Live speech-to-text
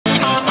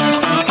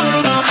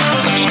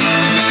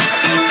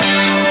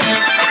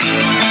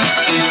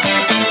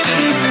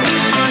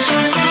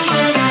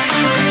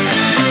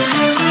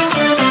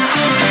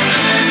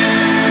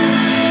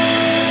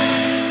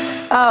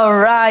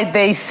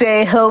right, they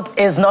say hope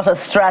is not a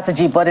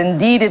strategy, but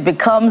indeed it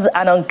becomes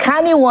an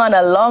uncanny one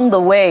along the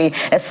way,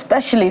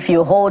 especially if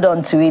you hold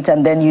on to it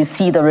and then you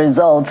see the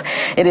results.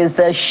 It is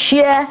the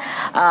sheer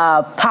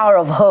power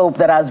of hope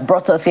that has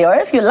brought us here, or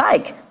if you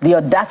like, the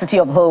audacity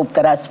of hope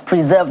that has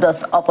preserved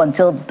us up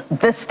until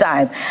this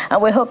time. And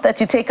we hope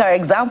that you take our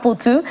example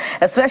too,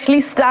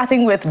 especially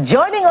starting with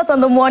joining us on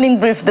the morning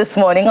brief this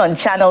morning on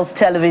Channels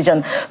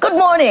Television. Good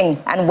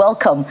morning and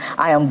welcome.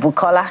 I am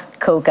Bukola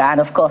Koka, and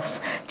of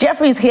course,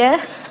 Jeffrey's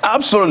here.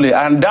 Absolutely,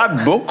 and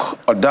that book,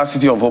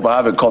 Audacity of Hope, I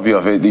have a copy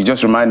of it. You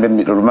just reminded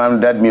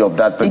me of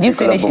that particular book. Did you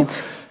finish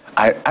it?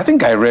 I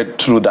think I read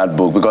through that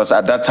book because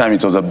at that time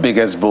it was the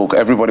biggest book.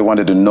 Everybody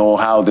wanted to know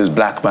how this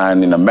black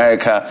man in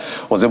America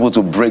was able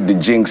to break the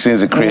jinx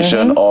since the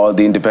creation or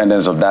the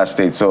independence of that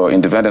state, so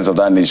independence of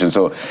that nation.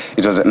 So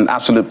it was an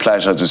absolute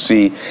pleasure to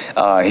see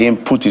him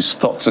put his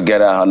thoughts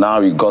together, and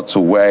now he got to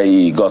where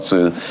he got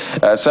to,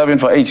 serving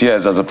for 8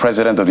 years as the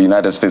president of the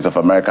United States of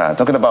America.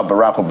 Talking about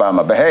Barack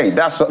Obama, but hey,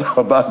 that's not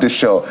about this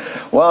show.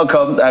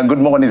 Welcome and good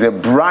morning. It's a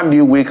brand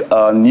new week,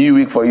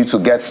 for you to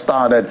get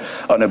started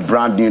on a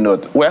brand new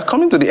note. We're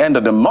coming to the end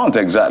of the month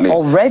exactly.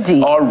 Already.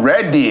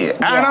 Yeah.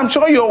 And I'm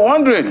sure you're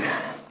wondering,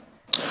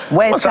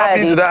 what's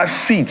happening to that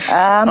seat?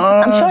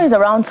 I'm sure he's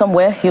around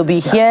somewhere. He'll be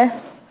here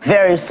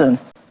very soon.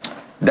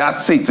 That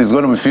seat is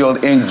going to be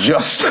filled in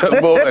just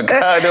a moment.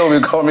 They'll be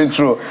coming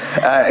through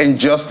in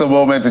just a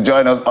moment to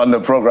join us on the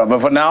program.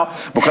 But for now,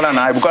 Bukola and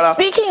I...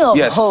 Speaking of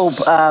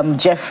hope,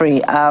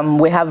 Jeffrey,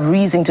 we have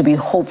reason to be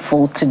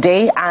hopeful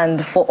today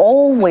and for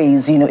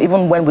always,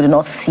 even when we do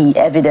not see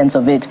evidence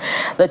of it.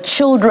 The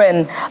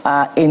children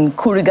in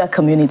Kuriga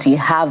community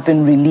have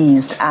been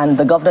released, and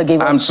the governor gave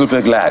us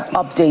super glad.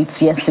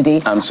 Updates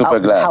yesterday. I'm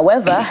super glad.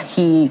 However,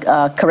 he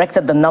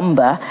corrected the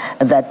number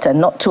that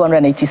not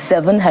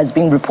 287 has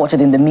been reported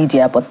in the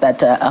media, but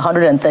that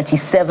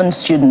 137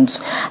 students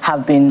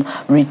have been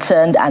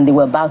returned and they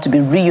were about to be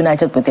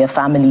reunited with their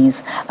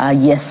families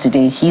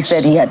yesterday. He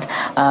said he had,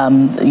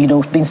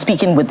 been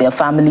speaking with their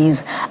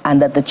families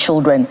and that the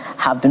children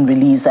have been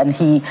released. And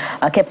he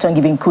kept on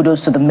giving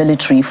kudos to the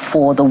military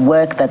for the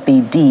work that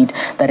they did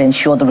that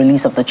ensured the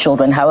release of the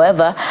children.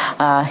 However,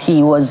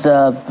 he was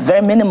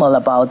very minimal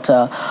about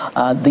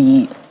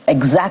the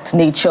exact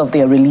nature of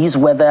their release,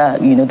 whether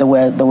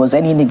there was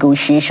any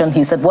negotiation.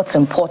 He said what's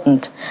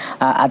important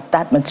at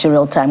that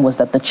material time was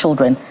that the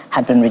children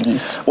had been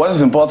released. What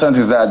is important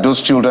is that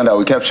those children that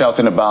we kept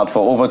shouting about for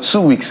over 2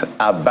 weeks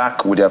are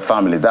back with their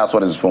families. That's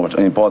what is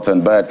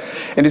important. But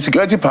in the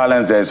security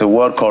parlance, there's a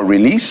word called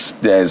release,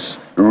 there's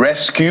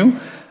rescue.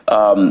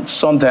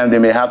 Sometimes they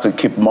may have to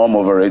keep mum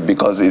over it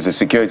because it's a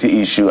security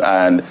issue,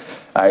 and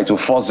it will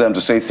force them to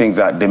say things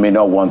that they may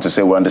not want to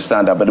say. We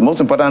understand that. But the most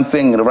important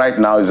thing right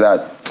now is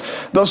that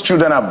those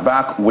children are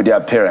back with their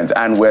parents,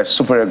 and we're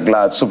super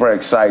glad, super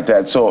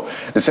excited. So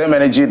the same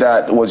energy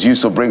that was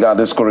used to bring out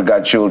these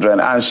Kuriga children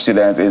and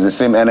students is the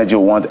same energy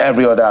we want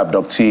every other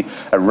abductee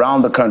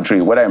around the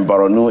country, whether in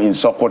Borno, in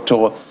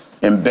Sokoto,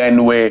 in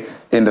Benue,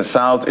 in the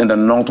south, in the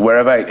north,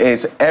 wherever it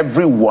is.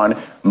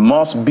 Everyone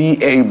must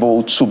be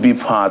able to be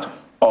part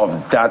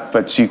of that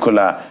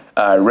particular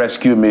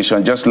rescue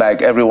mission, just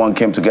like everyone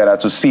came together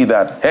to see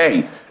that,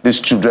 hey, these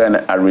children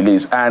are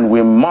released. And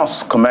we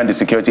must commend the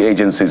security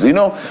agencies.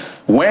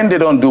 When they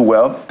don't do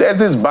well, there's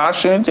this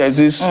bashing, there's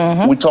this,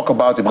 we talk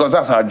about it because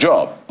that's our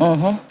job.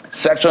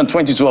 Section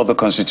 22 of the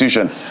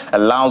Constitution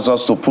allows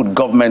us to put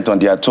government on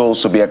their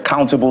toes to be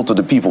accountable to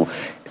the people.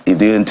 If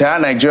the entire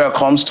Nigeria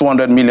comes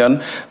 200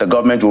 million, the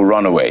government will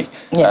run away.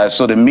 Yeah.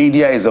 So the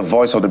media is the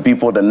voice of the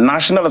people, the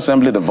National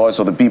Assembly, the voice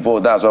of the people.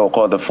 That's what we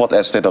call the fourth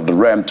estate of the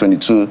realm.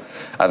 22.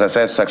 As I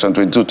said, Section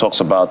 22 talks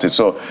about it.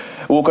 So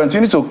we'll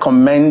continue to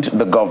commend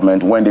the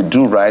government when they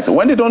do right.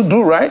 When they don't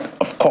do right,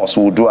 of course,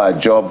 we'll do our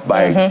job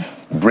by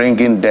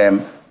bringing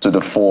them to the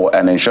fore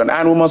and ensuring.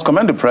 And we must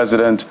commend the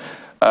president.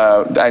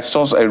 I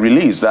saw a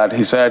release that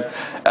he said,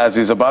 as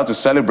he's about to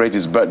celebrate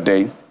his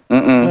birthday,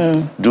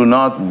 do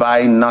not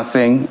buy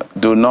nothing.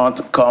 Do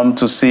not come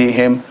to see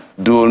him.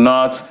 Do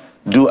not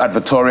do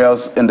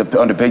advertorials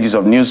on the pages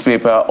of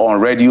newspaper, on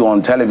radio,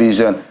 on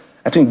television.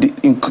 I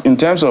think in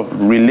terms of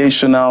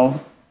relational,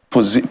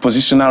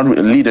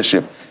 positional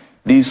leadership,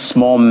 these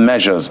small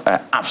measures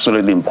are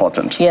absolutely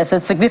important. Yes,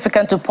 it's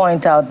significant to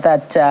point out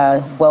that,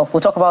 we'll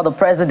talk about the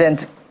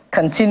president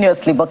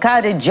continuously, but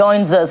Kade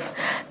joins us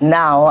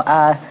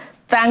now.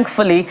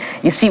 Thankfully,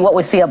 you see what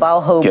we see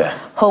about hope. Yeah.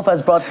 Hope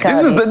has brought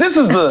Kade. This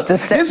is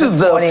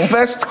the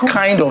first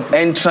kind of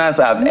entrance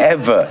I've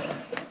ever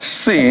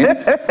seen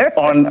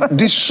on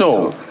this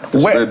show.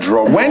 When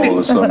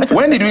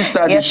did we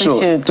start this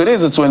show? Today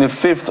is the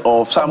 25th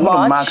of, so I'm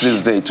going to mark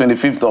this day,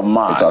 25th of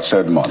March. It's our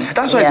third month.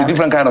 That's why it's a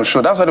different kind of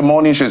show. That's why the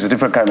morning show is a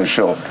different kind of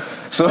show.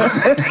 So,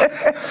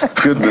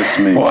 goodness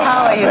me. Wow.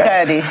 How are you,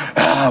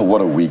 Kade? What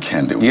a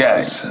weekend it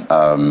was.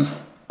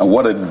 And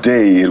what a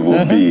day it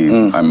will be.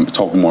 I'm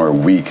talking more a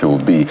week it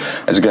will be.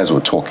 As you guys were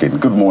talking,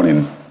 good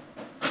morning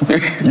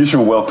You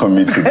should welcome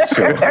me to the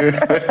show.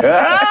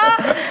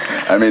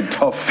 I mean,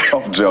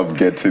 tough job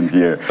getting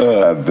here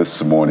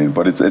this morning,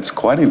 but it's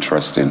quite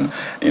interesting,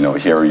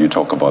 hearing you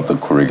talk about the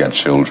Kuriga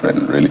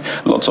children. Really,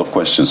 lots of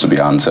questions to be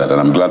answered, and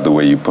I'm glad the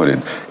way you put it.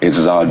 It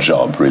is our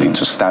job, really,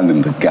 to stand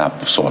in the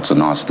gap of sorts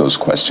and ask those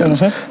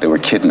questions. They were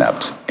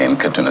kidnapped in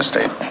Kaduna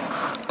State,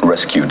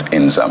 rescued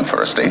in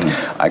Zamfara State.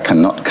 I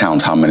cannot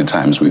count how many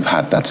times we've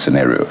had that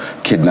scenario.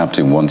 Kidnapped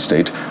in one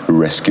state,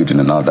 rescued in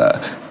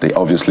another. They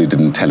obviously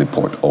didn't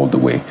teleport all the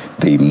way.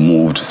 They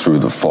moved through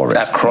the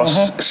forest.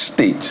 Across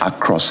states.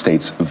 Across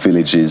states,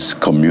 villages,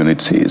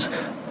 communities.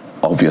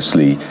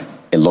 Obviously,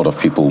 a lot of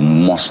people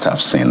must have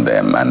seen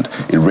them, and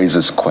it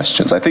raises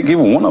questions. I think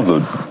even one of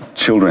the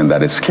children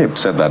that escaped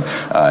said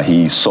that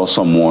he saw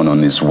someone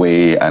on his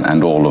way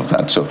and all of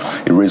that. So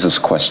it raises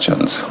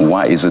questions.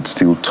 Why is it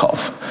still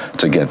tough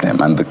to get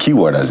them? And the key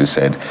word, as you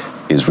said,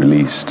 is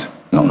released,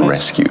 not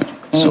rescued.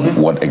 So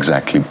what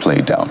exactly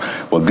played down?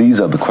 Well, these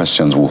are the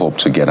questions we hope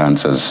to get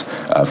answers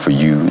for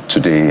you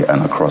today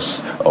and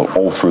across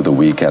all through the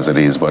week as it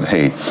is. But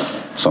hey,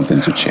 something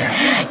to cheer.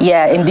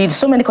 Yeah, indeed.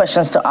 So many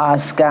questions to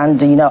ask.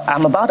 And,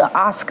 I'm about to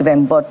ask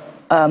them, but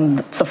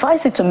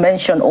suffice it to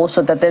mention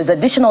also that there's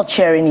additional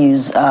cheering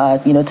news,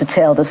 to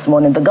tell this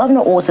morning. The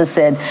governor also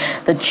said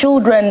the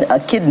children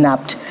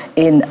kidnapped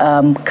in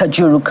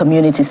Kajuru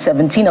community,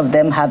 17 of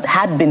them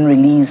had been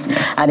released,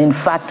 and in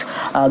fact,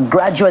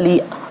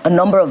 gradually a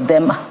number of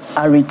them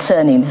are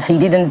returning. He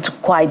didn't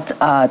quite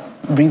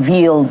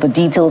reveal the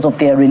details of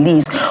their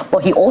release,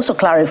 but he also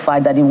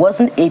clarified that it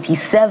wasn't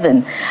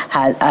 87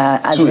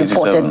 as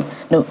reported.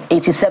 No,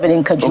 87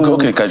 in Kajuru.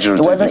 Okay, Kajuru.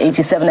 It wasn't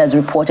 87 as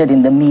reported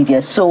in the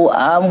media.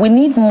 So we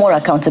need more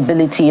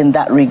accountability in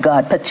that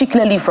regard,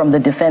 particularly from the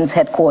defense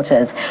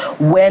headquarters.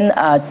 When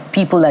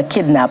people are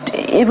kidnapped,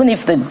 even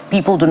if the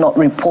people do not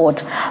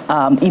report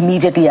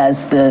immediately,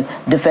 as the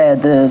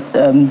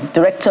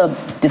Director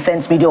of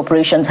Defense Media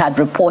Operations had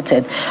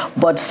reported,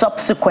 but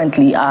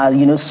subsequently,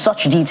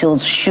 such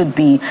details should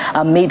be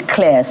made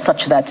clear,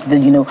 such that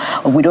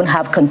we don't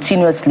have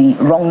continuously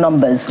wrong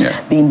numbers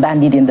being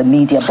bandied in the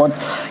media. But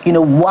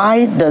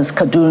why does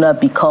Kaduna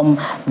become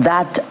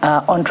that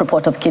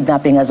entrepot of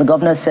kidnapping? As the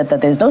governor said, that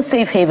there's no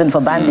safe haven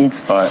for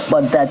bandits,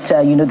 but that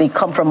they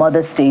come from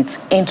other states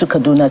into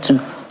Kaduna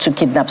to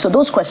kidnap. So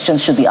those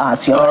questions should be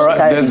asked. All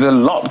right, there's a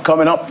lot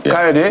coming up.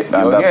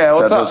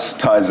 That just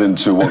ties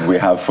into what we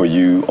have for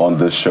you on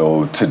the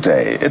show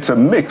today. It's a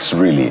mix,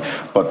 really,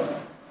 but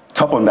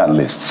top on that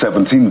list,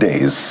 17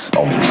 days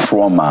of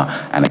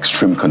trauma and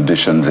extreme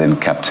conditions in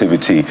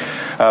captivity.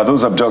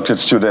 Those abducted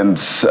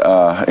students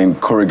in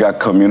Kuriga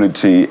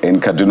community in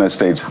Kaduna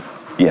State,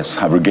 yes,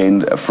 have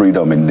regained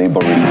freedom in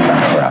neighboring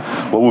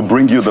Zamfara. Well, we'll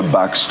bring you the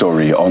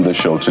backstory on the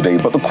show today.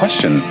 But the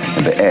question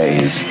in the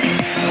air is,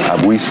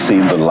 have we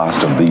seen the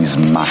last of these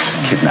mass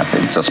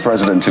kidnappings? As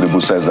President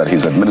Tinubu says that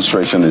his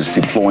administration is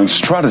deploying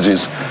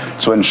strategies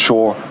to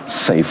ensure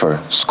safer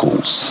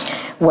schools.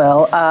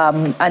 Well,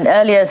 an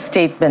earlier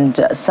statement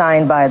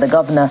signed by the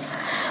governor,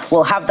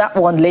 we'll have that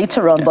one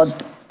later on,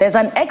 but there's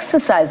an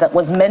exercise that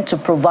was meant to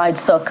provide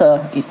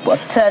succor. It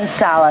turned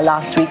sour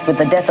last week with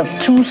the death of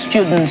 2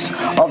 students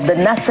of the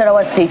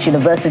Nasarawa State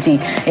University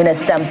in a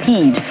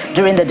stampede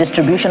during the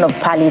distribution of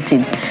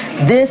palliatives.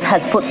 This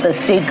has put the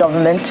state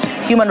government,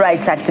 human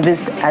rights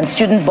activists, and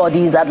student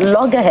bodies at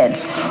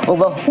loggerheads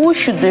over who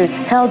should be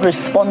held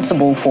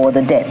responsible for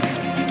the deaths.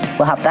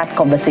 We'll have that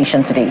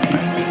conversation today.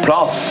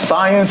 Plus,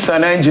 science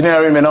and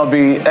engineering may not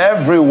be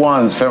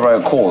everyone's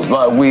favorite course,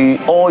 but we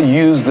all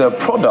use the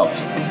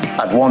product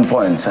at one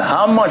point.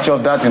 How much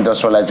of that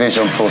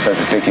industrialization process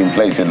is taking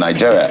place in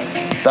Nigeria?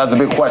 That's a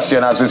big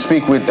question as we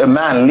speak with a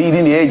man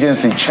leading the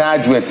agency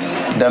charged with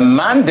the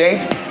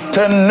mandate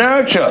to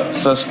nurture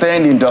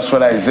sustained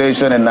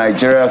industrialization in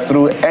Nigeria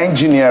through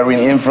engineering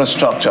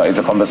infrastructure. It's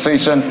a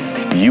conversation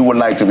you would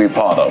like to be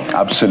part of.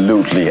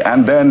 Absolutely.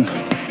 And then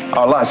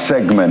our last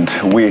segment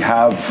we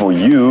have for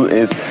you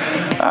is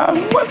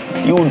what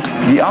you would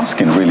be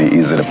asking, really.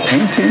 Is it a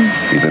painting?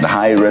 Is it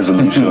high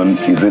resolution?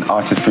 Is it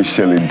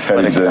artificial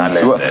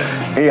intelligence? Well,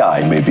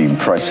 AI may be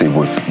impressive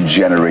with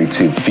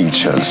generative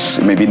features.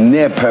 It may be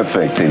near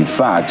perfect, in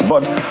fact,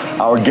 but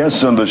our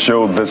guest on the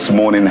show this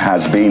morning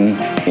has been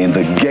in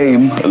the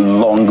game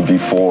long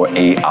before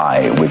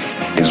AI, with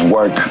his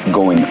work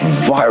going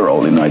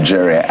viral in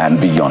Nigeria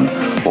and beyond.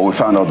 But we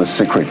found out the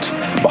secret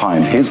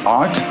behind his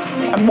art,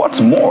 and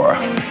what's more,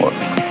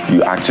 well,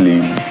 you actually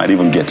might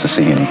even get to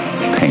see him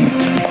paint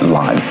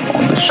live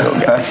on the show,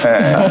 guys.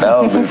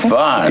 That'll be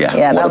fun.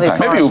 Yeah, that'll be fun.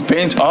 Maybe you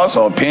paint us,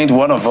 or paint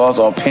one of us,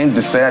 or paint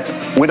the set.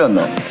 We don't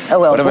know. Oh,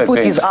 well, we'll put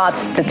his art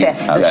to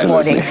test this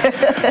morning.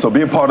 So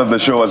be a part of the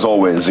show as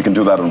always. You can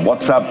do that on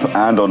WhatsApp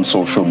and on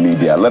social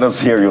media. Let us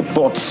hear your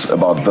thoughts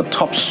about the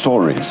top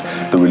stories,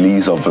 the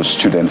release of the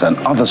students, and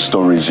other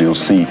stories you'll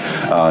see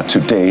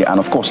today, and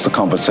of course the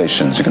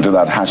conversations. You can do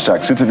that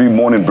hashtag CTV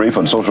Morning Brief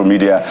on social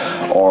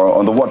media, or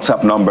on the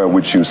WhatsApp number,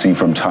 which you see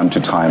from time to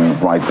time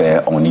right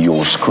there on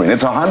your screen.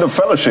 It's a Hand of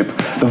Fellowship,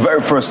 the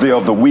very first day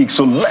of the week,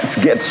 so let's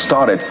get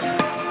started.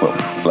 Well,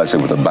 let's say,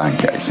 with a bang,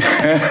 guys?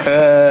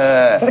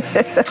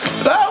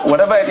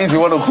 Whatever it is you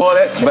want to call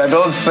it, but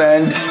don't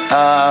send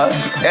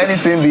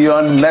anything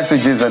beyond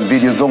messages and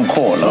videos. Don't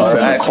call. Don't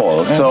send a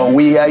call. So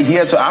we are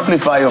here to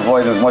amplify your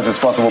voice as much as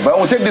possible. But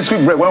we'll take this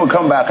quick break. When we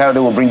come back,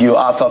 Hayode will bring you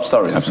our top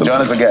stories. Absolutely.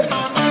 Join us again.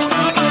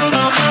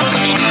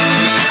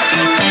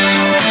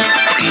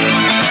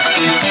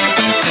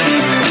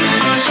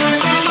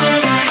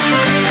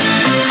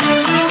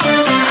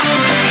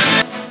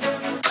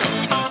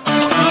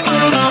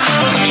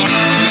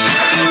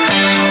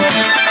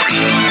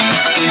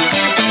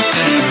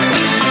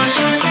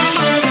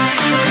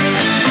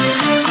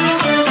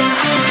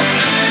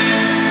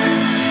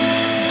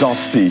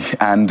 Dusty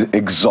and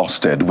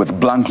exhausted, with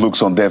blank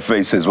looks on their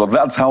faces. Well,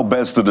 that's how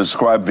best to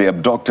describe the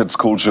abducted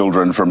school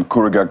children from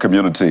Kuriga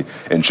community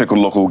in Chikun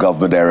local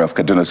government area of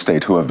Kaduna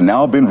State, who have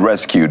now been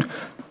rescued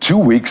 2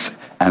 weeks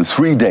and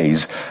 3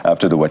 days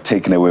after they were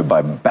taken away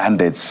by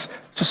bandits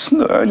just in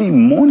the early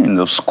morning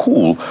of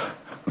school.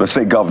 The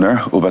state governor,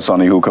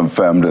 Ubasani, who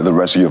confirmed the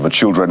rescue of the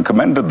children,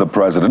 commended the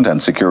president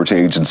and security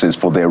agencies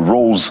for their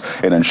roles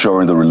in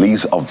ensuring the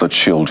release of the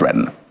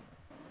children.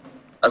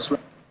 As well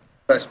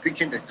as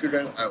speaking, the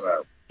children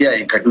are here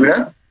in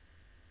Kaduna,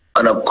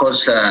 and of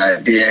course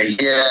they are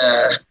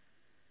here,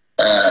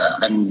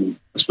 and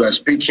as we're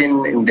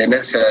speaking, in the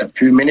next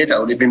few minutes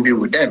I'll even be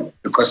with them,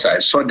 because I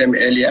saw them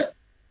earlier.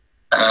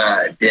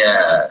 They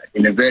are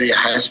in a very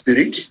high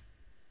spirit.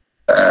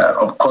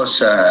 Of course,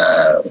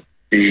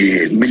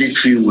 the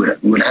military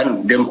will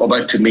hand them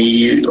over to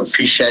me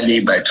officially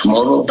by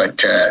tomorrow,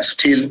 but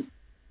still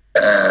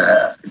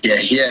they are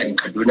here in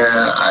Kaduna.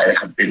 I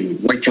have been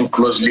working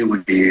closely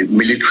with the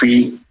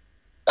military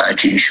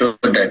to ensure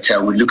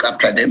that we look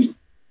after them.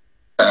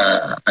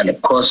 And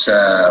of course,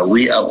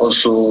 we are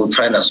also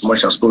trying as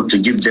much as possible to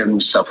give them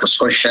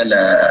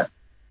psychosocial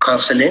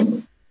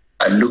counseling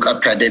and look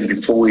after them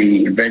before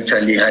we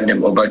eventually hand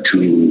them over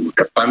to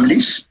the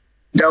families.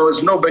 There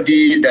was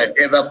nobody that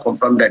ever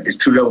confirmed that the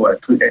children were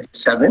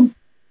 287.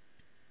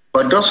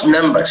 But those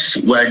numbers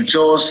were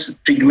just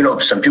figment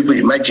of some people's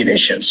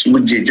imaginations,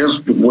 which they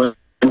just went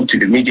to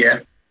the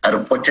media and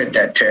reported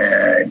that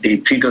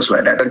the figures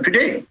were that. And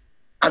today,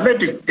 I met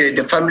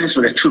the families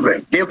with the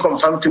children. They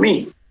confirmed to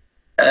me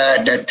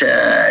that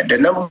the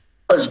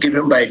numbers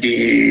given by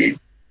the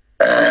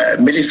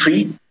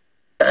military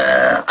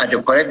are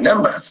the correct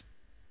numbers.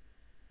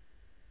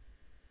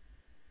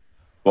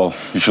 Well,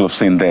 you should have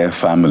seen their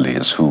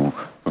families who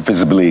were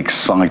visibly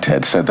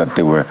excited, said that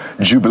they were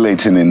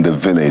jubilating in the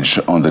village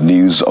on the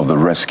news of the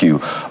rescue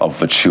of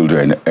the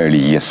children early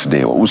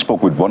yesterday. Well, we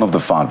spoke with one of the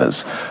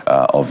fathers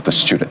of the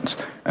students,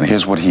 and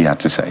here's what he had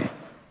to say.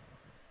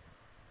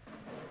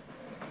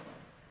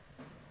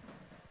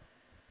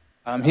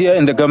 I'm here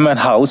in the government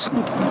house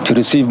to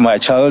receive my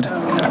child,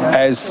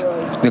 as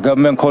the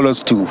government called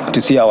us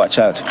to see our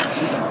child.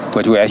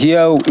 But we are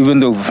here even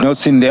though we've not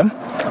seen them.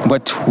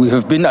 But we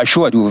have been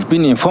assured, we've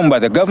been informed by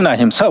the governor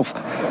himself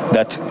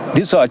that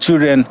these our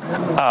children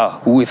are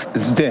with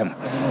them.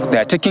 They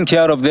are taking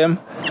care of them.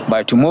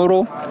 By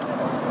tomorrow,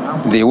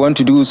 they want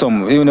to do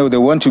some, they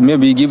want to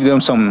maybe give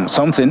them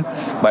something.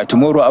 By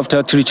tomorrow,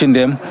 after treating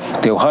them,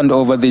 they'll hand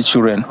over the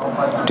children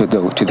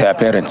to their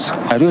parents.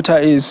 My daughter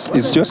is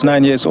just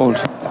 9 years old.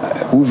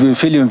 We've been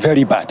feeling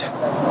very bad.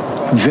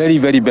 Very,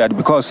 very bad,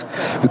 because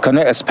we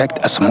cannot expect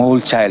a small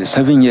child,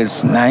 7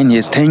 years, 9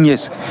 years, 10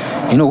 years,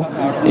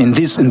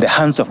 in the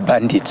hands of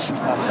bandits.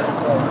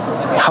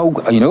 How,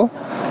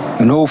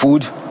 no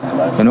food,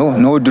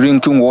 no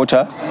drinking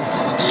water.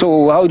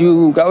 So how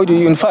do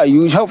you, in fact,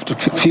 you have to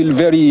feel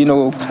very,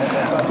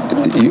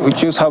 you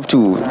just have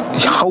to,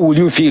 how will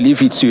you feel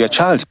if it's your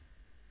child?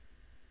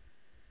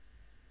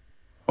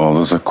 Well,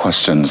 those are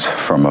questions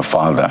from a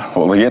father.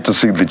 Well, we're yet to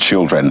see the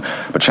children,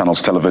 but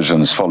Channels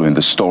Television is following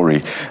the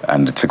story,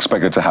 and it's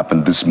expected to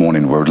happen this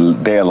morning. We're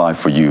there live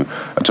for you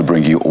to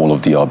bring you all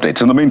of the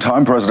updates. In the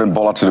meantime, President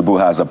Bola Tinubu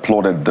has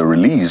applauded the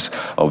release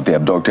of the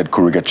abducted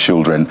Kuriga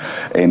children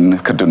in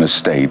Kaduna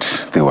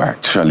State. They were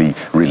actually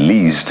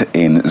released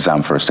in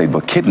Zamfara State,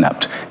 but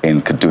kidnapped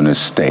in Kaduna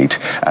State,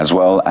 as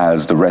well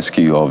as the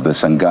rescue of the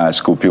Sangai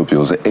school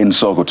pupils in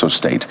Sokoto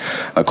State.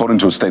 According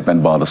to a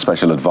statement by the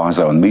Special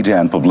Advisor on Media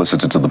and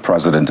Publicity to the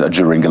President,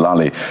 Ajurin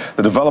Gilali,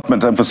 the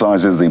development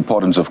emphasizes the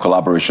importance of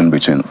collaboration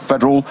between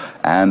federal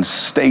and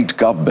state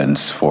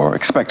governments for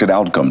expected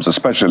outcomes,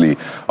 especially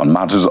on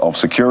matters of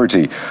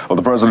security. Well,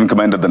 the President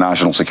commended the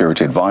National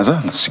Security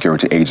Advisor, the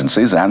security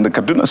agencies, and the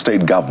Kaduna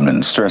State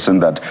government, stressing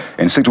that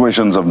in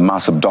situations of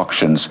mass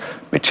abductions,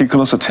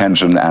 meticulous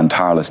attention and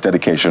tireless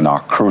dedication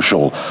are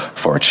crucial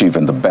for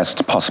achieving the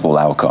best possible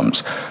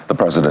outcomes. The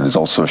President is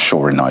also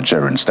assuring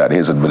Nigerians that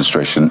his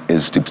administration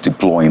is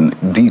deploying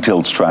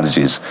detailed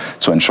strategies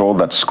to ensure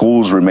that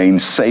schools remain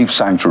safe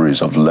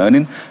sanctuaries of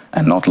learning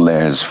and not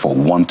lairs for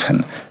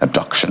wanton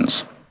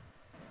abductions.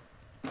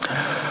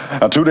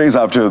 2 days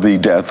after the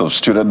death of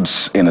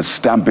students in a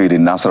stampede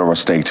in Nasarawa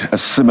State, a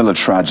similar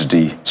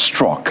tragedy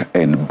struck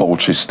in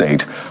Varsity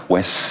State,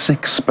 where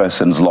 6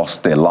 persons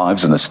lost their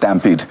lives in a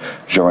stampede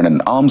during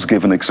an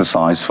almsgiving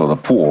exercise for the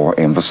poor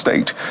in the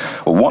state.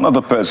 One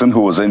other person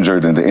who was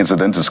injured in the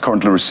incident is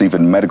currently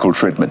receiving medical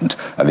treatment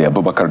at the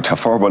Abubakar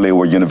Tafawa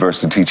Balewa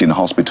University Teaching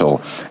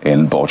Hospital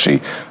in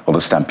Varsity. Well,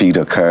 the stampede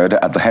occurred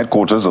at the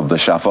headquarters of the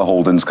Shafa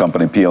Holdings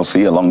Company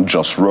PLC along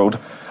Jos Road,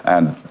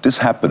 and this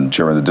happened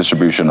during the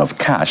distribution of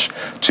cash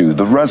to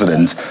the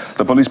residents.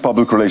 The police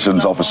public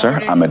relations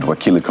officer, Ahmed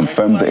Wakili,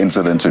 confirmed the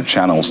incident to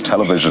Channels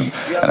Television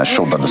and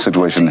assured that the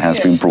situation has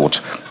been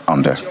brought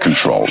under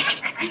control.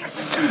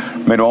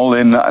 Meanwhile,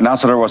 in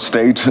Nasarawa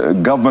State,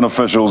 government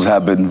officials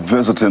have been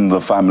visiting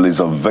the families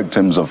of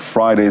victims of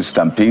Friday's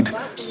stampede,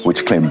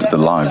 which claimed the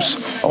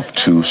lives of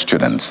 2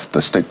 students.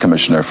 The State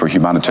Commissioner for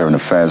Humanitarian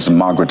Affairs,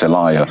 Margaret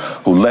Elia,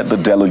 who led the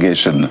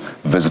delegation,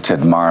 visited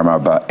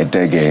Maramaba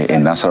Edege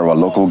in Nasarawa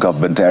local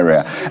government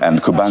area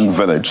and Kubang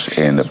village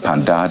in the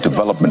Panda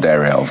development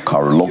area of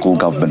Karo local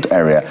government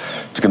area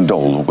to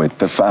condole with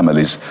the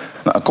families.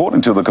 Now,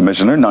 according to the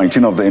Commissioner,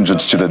 19 of the injured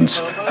students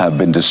have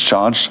been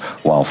discharged,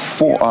 while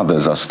 4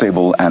 others are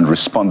stable and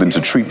responding to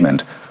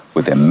treatment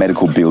with their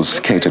medical bills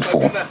catered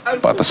for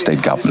by the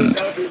state government.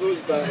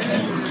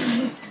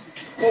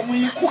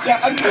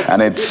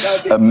 And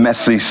it's a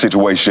messy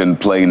situation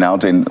playing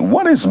out in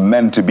what is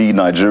meant to be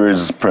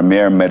Nigeria's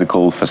premier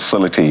medical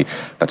facility.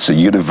 That's a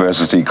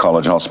University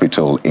College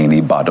Hospital in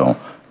Ibadan,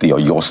 the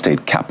Oyo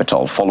State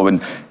capital,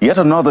 following yet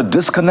another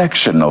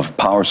disconnection of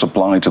power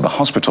supply to the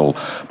hospital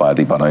by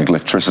the Ibadan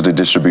Electricity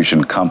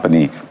Distribution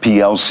Company,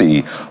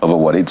 PLC, over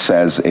what it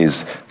says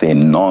is the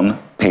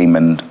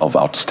non-payment of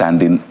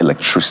outstanding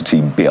electricity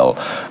bill.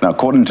 Now,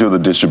 according to the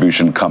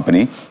distribution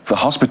company, the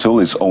hospital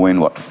is owing,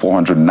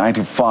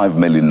 495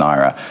 million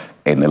naira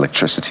in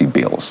electricity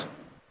bills.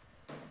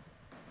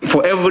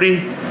 For every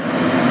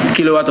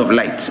kilowatt of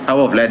light,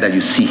 hour of light that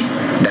you see,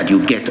 that you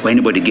get, or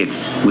anybody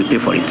gets, we pay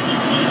for it.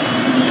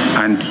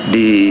 And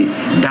the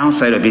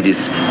downside of it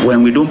is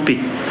when we don't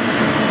pay,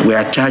 we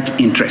are charged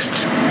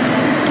interest.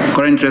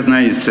 Current interest now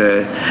is,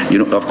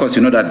 of course,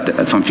 you know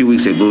that some few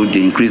weeks ago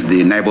they increased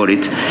the NIBOR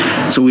rate.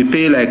 So we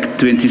pay like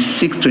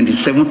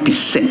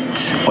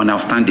 27% on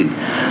outstanding.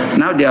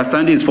 Now the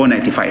outstanding is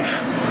 495.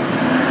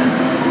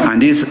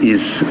 And this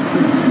is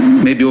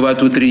maybe over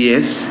 2-3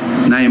 years.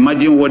 Now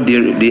imagine what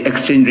the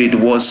exchange rate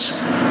was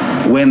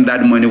when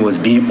that money was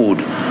being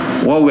owed.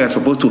 What we are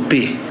supposed to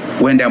pay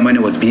when that money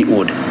was being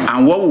owed,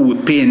 and what we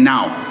will pay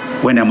now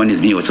when that money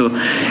is being owed. So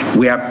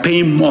we are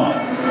paying more.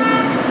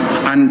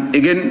 And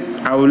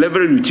again, I will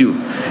leverage with you,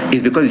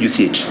 it's because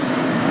UCH.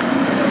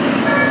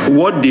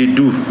 What they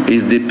do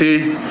is they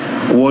pay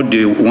what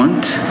they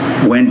want,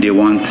 when they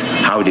want,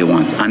 how they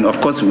want. And of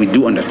course, we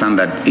do understand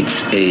that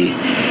the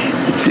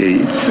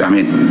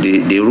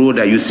role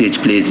that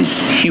UCH plays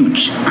is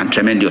huge and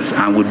tremendous,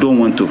 and we don't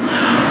want to,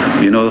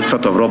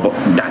 sort of rob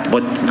that.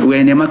 But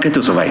we're in a market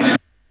to survive.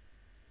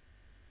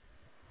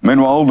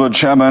 Meanwhile, the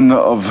chairman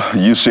of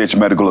UCH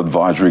Medical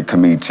Advisory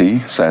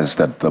Committee says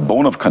that the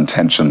bone of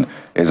contention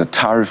is a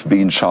tariff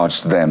being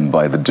charged to them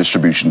by the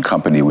distribution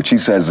company, which he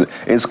says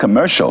is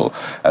commercial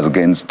as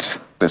against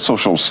the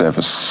social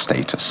service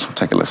status.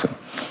 Take a listen.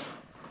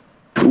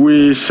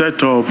 We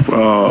set up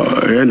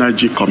an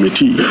energy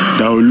committee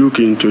that will look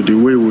into the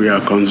way we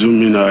are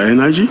consuming our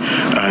energy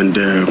and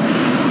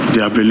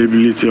the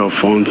availability of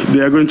funds. They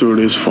are going to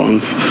raise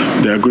funds.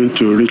 They are going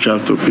to reach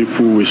out to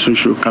people with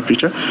social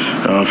capital,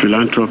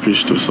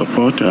 philanthropists to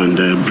support and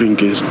bring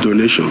in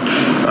donation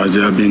as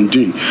they have been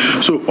doing.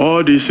 So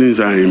all these things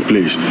are in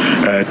place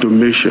to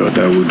make sure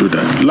that we do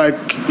that.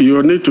 Like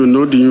you need to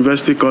know the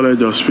University College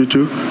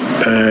Hospital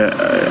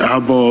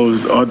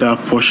above other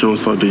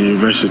portions of the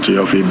University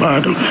of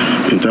Ibadan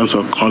in terms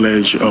of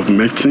College of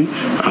Medicine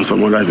and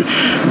some other things.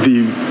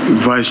 The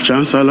Vice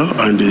Chancellor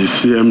and the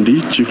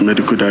CMD, Chief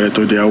Medical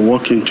Director, they are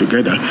working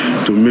together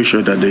to make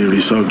sure that they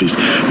resolve this.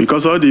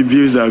 Because all the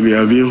bills that we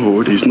have been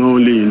hold is not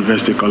only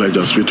University College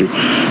Hospital,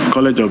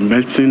 College of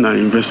Medicine and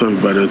University of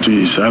Ibadan too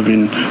is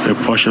having a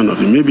portion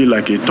of it, maybe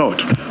like a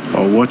third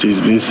of what is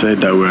being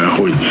said that we are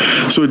holding.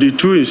 So the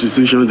two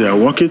institutions, they are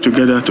working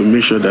together to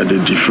make sure that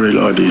they defray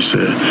all this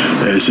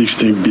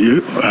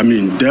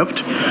 16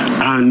 debt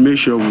and make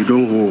sure we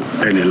don't owe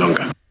any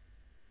longer.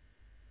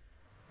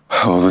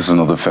 Oh, this is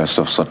not the first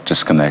of such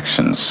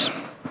disconnections.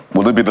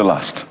 Will it be the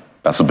last?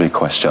 That's a big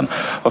question.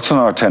 Let's turn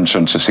our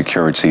attention to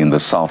security in the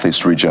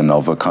southeast region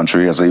of the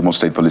country as the Imo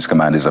State Police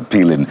Command is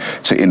appealing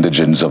to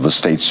indigents of the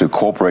states to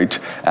cooperate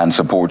and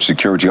support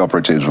security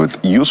operatives with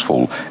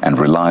useful and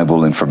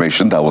reliable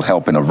information that will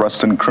help in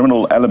arresting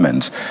criminal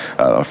elements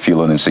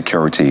fueling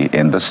insecurity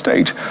in the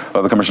state.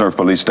 The Commissioner of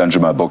Police,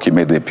 Danjuma Aboki,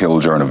 made the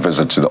appeal during a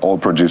visit to the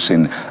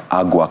oil-producing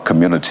Agua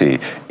community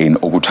in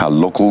Oguta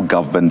local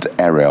government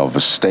area of the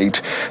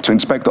state to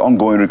inspect the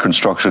ongoing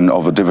reconstruction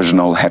of a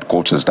divisional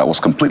headquarters that was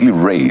completely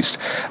razed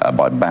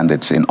by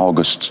bandits in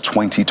August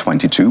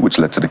 2022, which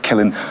led to the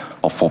killing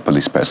of 4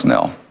 police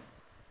personnel.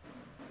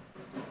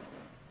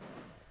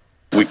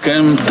 We we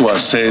came to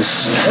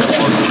assess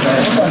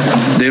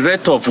the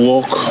rate of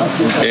work,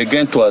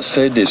 again to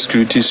assess the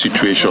security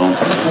situation,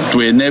 to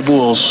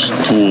enable us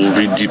to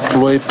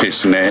redeploy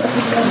personnel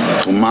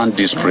to man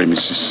these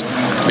premises,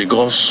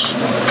 because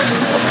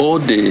all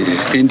the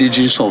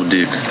indigenous of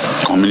the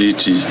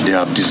community, they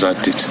have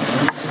deserted.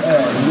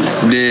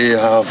 They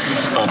have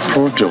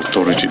approached the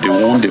authority. They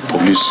want the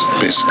police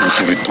personnel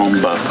to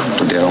return back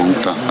to their own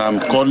town. I'm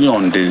calling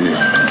on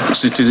the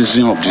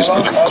citizens of this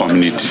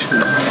community.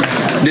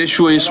 They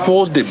should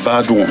expose the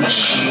bad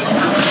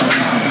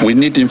ones. We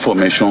need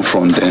information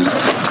from them,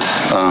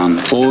 and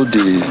all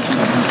the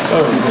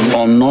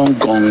unknown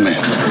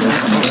gunmen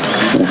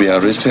will be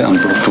arrested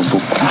and brought to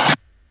book.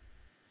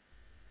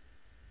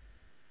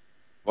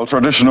 Well,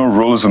 traditional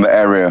rulers in the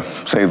area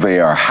say they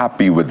are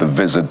happy with the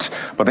visit,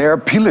 but they are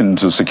appealing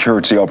to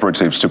security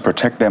operatives to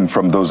protect them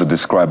from those they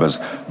describe as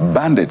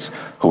bandits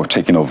who are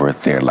taking over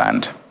their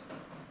land.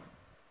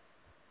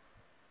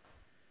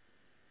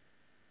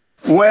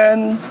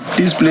 When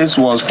this place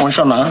was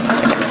functional,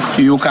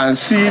 you can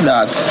see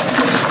that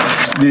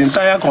the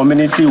entire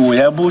community were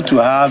able to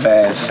have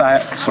a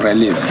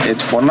self-relief.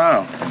 But for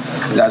now,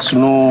 there's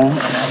no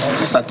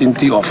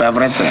certainty of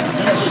everything.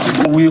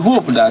 We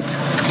hope that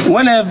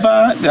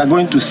whenever they are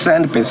going to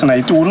send personnel,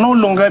 it will no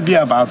longer be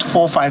about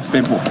 4 or 5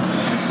 people,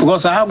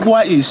 because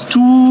Agua is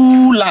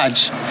too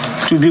large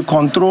to be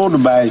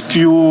controlled by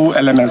few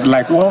elements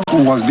like what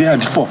was there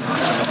before.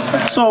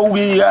 So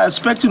we are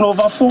expecting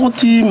over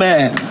 40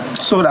 men,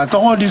 so that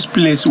all this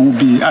place will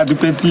be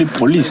adequately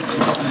policed.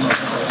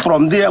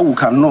 From there, we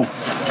can know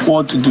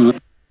what to do.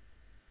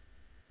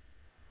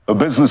 A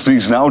business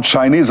news now.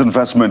 Chinese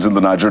investment in the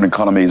Nigerian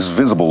economy is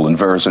visible in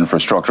various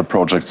infrastructure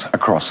projects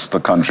across the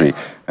country.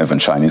 Even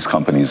Chinese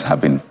companies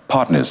have been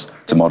partners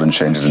to modern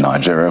changes in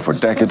Nigeria for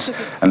decades,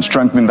 and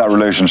strengthening that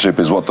relationship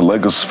is what the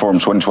Lagos Forum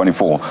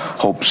 2024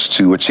 hopes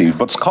to achieve.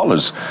 But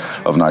scholars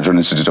of Nigerian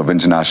Institute of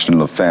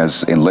International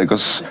Affairs in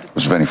Lagos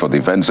was ready for the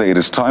event say it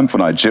is time for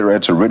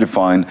Nigeria to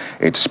redefine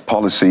its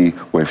policy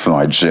with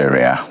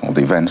Nigeria. Well,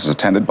 the event is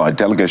attended by a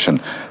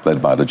delegation led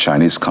by the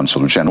Chinese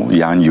Consul General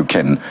Yan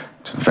Yukin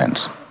to the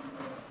event.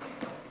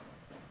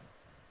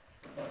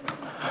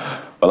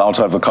 Well,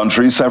 outside of the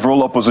country,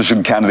 several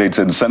opposition candidates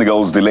in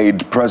Senegal's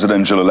delayed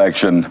presidential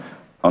election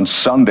on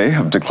Sunday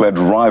have declared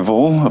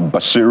rival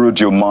Bassirou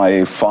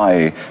Diomaye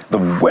Faye the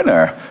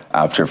winner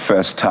after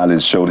first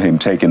tallies showed him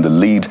taking the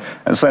lead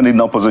and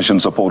sending opposition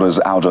supporters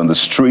out on the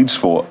streets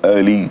for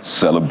early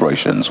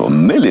celebrations. Well,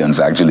 millions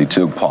actually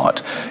took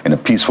part in a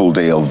peaceful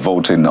day of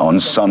voting on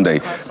Sunday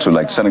to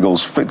elect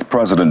Senegal's 5th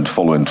president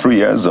following 3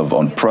 years of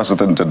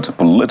unprecedented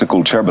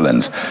political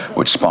turbulence,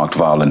 which sparked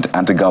violent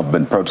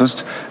anti-government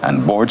protests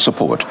and board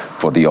support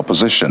for the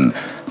opposition.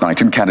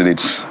 19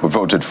 candidates were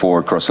voted for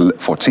across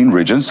 14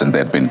 regions, and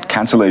there had been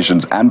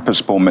cancellations and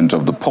postponement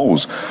of the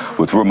polls,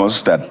 with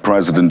rumors that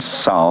President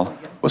Sall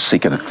was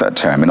seeking a 3rd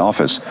term in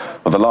office.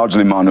 But the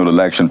largely manual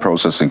election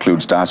process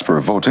includes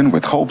diaspora voting,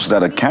 with hopes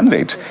that a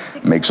candidate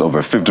makes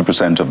over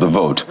 50% of the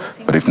vote.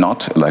 But if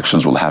not,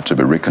 elections will have to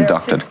be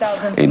reconducted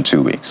in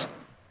 2 weeks.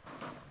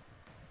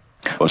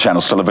 Well,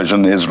 Channels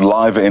Television is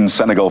live in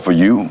Senegal for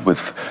you with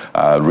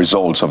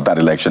results of that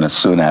election as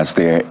soon as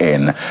they're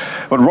in.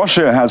 But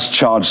Russia has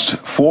charged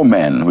 4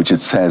 men, which it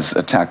says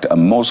attacked a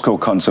Moscow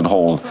concert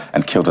hall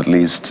and killed at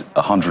least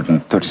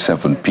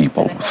 137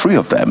 people. 3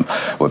 of them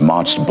were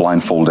marched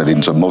blindfolded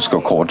into a Moscow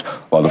court,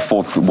 while the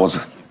 4th was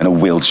in a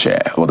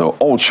wheelchair. Well, they were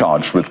all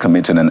charged with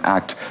committing an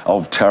act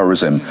of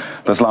terrorism.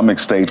 The Islamic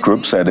State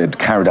group said it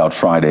carried out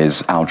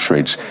Friday's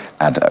outrage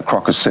at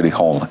Crocus City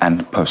Hall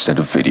and posted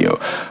a video.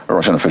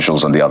 Russian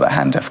officials, on the other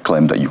hand, have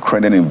claimed that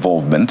Ukrainian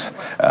involvement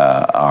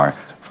are,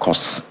 of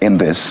course, in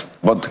this.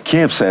 But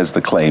Kiev says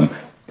the claim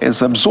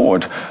is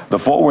absurd. The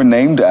 4 were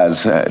named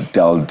as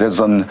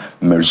Daldezan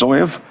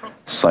Mirzoyev,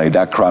 Said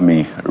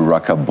Akrami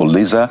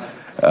Rakaboliza,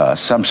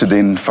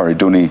 Samsudin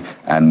Fariduni,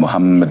 and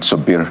Mohammed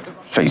Sobir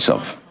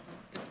Faisov.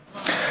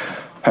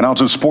 And now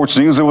to sports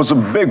news. It was a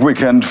big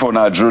weekend for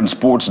Nigerian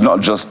sports, not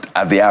just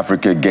at the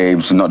Africa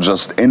Games, not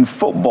just in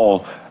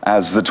football.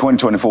 As the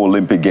 2024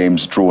 Olympic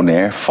Games draw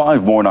near,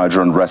 5 more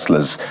Nigerian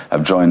wrestlers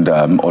have joined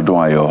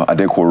Odunayo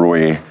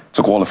Adekworoye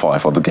to qualify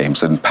for the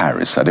Games in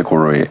Paris.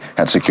 Adekworoye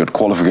had secured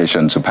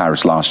qualification to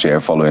Paris last year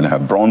following her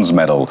bronze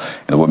medal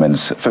in the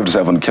women's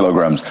 57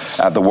 kilograms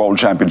at the World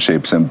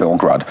Championships in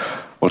Belgrade.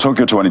 Well,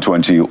 Tokyo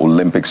 2020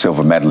 Olympic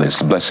silver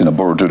medalist Blessing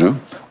Aborodudu,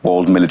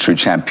 World Military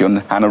Champion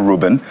Hannah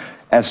Rubin,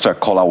 Esther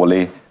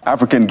Kolawole,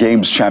 African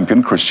Games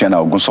champion Christiana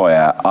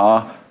Ogunsoya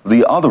are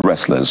the other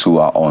wrestlers who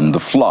are on the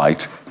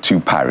flight to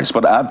Paris.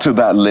 But add to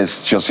that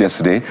list just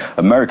yesterday,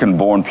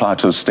 American-born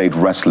Plateau State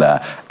wrestler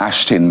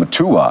Ashton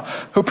Mutua,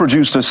 who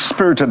produced a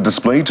spirited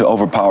display to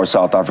overpower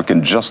South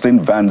African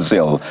Justin Van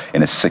Zyl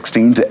in a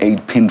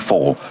 16-8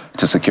 pinfall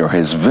to secure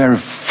his very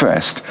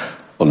first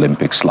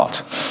Olympic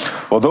slot.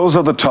 Well, those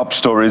are the top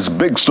stories,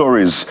 big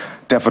stories,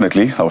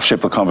 definitely. I'll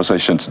shape the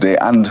conversation today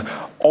and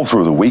all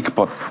through the week,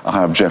 but I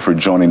have Jeffrey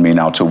joining me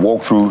now to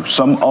walk through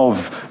some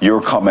of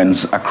your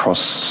comments across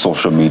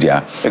social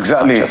media.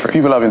 Exactly.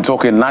 People have been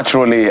talking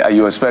naturally.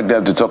 You expect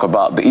them to talk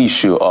about the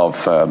issue of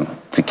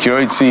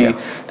security,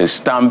 the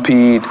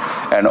stampede,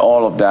 and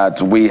all of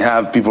that. We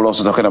have people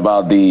also talking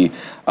about the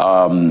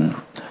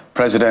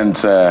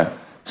president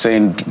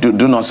saying,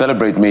 do not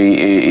celebrate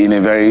me in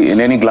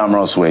any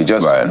glamorous way.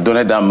 Just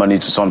donate that money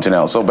to something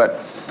else. So, but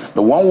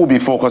the one we'll be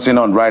focusing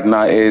on right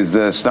now is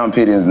the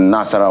Stampede in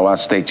Nasarawa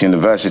State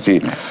University.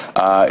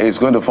 It's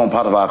going to form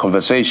part of our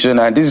conversation,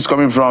 and this is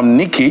coming from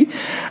Nikki.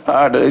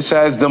 It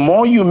says, the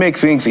more you make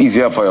things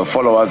easier for your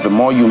followers, the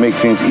more you make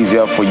things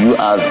easier for you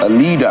as a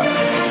leader.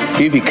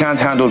 If he can't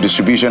handle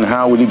distribution,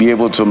 how will he be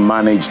able to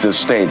manage the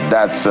state?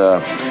 That's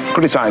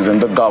criticizing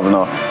the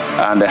governor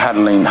and the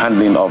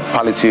handling of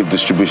palliative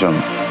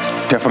distribution.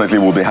 Definitely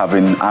we'll be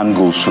having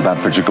angles to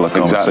that particular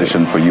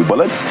conversation for you. But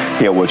let's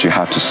hear what you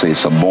have to say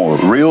some more.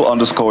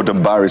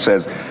 Real_Dambari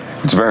says,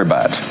 it's very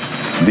bad.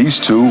 These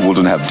two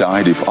wouldn't have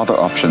died if other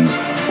options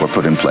were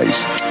put in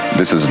place.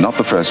 This is not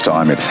the first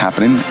time it's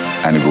happening,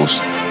 and it will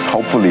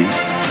hopefully,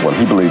 well,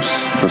 he believes,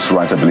 this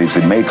writer believes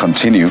it may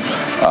continue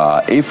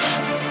if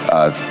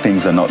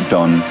things are not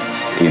done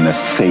in a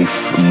safe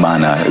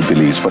manner, he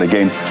believes. But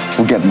again,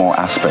 we'll get more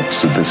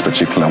aspects to this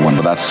particular one,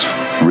 but that's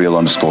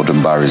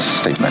Real_Dambari's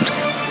statement.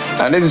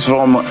 And this is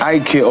from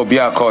Ike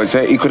Obiako. He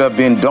said it could have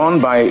been done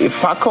by a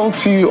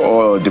faculty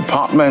or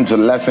department to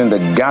lessen the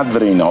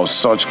gathering of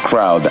such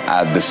crowd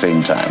at the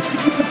same time.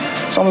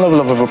 Some level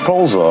of a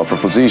proposal or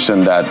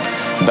proposition that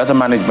better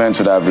management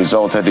would have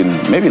resulted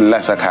in maybe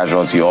lesser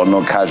casualty or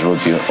no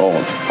casualty at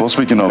all. Well,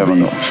 speaking of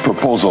the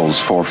proposals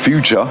for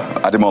future,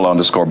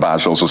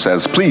 Ademola_Bash also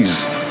says,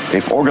 please,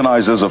 if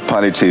organizers of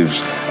palliatives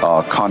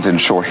can't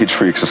ensure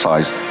hitch-free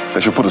exercise, they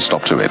should put a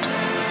stop to it.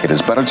 It is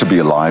better to be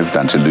alive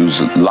than to lose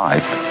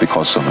life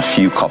because of a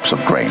few cups of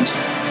grains.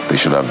 They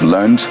should have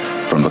learned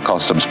from the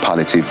customs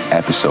palliative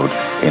episode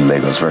in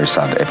Lagos. Very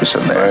sad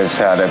episode there. Very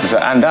sad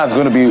episode. And that's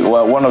going to be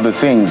one of the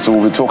things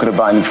we'll be talking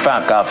about. In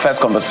fact, our first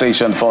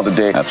conversation for the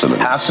day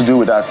has to do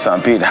with that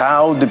stampede.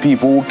 How the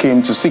people who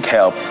came to seek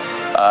help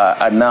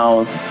are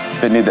now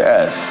beneath the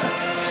earth.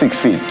 6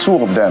 feet.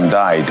 2 of them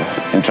died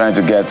in trying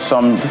to get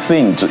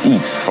something to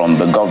eat from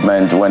the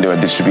government when they were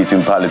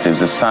distributing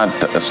palliatives. A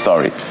sad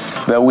story.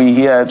 But we're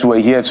here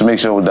to make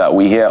sure that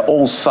we hear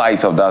all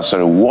sides of that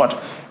story, what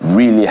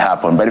really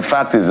happened. But the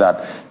fact is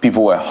that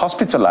people were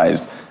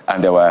hospitalized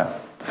and there were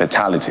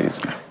fatalities.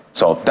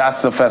 So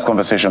that's the first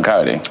conversation,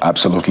 Kayode.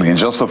 Absolutely. In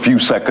just a few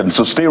seconds.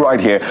 So stay right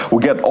here. We'll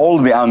get all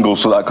the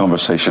angles to that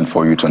conversation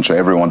for you to ensure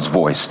everyone's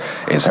voice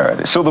is heard.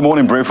 It's still the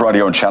Morning Brief right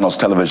here on Channels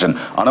Television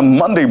on a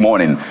Monday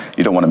morning.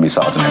 You don't want to miss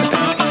out on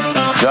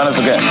anything. Join us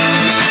again.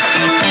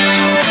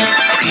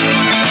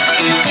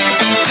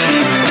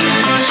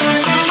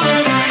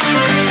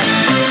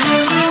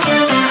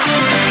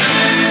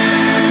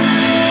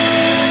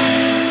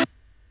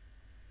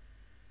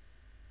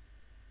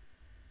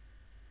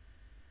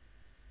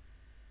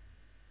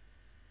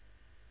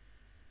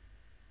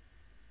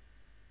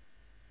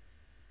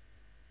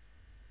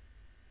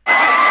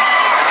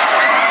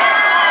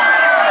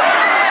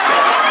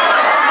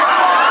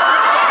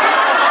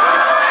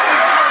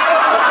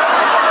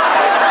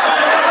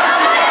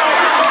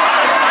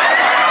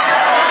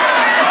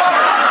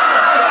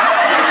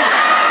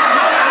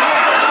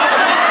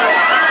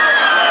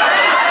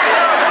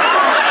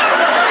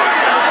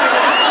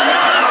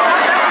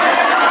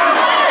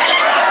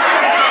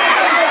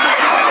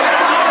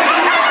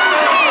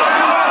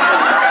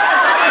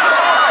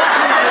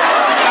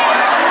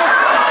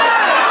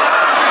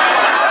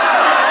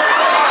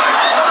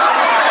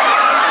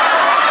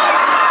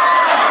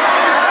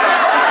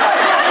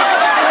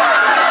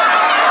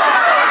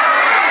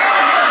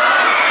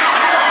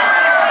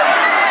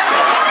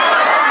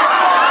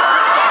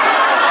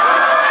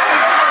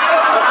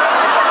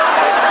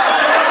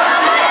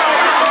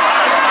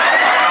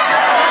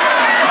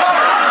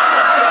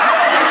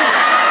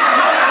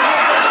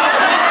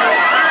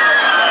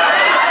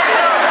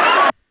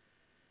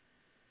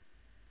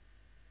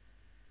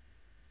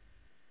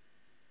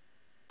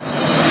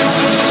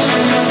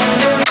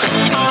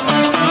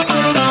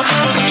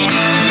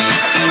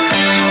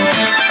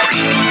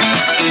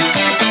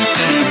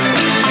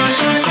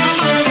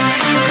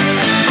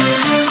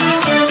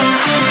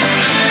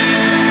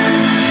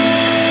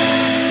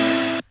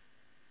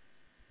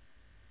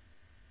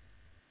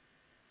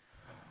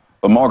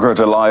 Margaret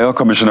Elia,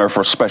 Commissioner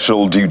for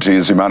Special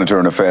Duties,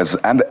 Humanitarian Affairs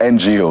and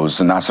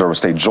NGOs in Nasarawa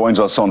State, joins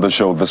us on the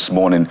show this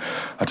morning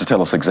to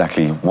tell us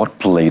exactly what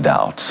played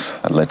out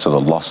that led to the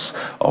loss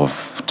of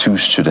 2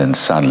 students,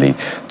 sadly,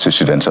 2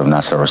 students of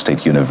Nasarawa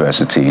State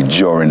University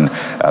during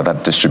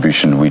that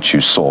distribution which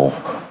you saw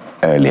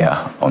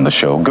earlier on the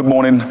show. Good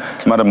morning,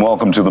 Madam.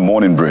 Welcome to the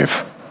Morning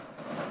Brief.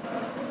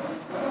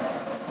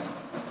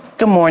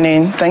 Good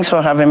morning. Thanks for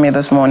having me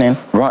this morning.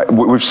 Right.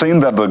 We've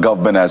seen that the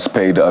government has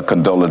paid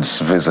condolence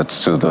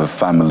visits to the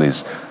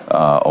families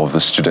of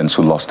the students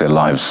who lost their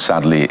lives,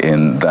 sadly,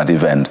 in that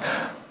event.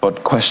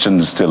 But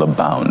questions still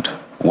abound.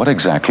 What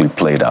exactly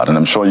played out? And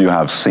I'm sure you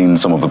have seen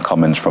some of the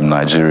comments from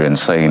Nigerians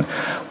saying,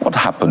 what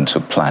happened to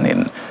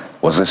planning?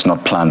 Was this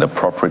not planned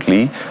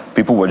appropriately?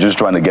 People were just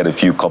trying to get a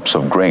few cups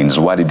of grains.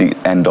 Why did it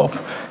end up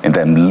in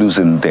them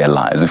losing their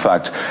lives? In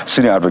fact,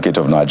 Senior Advocate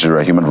of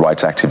Nigeria, human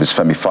rights activist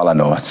Femi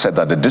Falana, said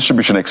that the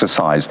distribution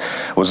exercise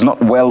was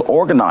not well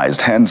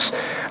organized, hence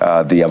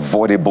the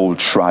avoidable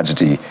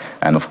tragedy.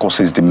 And of course,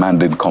 he's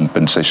demanding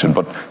compensation.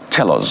 But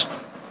tell us,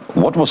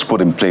 what was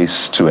put in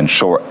place to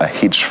ensure a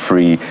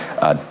hitch-free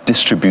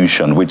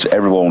distribution, which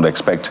everyone would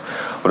expect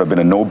would have been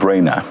a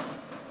no-brainer?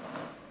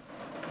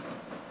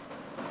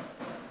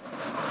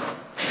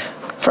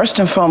 First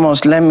and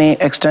foremost, let me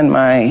extend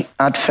my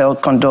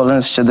heartfelt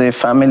condolence to the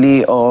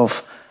family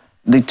of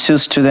the two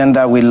students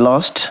that we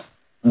lost,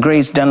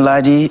 Grace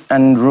Danladi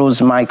and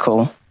Rose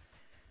Michael.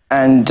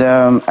 And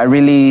I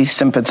really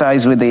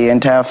sympathize with the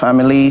entire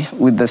family,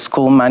 with the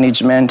school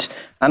management,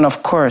 and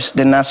of course,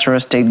 the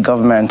Nasarawa state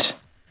government.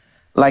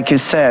 Like you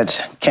said,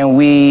 can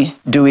we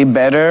do it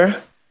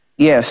better?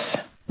 Yes,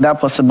 that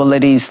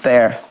possibility is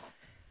there.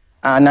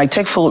 And I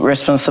take full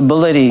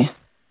responsibility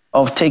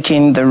of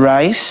taking the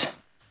rice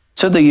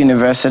to the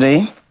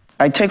university.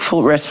 I take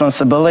full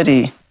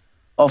responsibility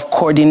of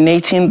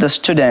coordinating the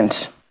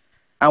students.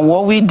 And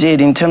what we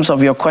did in terms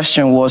of your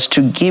question was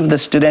to give the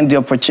student the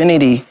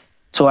opportunity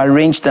to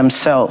arrange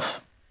themselves.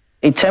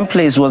 A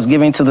template was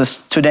given to the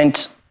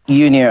student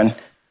union,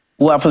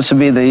 who happens to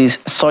be the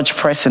such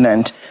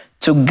president,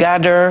 to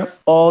gather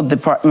all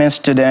department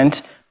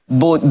students,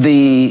 both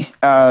the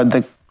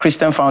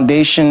Christian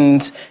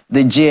foundations,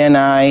 the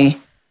GNI,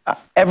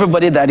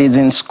 everybody that is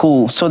in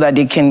school, so that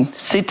they can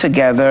sit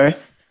together,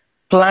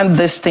 plan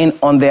this thing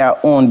on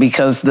their own,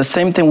 because the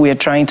same thing we are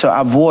trying to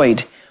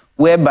avoid,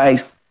 whereby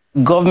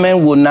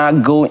government will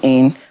not go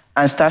in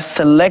and start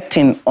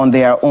selecting on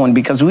their own,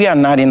 because we are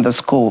not in the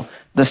school,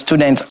 the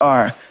students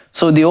are.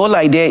 So the whole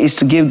idea is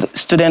to give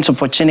students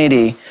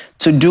opportunity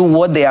to do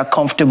what they are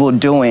comfortable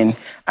doing.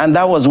 And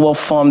that was what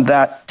formed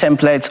that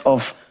template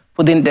of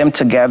putting them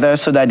together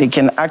so that they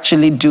can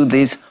actually do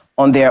this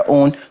on their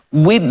own,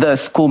 with the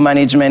school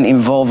management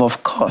involved,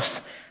 of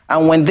course.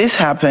 And when this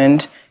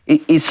happened,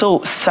 it's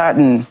so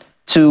saddened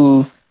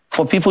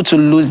for people to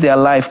lose their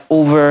life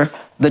over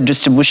the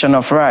distribution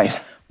of rice.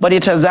 But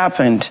it has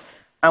happened,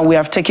 and we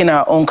have taken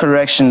our own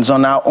corrections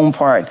on our own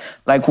part.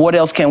 Like, what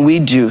else can we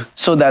do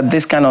so that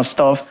this kind of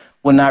stuff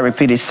will not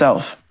repeat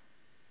itself?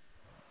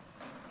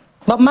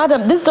 But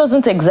madam, this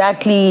doesn't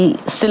exactly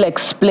still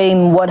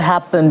explain what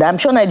happened. I'm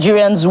sure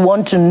Nigerians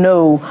want to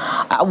know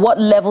at what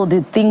level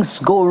did things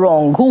go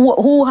wrong?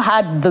 Who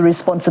had the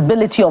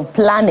responsibility of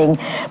planning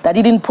that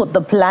didn't put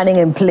the planning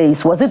in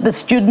place? Was it the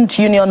student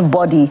union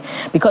body?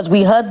 Because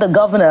we heard the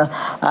governor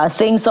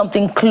saying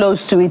something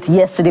close to it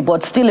yesterday,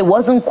 but still it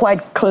wasn't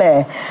quite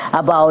clear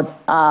about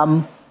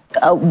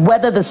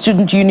whether the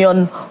student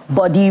union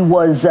body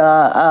was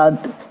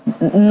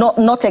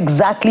not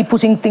exactly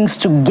putting things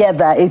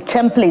together, a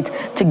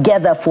template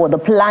together for the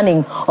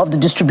planning of the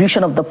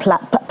distribution of the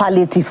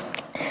palliatives.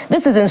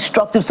 This is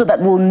instructive so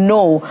that we'll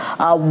know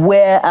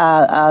where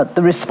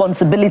the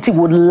responsibility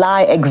would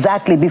lie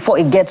exactly before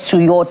it gets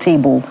to your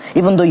table,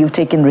 even though you've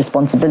taken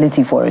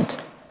responsibility for it.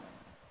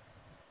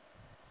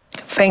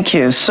 Thank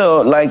you.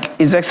 So, like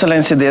His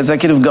Excellency, the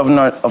Executive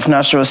Governor of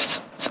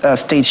Nasarawa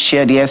State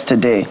shared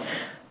yesterday,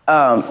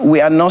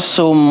 we are not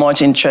so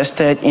much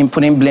interested in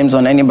putting blames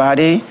on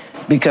anybody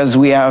because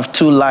we have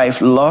 2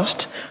 lives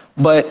lost.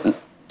 But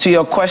to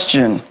your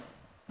question,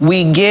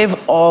 we gave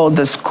all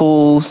the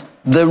schools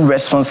the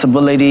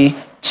responsibility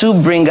to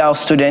bring our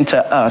students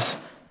to us.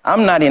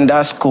 I'm not in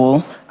that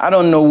school. I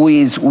don't know who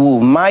is who.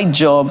 My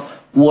job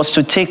was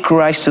to take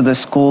rice to the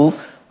school.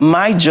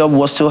 My job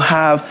was to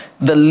have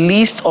the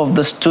list of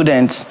the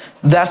students,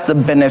 that's the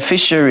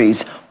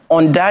beneficiaries,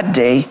 on that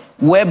day,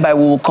 whereby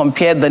we will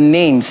compare the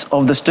names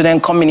of the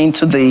student coming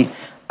into the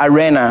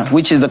arena,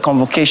 which is the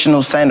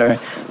convocational center,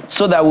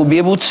 so that we'll be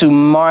able to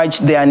merge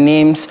their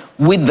names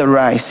with the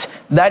rice.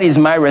 That is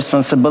my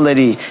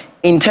responsibility.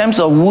 In terms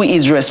of who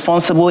is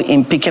responsible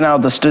in picking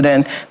out the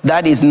student,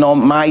 that is not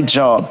my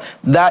job.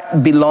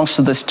 That belongs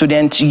to the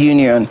student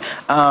union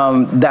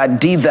that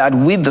did that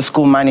with the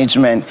school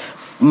management.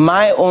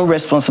 My own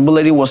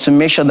responsibility was to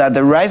make sure that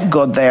the rice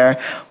got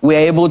there.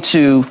 We're able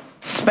to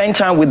spend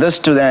time with the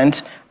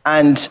students,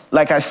 and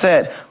like I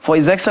said, for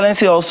His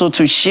Excellency also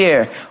to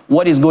share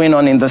what is going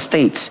on in the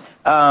states,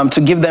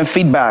 to give them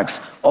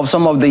feedbacks of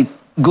some of the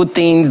good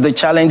things, the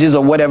challenges,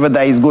 or whatever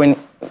that is going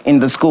in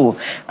the school.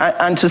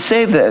 And to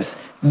say this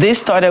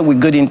started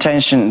with good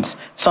intentions.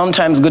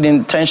 Sometimes good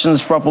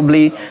intentions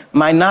probably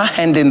might not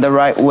end in the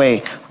right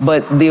way,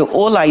 but the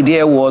whole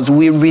idea was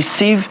we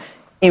receive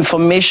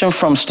information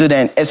from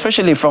students,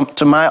 especially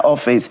to my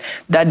office,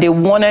 that they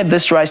wanted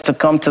this rice to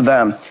come to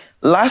them.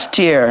 Last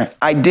year,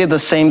 I did the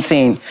same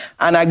thing,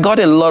 and I got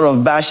a lot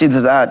of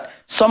bashes that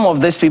some of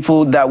these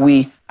people that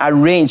we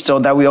arranged or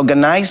that we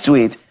organized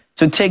with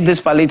to take this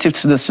palliative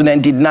to the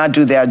student did not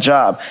do their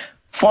job.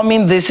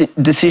 forming this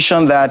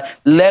decision that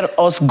let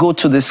us go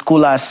to the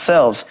school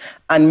ourselves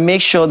and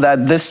make sure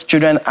that these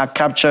children are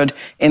captured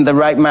in the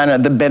right manner.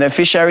 The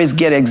beneficiaries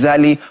get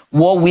exactly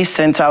what we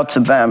sent out to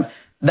them.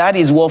 That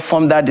is what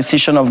formed that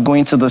decision of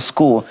going to the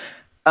school.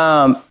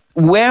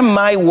 Where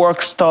my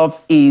work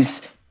stop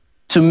is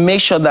to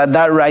make sure that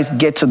that rice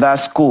get to that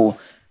school.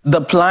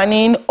 The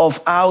planning of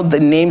how the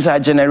names are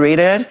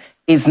generated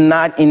is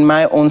not in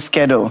my own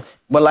schedule.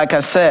 But like I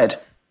said,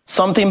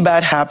 something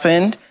bad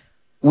happened.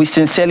 We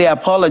sincerely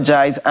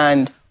apologize,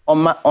 and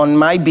on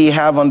my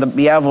behalf, on the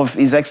behalf of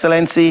His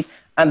Excellency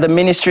and the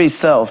ministry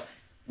itself,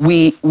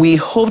 we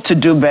hope to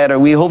do better.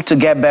 We hope to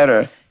get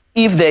better.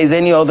 If there is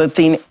any other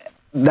thing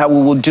that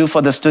we will do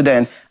for the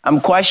student, I'm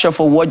quite sure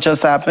for what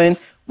just happened,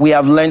 we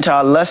have learned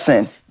our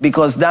lesson,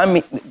 because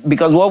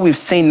what we've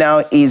seen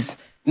now is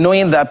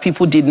knowing that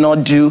people did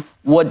not do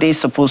what they're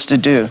supposed to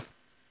do.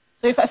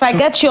 So if I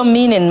get your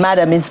meaning,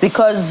 madam, it's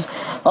because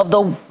of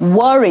the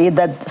worry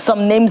that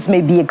some names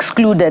may be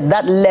excluded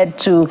that led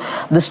to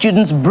the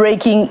students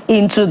breaking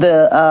into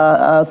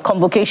the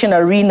convocation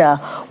arena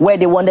where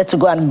they wanted to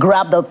go and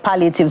grab the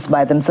palliatives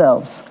by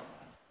themselves.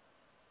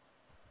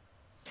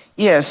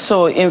 Yes,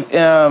 so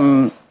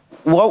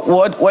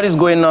what is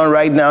going on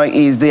right now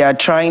is they are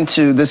trying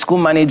to, the school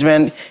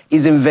management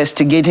is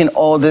investigating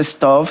all this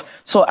stuff.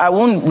 So I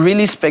won't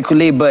really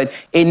speculate, but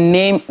a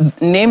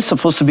name's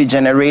supposed to be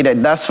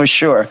generated, that's for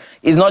sure.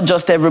 It's not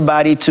just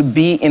everybody to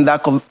be in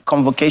that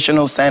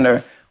convocational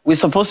center. We're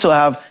supposed to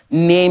have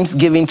names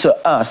given to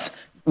us.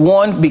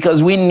 One,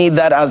 because we need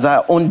that as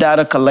our own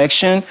data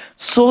collection,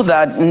 so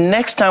that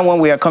next time when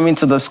we are coming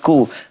to the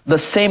school, the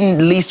same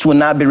list will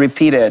not be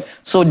repeated.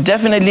 So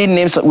definitely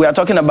names, we are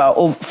talking about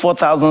over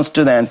 4,000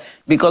 students,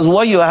 because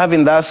what you have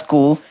in that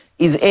school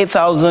is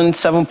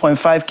 8,007.5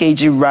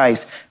 kg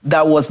rice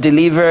that was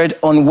delivered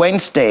on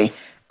Wednesday.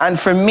 And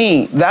for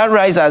me, that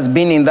rice has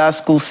been in that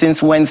school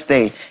since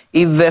Wednesday.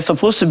 If there's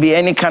supposed to be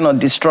any kind of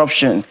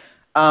disruption,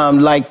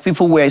 like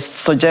people were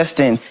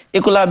suggesting,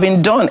 it could have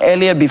been done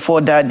earlier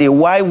before that day.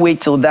 Why wait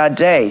till that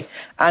day?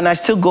 And I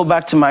still go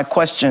back to my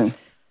question.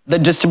 The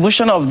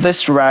distribution of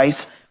this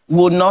rice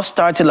will not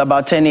start till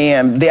about 10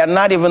 a.m. They are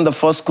not even the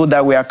first school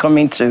that we are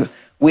coming to.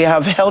 We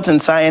have health and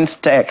science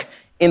tech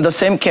in the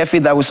same cafe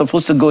that we're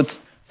supposed to go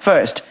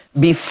first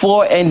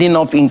before ending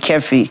up in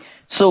cafe.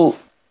 So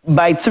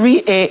by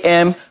 3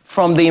 a.m.,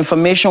 from the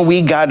information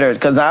we gathered,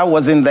 because I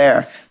wasn't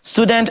there,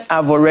 students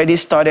have already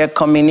started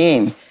coming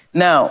in.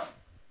 Now,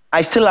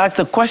 I still ask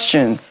the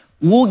question,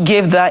 who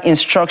gave that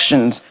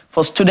instructions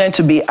for students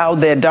to be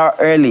out there that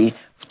early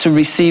to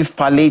receive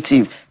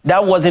palliative?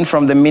 That wasn't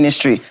from the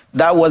ministry.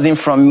 That wasn't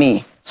from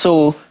me.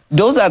 So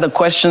those are the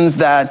questions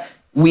that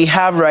we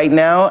have right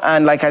now.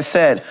 And like I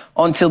said,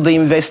 until the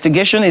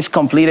investigation is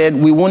completed,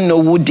 we won't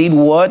know who did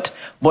what.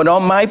 But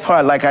on my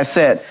part, like I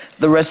said,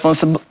 the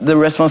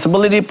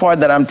responsibility part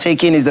that I'm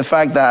taking is the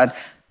fact that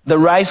the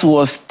rice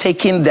was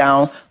taken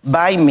down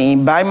by me,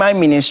 by my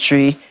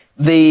ministry.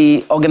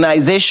 The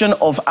organization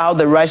of how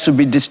the rice will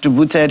be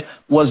distributed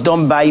was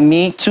done by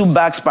me, 2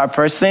 bags per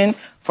person,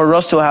 for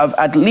us to have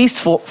at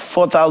least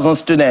 4,000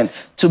 students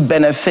to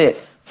benefit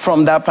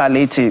from that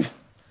palliative.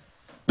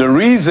 The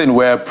reason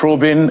we're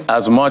probing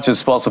as much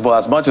as possible,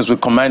 as much as we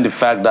commend the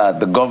fact that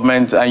the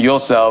government and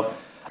yourself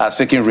are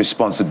taking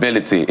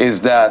responsibility,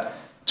 is that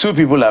 2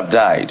 people have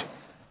died.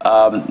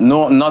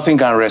 Nothing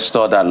can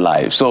restore that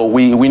life. So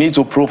we need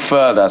to probe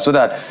further so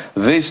that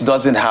this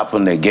doesn't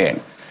happen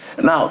again.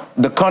 Now,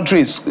 the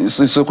country is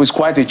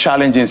quite a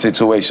challenging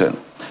situation.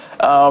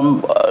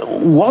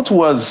 What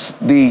was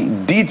the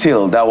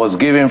detail that was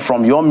given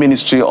from your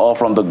ministry or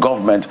from the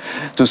government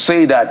to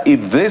say that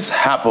if this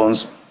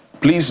happens,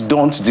 please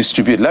don't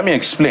distribute? Let me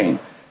explain.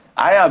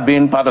 I have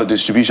been part of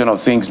distribution of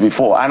things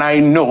before, and I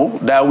know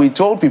that we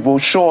told people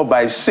show up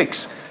by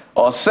 6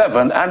 or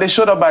 7, and they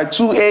showed up by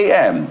 2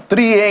 a.m.,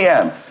 3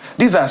 a.m.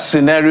 These are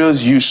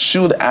scenarios you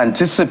should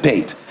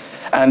anticipate.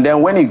 And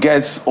then when it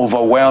gets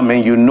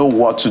overwhelming, you know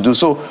what to do.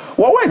 So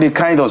what were the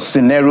kind of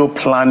scenario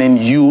planning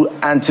you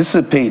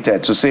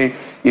anticipated to say,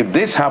 if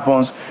this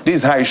happens, this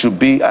is how it should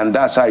be, and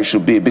that's how it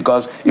should be?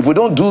 Because if we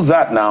don't do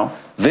that now,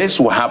 this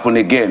will happen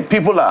again.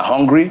 People are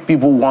hungry,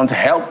 people want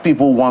help,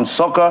 people want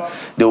succor.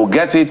 They will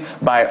get it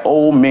by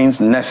all means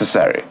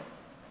necessary.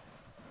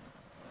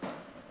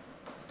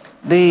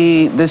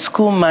 The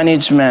school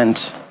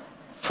management,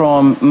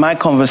 from my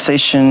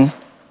conversation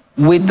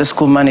with the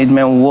school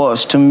management,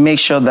 was to make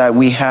sure that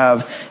we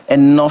have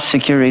enough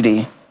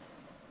security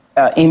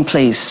in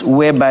place,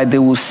 whereby they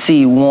will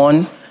see,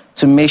 one,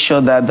 to make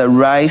sure that the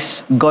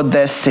rice got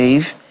there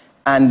safe,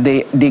 and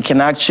they can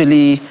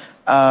actually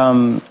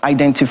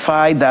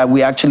identify that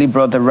we actually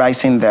brought the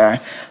rice in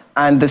there.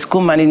 And the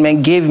school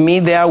management gave me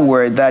their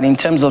word that in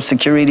terms of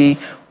security,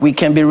 we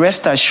can be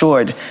rest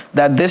assured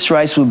that this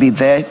rice will be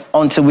there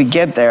until we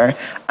get there,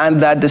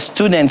 and that the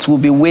students will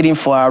be waiting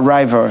for our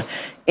arrival.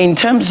 In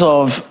terms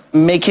of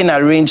making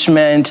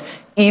arrangement,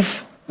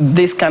 if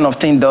this kind of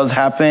thing does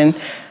happen,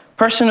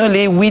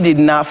 personally, we did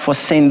not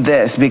foresee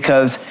this,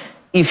 because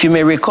if you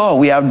may recall,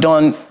 we have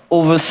done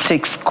over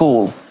 6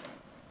 schools.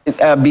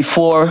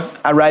 before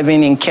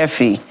arriving in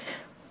Kefi,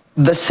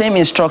 the same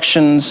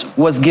instructions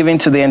was given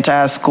to the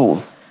entire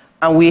school.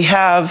 And we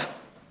have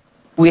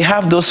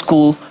those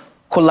schools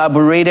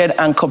collaborated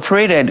and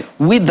cooperated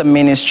with the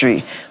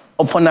ministry.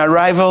 Upon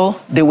arrival,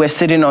 they were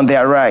sitting on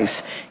their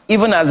rice.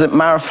 Even as a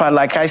matter of fact,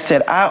 like I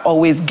said, I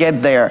always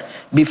get there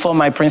before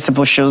my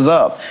principal shows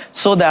up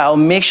so that I'll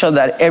make sure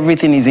that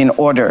everything is in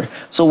order.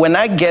 So when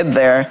I get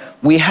there,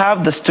 we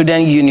have the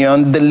student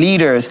union, the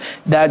leaders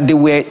that they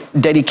were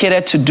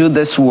dedicated to do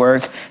this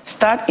work,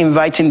 start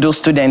inviting those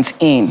students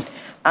in.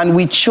 And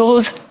we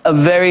chose a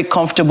very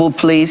comfortable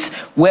place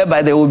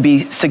whereby there will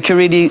be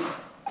security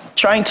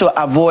trying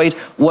to avoid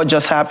what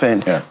just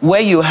happened, where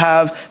you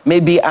have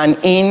maybe an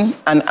in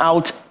and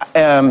out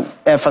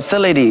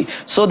facility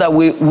so that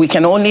we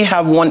can only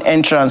have one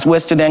entrance where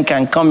students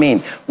can come in,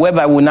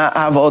 whereby we not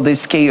have all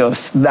this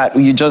chaos that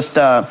you just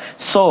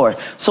saw.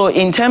 So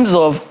in terms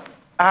of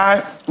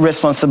our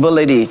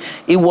responsibility,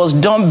 it was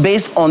done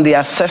based on the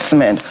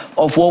assessment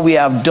of what we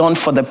have done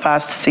for the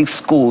past 6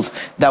 schools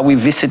that we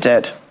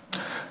visited.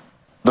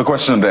 The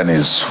question then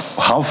is,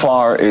 how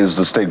far is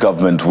the state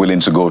government willing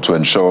to go to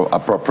ensure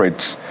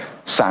appropriate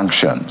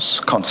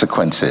sanctions,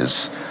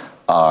 consequences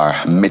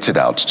are meted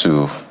out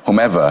to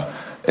whomever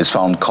is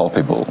found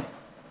culpable?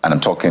 And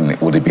I'm talking,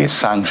 would it be a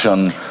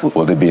sanction?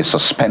 Would it be a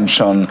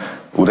suspension?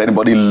 Would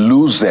anybody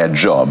lose their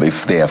job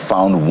if they are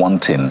found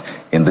wanting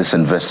in this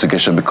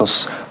investigation?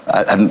 Because,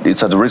 and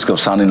it's at the risk of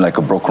sounding like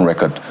a broken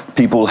record,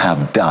 people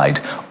have died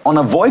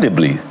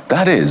unavoidably.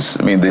 That is,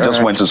 I mean, they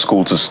just went to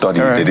school to study.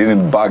 They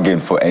didn't bargain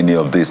for any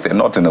of this. They're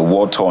not in a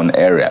war-torn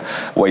area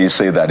where you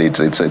say that it's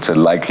a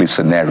likely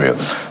scenario.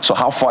 So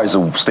how far is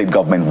the state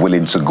government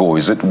willing to go?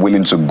 Is it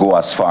willing to go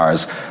as far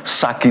as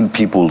sacking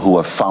people who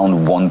are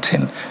found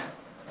wanting?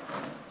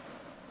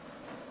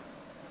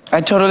 I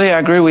totally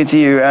agree with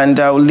you, and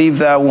I'll leave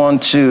that one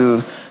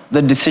to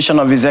the decision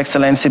of His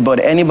Excellency. But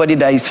anybody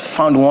that is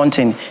found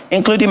wanting,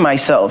 including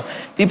myself,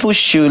 people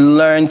should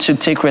learn to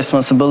take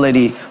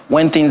responsibility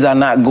when things are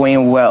not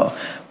going well.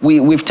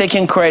 We've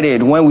taken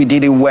credit when we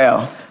did it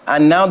well.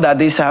 And now that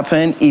this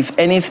happened, if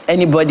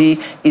anybody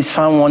is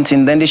found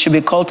wanting, then they should be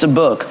called to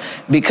book.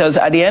 Because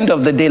at the end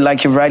of the day,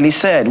 like you rightly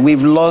said,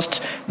 we've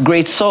lost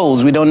great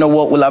souls. We don't know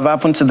what will have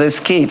happened to this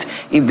kid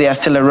if they are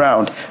still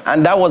around.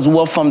 And that was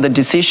what formed the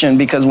decision,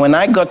 because when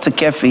I got to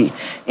Kefi,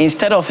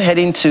 instead of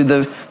heading to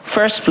the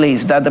first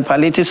place that the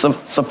palliatives are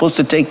supposed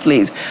to take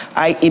place,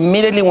 I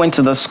immediately went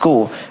to the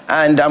school.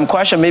 And I'm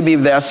quite sure maybe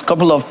if there's a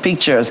couple of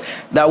pictures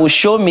that will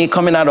show me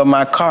coming out of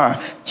my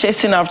car,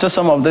 chasing after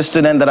some of the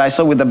students that I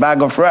saw with a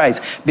bag of rice,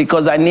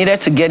 because I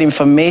needed to get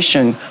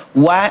information.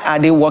 Why are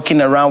they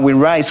walking around with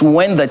rice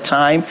when the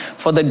time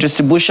for the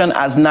distribution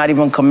has not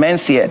even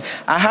commenced yet?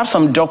 I have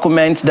some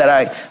documents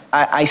that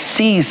I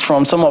seized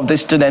from some of the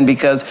students,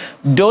 because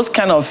those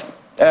kind of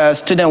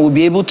student will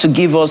be able to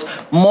give us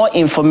more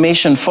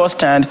information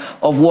firsthand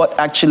of what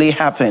actually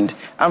happened.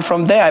 And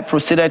from there, I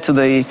proceeded to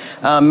the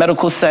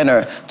medical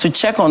center to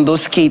check on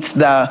those kids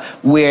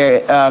that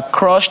were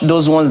crushed,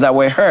 those ones that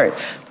were hurt.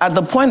 At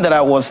the point that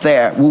I was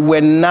there, we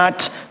were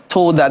not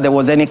told that there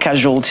was any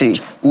casualty.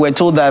 We were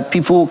told that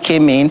people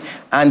came in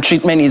and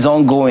treatment is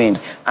ongoing.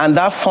 And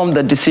that formed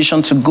the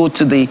decision to go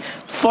to the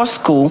first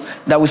school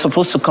that was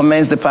supposed to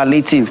commence the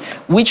palliative,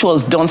 which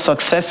was done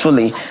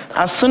successfully.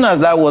 As soon as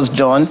that was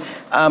done,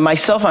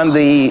 myself and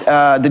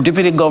the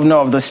deputy governor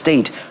of the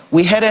state,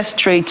 we headed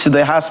straight to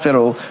the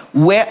hospital,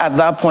 where at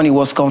that point it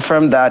was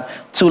confirmed that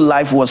 2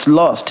 lives was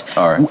lost.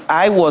 All right.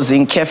 I was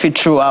in Kefi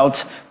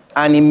throughout,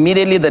 and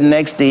immediately the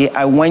next day,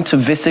 I went to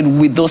visit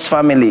with those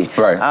family.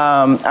 Right.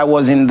 I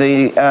was in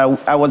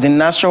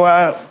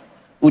Nasarawa,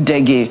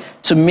 Udege,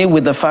 to meet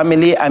with the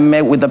family. I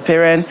met with the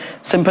parent,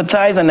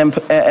 sympathize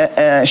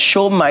and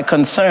show my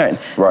concern.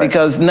 Right.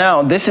 Because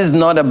now this is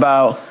not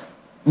about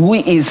who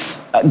is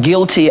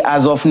guilty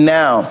as of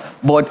now,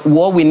 but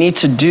what we need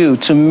to do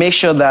to make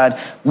sure that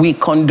we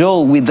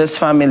condole with this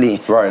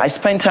family. Right. I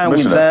spent time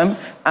with them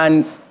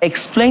and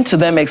explained to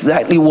them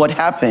exactly what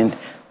happened.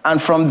 And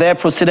from there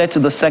proceeded to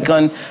the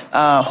second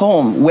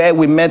home, where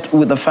we met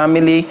with the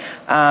family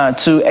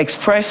to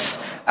express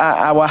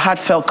our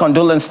heartfelt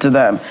condolence to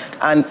them,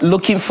 and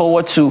looking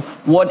forward to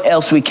what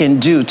else we can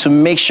do to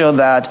make sure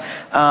that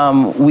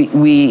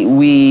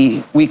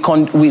we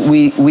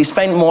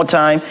spend more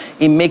time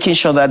in making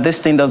sure that this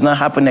thing does not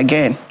happen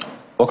again.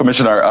 Well,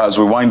 Commissioner, as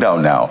we wind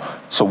down now,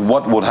 so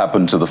what would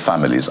happen to the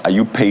families? Are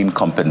you paying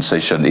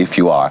compensation? If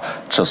you are,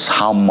 just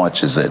how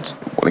much is it?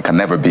 Well, it can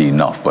never be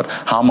enough, but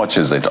how much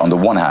is it on the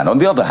one hand? On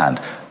the other hand,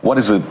 what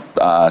is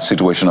the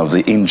situation of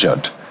the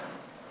injured?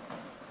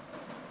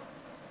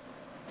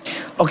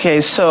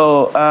 Okay,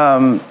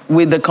 so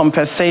with the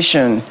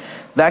compensation,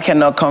 that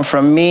cannot come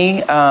from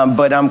me,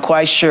 but I'm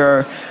quite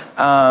sure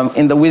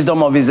in the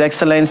wisdom of His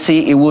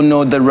Excellency, he will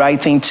know the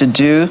right thing to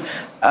do.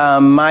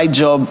 My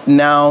job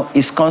now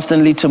is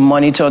constantly to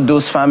monitor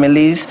those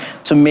families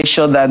to make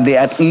sure that they're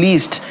at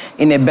least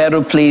in a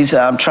better place,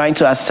 trying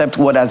to accept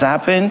what has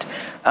happened.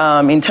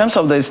 In terms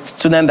of the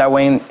student that were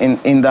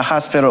in the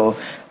hospital,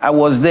 I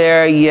was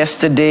there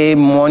yesterday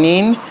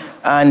morning.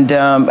 And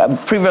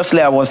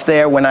previously I was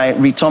there when I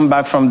returned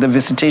back from the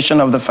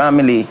visitation of the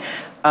family.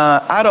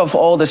 Out of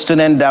all the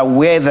students that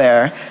were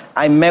there,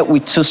 I met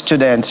with 2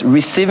 students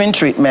receiving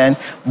treatment,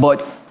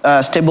 but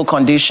stable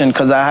condition,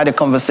 because I had a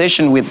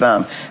conversation with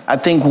them. I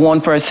think one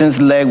person's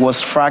leg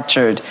was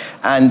fractured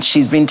and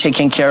she's been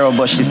taken care of,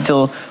 but she's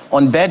still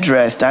on bed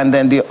rest. And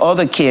then the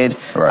other kid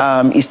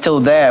is still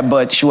there,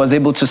 but she was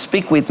able to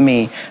speak with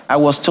me. I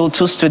was told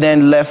 2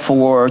 students left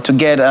to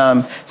get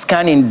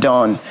scanning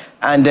done.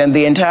 And then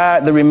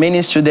the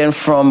remaining student,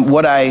 from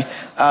what I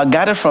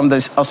gathered from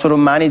the hospital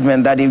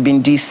management, that they've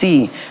been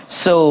DC.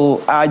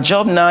 So our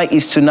job now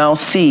is to now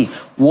see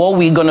what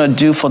we're gonna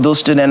do for those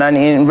students. And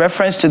in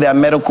reference to their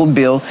medical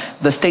bill,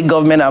 the state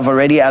government have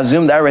already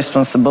assumed that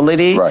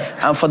responsibility.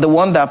 And for the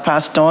one that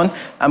passed on,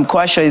 I'm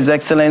quite sure His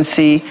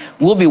Excellency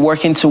will be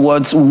working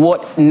towards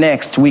what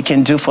next we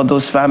can do for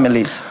those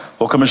families.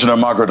 Well, Commissioner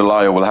Margaret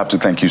Alayo, we'll have to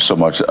thank you so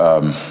much.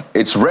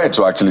 It's rare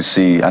to actually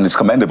see, and it's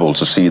commendable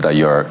to see that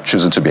you're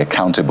choosing to be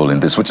accountable in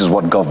this, which is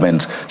what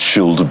government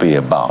should be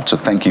about. So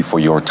thank you for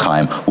your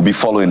time. We'll be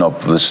following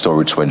up this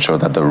story to ensure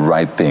that the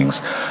right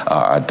things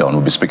are done.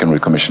 We'll be speaking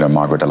with Commissioner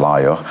Margaret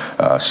Alayo,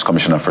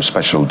 Commissioner for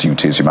Special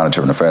Duties,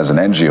 Humanitarian Affairs and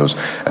NGOs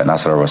at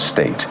Nasarawa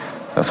State.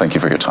 Thank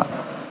you for your time.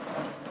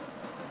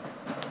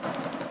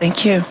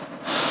 Thank you.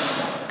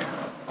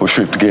 We'll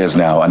shift gears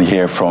now and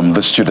hear from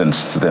the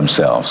students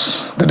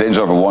themselves. The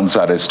danger of a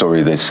one-sided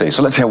story, they say.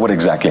 So let's hear what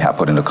exactly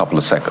happened in a couple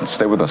of seconds.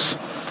 Stay with us.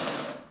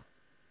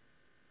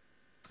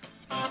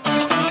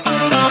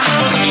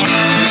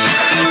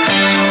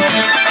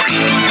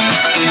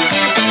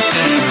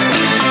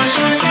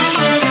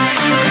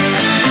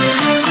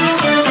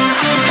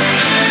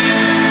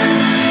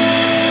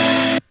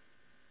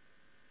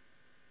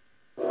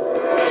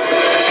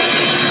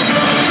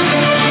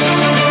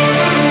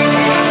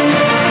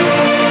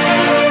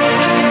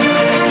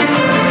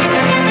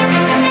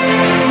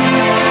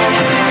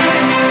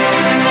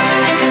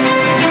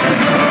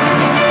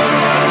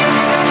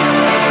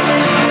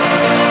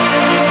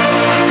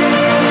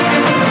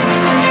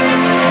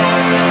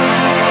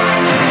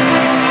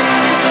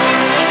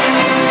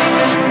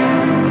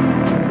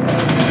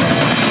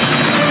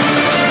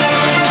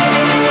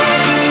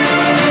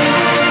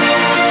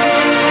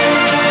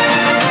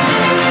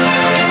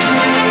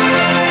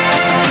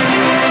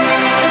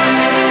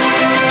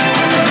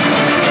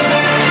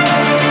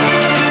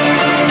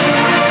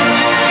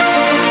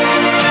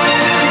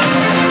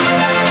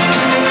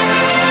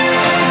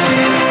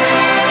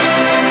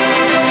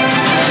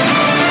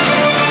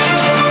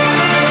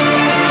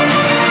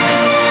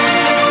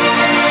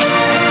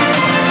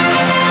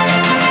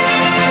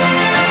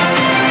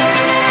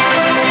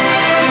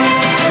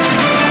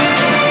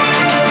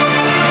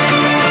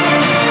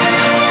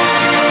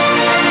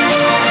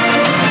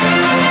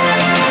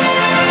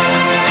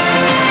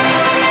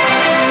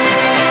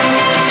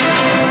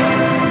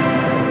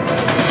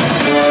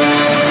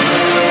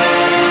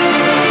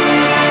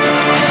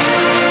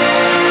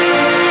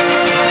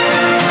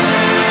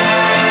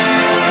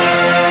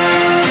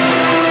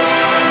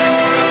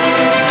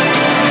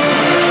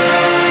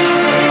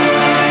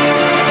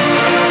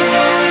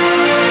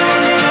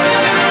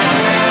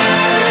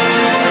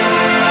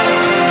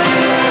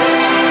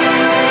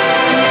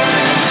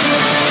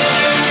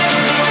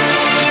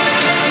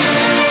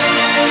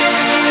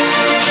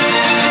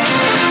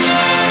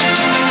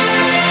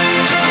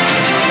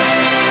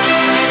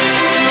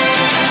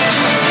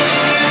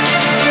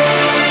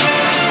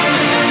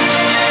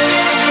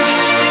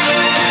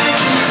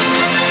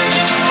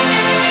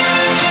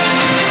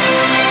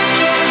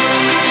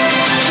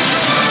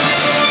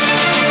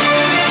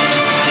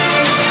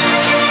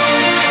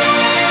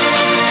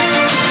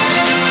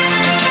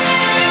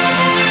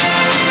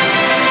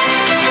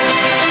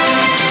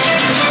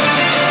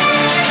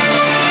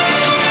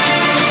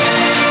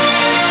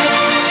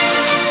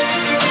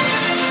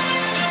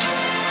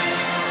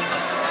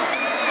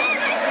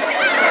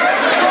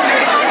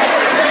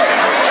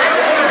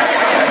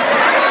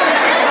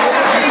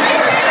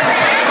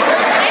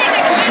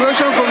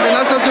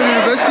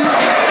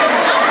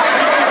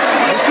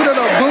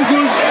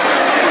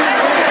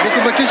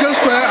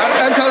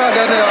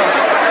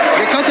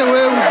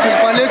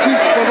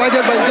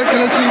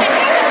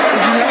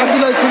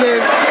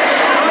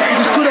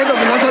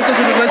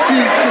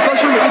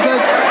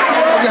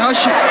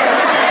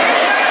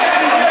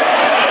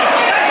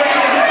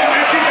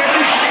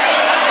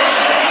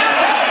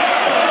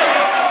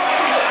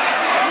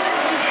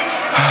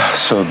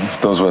 So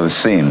those were the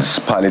scenes.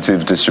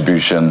 Palliative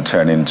distribution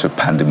turned into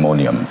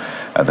pandemonium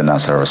at the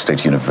Nasarawa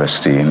State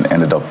University and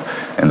ended up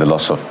in the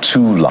loss of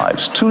 2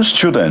 lives. 2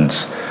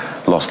 students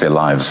lost their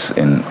lives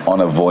in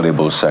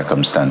unavoidable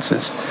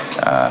circumstances,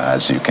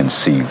 as you can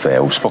see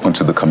there. We've spoken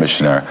to the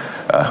commissioner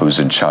who's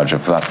in charge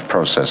of that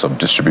process of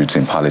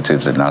distributing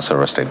palliatives in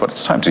Nasarawa State. But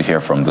it's time to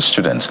hear from the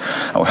students.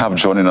 And we have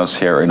joining us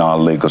here in our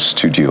Lagos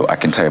studio,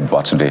 Akintaye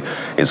Babatunde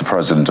is the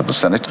president of the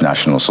Senate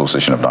National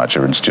Association of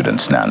Nigerian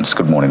Students, NANS.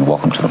 Good morning.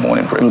 Welcome to the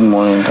Morning Break. Good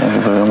morning. Thank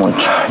you very much.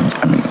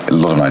 I mean, a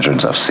lot of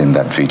Nigerians have seen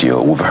that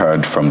video. We've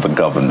heard from the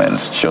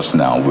government just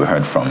now. We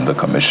heard from the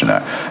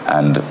commissioner.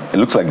 And it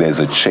looks like there's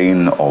a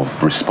chain of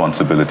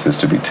responsibilities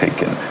to be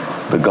taken.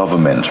 The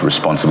government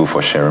responsible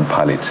for sharing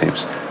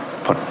palliatives.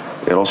 But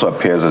it also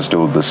appears as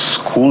though the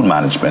school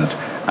management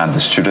and the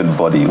student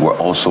body were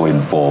also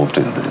involved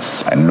in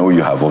this. I know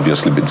you have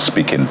obviously been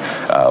speaking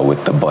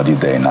with the body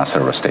there in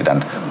Nasarawa State.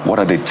 And what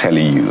are they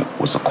telling you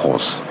was the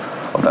cause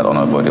of that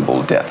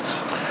unavoidable deaths?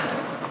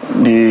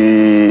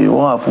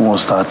 What happened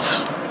was that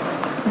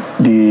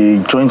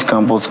the Joint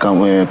Campus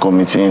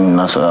Committee in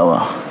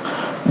Nasarawa,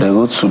 they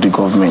wrote to the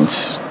government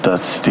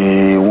that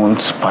they want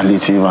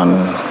palliative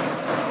and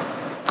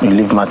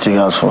relief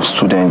materials for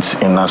students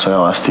in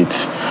Nasarawa State.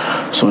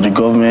 So the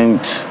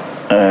government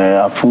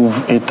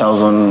approved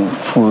 8,000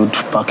 food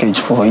package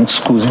for each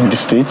schools in the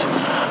state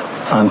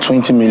and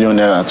 20 million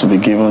naira to be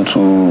given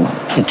to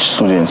each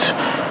student.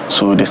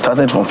 So they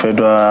started from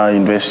Federal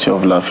University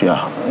of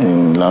Lafia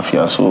in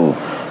Lafia. So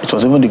it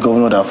was even the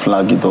governor that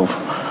flagged it off.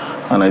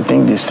 And I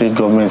think the state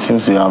government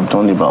seems they have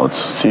done about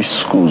 6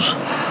 schools.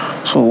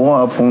 So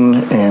what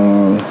happened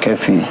in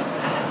Kefi?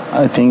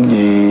 I think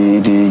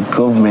the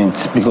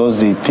government, because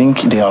they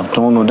think they have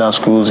done other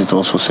schools, it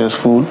was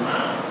successful.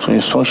 So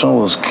instruction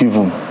was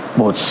given,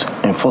 but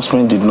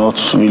enforcement did not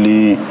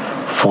really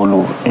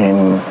follow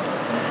in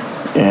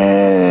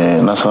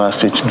Nasarawa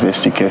State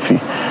University Kefi,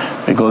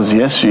 because the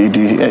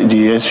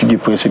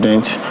SUG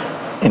president,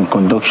 in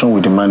conjunction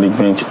with the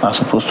management, are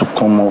supposed to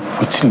come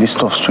up with a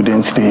list of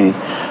students they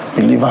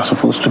believe are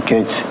supposed to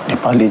get the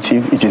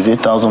palliative. It is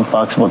 8,000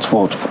 packs, but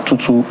for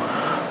 2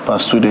 per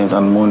student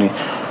and money.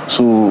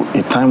 So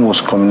a time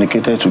was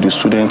communicated to the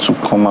students to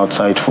come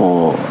outside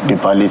for the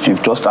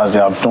palliative, just as they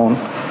have done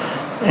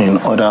in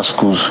other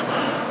schools.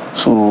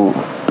 So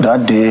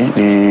that day,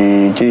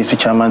 the JAC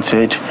chairman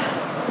said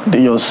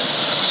they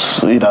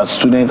just say that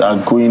students are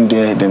going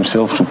there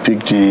themselves to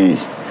pick the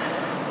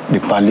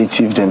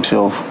palliative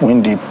themselves,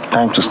 when the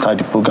time to start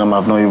the program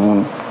have not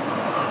even,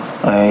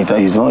 it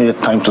is not yet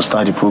time to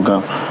start the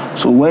program.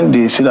 So when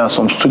they see that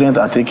some students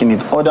are taking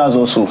it, others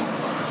also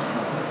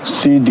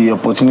see the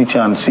opportunity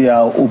and see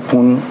how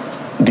open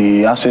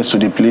the access to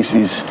the place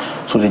is,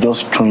 so they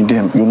just join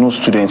them. You know,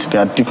 students,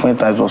 there are different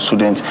types of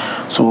students,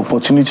 so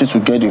opportunity to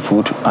get the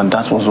food, and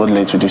that was what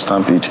led to the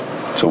stampede.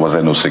 So was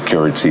there no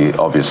security?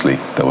 Obviously,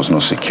 there was no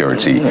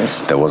security.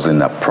 Yes. There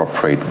wasn't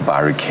appropriate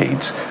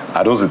barricades.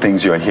 Are those the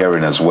things you're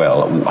hearing as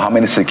well? How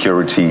many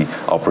security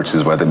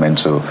operatives were they meant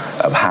to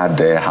have had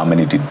there? How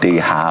many did they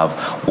have?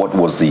 What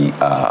was the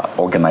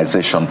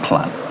organization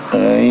plan?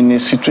 In a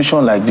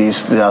situation like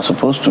this, there are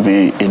supposed to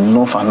be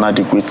enough and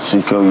adequate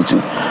security,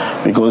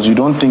 because you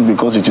don't think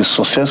because it is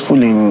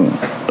successful in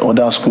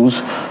other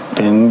schools,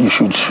 then you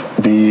should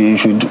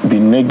be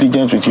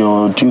negligent with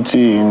your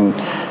duty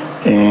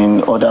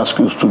in other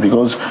schools too,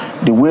 because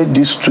the way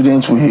these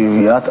students will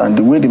react and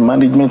the way the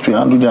management will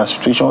handle their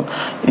situation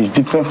is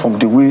different from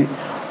the way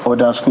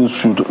other schools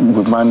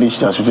will manage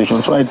their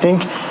situation. So I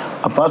think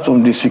apart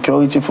from the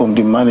security from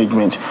the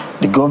management,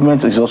 the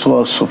government is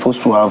also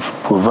supposed to have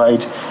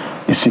provide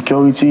a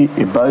security,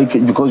 a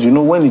barricade, because you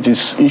know when it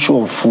is issue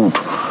of food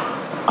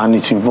and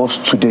it involves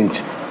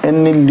students,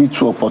 any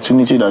little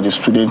opportunity that the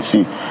students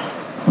see,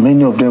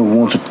 many of them will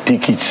want to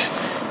take it.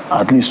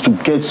 At least to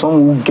get,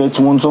 some will get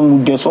one,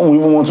 some will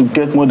even want to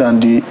get more than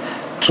the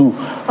 2.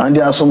 And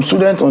there are some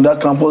students on that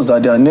campus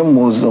that their name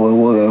was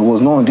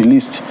not on the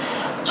list.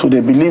 So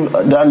they believe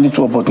that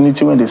little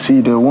opportunity, when they see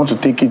it, they want to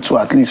take it to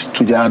at least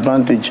to their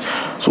advantage.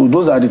 So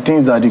those are the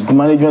things that the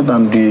management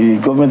and the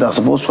government are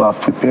supposed to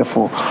have prepared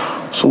for.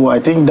 So I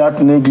think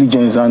that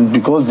negligence, and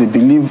because they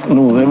believe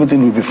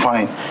everything will be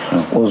fine,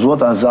 was what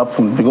has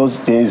happened. Because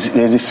there's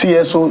a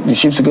CSO, the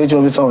chief security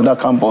officer on that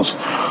campus,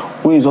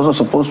 who is also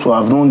supposed to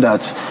have known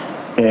that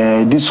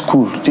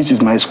this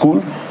is my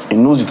school. He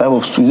knows the type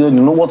of students.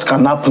 They know what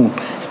can happen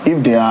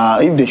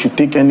if they should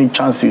take any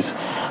chances.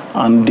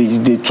 And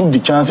they took the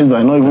chances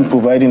by not even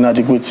providing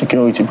adequate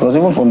security. Because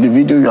even from the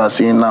video you are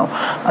seeing now,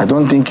 I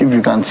don't think if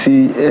you can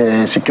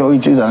see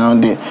securities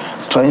around there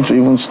trying to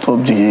even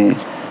stop the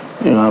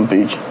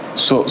rampage.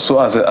 So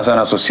as an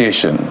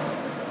association,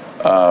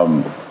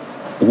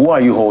 who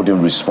are you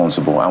holding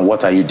responsible and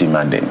what are you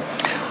demanding?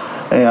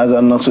 As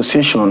an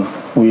association,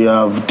 we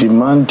have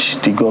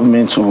demanded the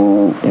government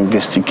to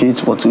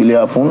investigate what really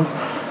happened.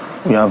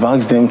 We have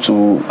asked them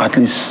to at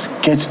least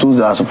get those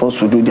that are supposed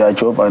to do their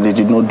job, and they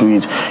did not do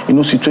it. You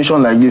know,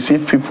 situation like this,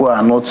 if people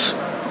are not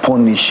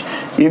punished,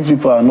 if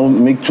people are not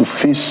made to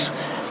face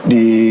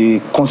the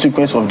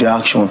consequence of their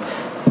action,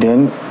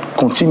 then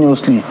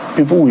continuously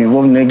people will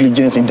involve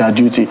negligence in their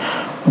duty.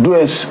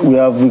 Thus, we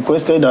have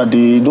requested that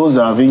those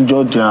that have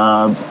injured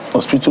their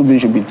hospital bill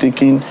should be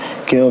taken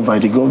care of by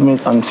the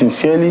government, and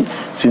sincerely,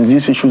 since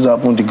these issues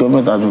happened, the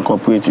government has been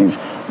cooperative.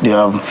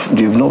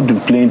 they've not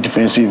been playing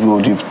defensive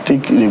role.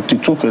 They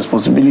took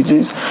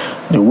responsibilities.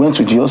 They went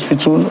to the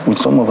hospital with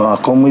some of our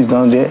comrades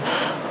down there,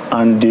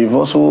 and they've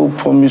also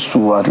promised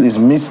to at least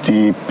meet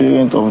the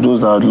parents of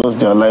those that had lost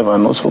their life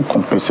and also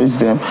compensate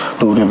them,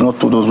 though they've not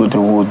told us what they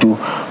will do.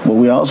 But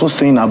we are also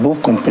saying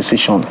above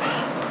compensation,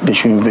 they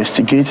should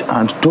investigate,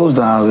 and those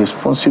that are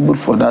responsible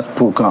for that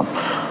program,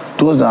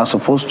 those that are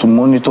supposed to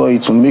monitor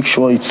it to make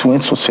sure it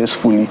went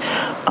successfully,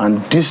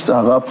 and this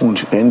that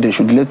happened, then they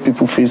should let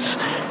people face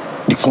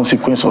the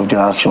consequence of their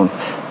action.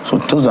 So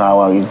those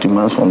are our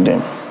demands from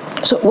them.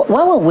 So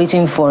while we're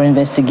waiting for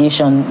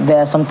investigation, there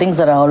are some things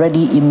that are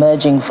already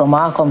emerging from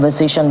our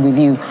conversation with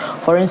you.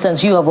 For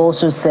instance, you have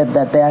also said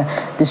that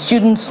the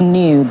students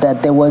knew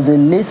that there was a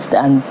list,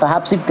 and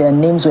perhaps if their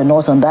names were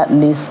not on that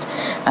list,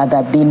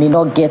 that they may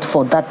not get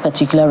for that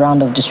particular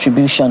round of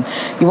distribution.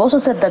 You've also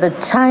said that a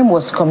time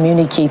was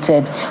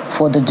communicated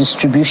for the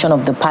distribution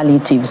of the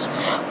palliatives,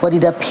 but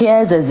it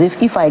appears as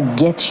if I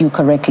get you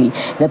correctly,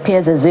 it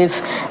appears as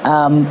if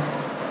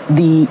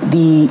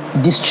the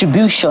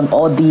distribution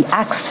or the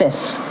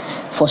access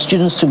for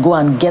students to go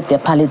and get their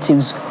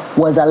palliatives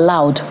was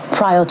allowed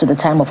prior to the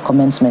time of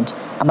commencement.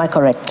 Am I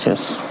correct?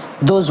 Yes.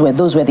 Those were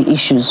the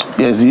issues.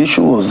 Yes, the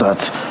issue was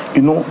that,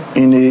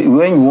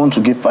 when you want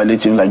to give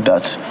palliative like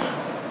that,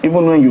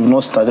 even when you've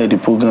not started the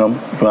program,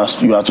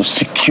 you have to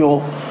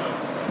secure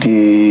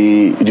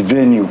the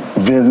venue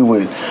very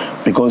well,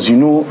 because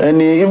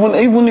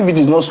even if it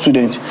is not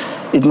student,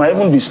 it might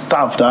even be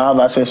staff that have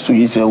access to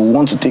it. They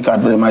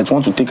might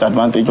want to take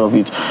advantage of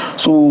it.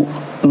 So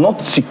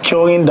not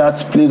securing that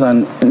place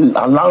and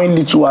allowing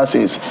little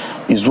access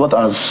is what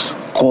has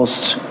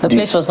caused the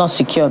place was not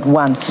secured.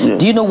 One. Yes.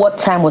 Do you know what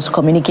time was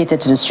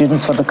communicated to the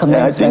students for the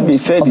commencement? I think they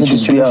said it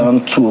should be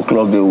around 2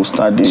 o'clock. They will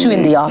start 2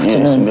 in the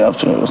afternoon. Yes, in the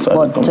afternoon. We'll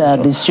start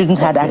but the students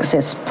had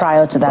access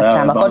prior to that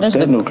time. According to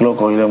 10 o'clock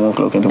or 11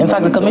 o'clock in the morning. In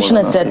fact, the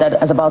commissioner said that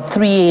at about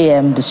 3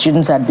 a.m. the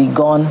students had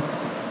begun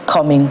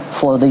coming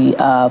for the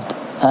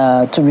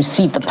to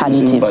receive the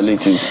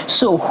palliatives.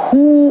 So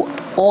who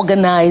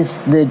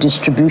organized the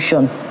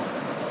distribution?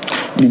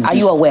 Are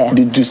you aware?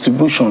 The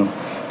distribution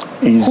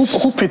is...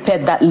 Who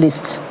prepared that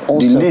list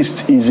also? The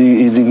list is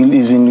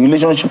in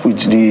relationship with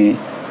the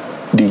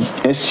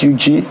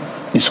SUG,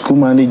 the school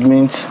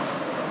management,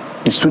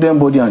 the student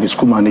body and the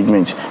school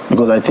management,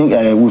 because I think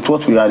with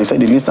what we had, they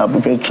said the list are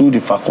prepared through the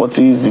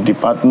faculties, the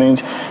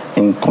department,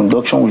 in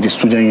conjunction with the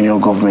student union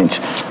government.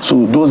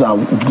 So those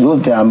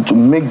they are to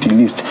make the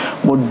list.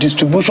 But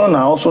distribution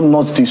are also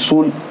not the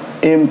sole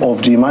aim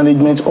of the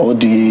management or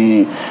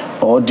the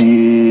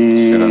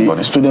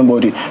student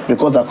body,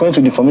 because according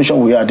to the information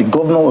we had, the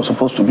governor was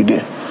supposed to be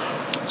there.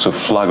 So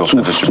flag off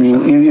the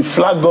distribution. He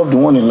flagged off the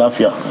one in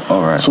Lafia.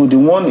 All right. So the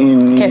one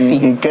in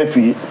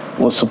Kefi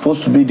was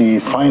supposed to be the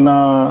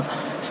final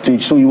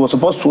stage. So he was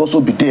supposed to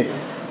also be there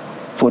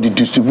for the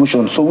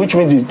distribution. So which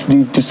means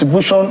the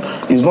distribution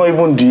is not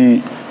even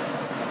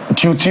the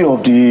duty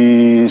of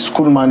the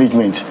school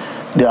management.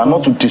 They are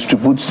not to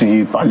distribute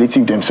the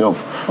palliative themselves.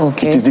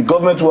 Okay. It is the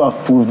government who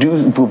have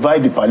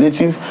provide the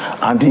palliative,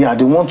 and they are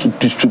the ones to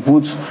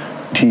distribute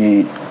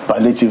the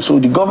palliative. So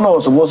the governor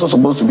was also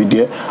supposed to be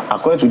there,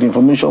 according to the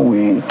information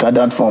we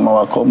gathered from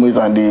our comrades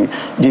and the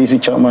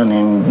JAC chairman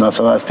in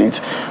Nasarawa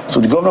State. So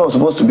the governor was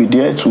supposed to be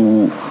there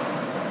to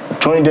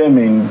join them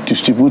in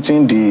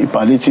distributing the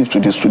palliative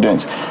to the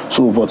students.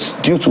 So, but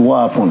due to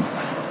what happened,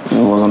 he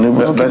was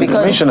unable to.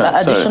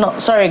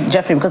 Because sorry,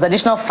 Jeffrey, because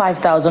additional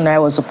 5,000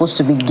 naira was supposed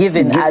to be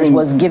given as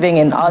was given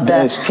in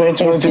other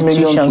institutions. 20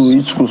 million to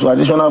each school, so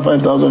additional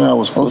 5,000 naira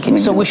was supposed to be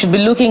so given. we should be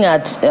looking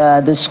at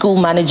the school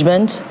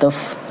management, the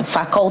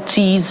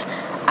faculties,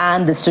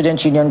 and the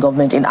student union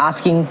government in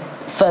asking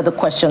further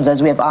questions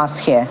as we have asked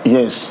here.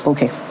 Yes.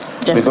 Okay.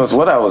 Jeffrey. Because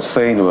what I was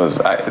saying was,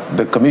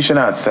 the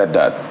commissioner had said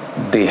that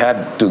they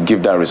had to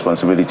give that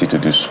responsibility to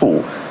the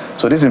school.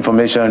 So this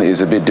information is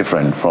a bit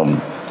different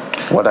from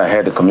what I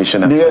heard the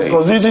commissioner say. The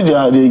responsibility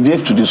they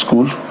gave to the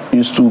school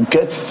is to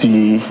get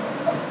the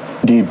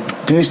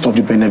list of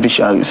the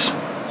beneficiaries.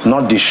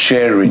 Not the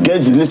sharing.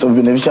 Get the list of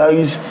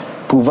beneficiaries,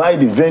 provide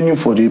the venue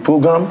for the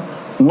program,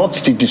 not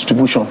the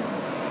distribution.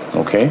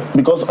 Okay.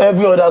 Because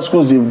every other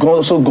schools they've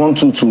also gone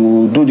to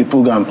do the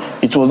program,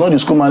 it was not the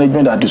school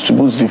management that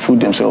distributes the food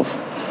themselves.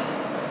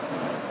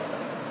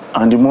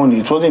 And the money,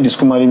 it wasn't the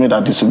school management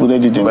that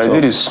distributed it themselves. But is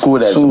it the school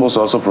that's supposed to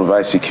also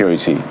provide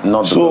security,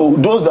 not so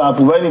those that are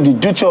providing, the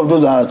duty of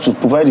those that are to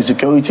provide the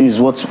security is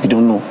what we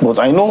don't know. But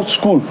I know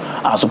schools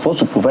are supposed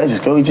to provide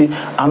security,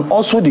 and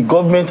also the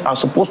government are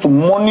supposed to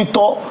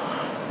monitor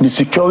the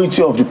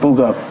security of the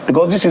program,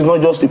 because this is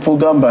not just a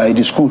program by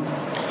the school.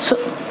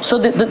 So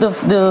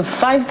the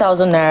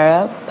 5,000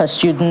 naira per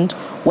student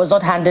was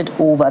not handed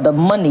over. The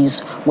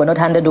monies were not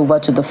handed over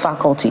to the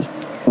faculty.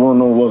 No,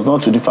 it was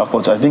not to the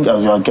faculty. I think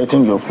as you are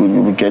getting your food,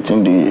 you'll be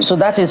getting the. So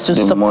that is to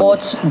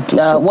support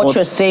what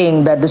you're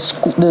saying, that the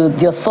school,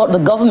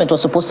 the government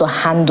was supposed to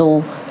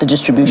handle the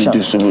distribution. The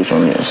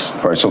distribution, yes.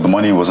 Right. So the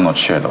money was not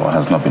shared, or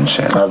has not been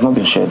shared. It has not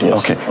been shared. Yes.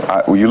 Okay.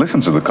 Well, you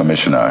listened to the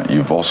commissioner.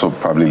 You've also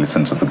probably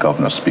listened to the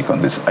governor speak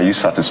on this. Are you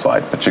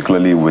satisfied,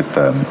 particularly with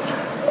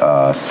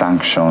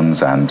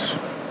sanctions and,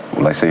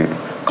 will I say,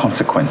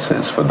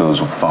 consequences for those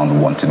who are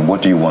found wanting?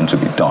 What do you want to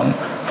be done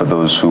for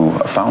those who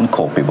are found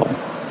culpable?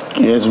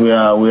 Yes, we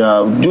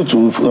are due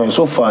to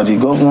so far the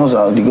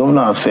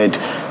governor have said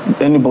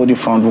anybody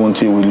found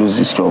wanting will lose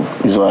his job,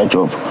 his right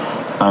job.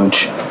 And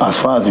as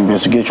far as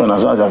investigation,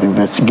 as far as you have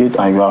investigated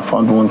and you are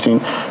found wanting,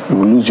 you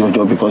will lose your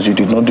job because you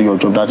did not do your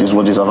job. That is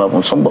what is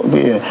happened.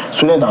 Somebody,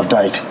 students have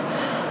died,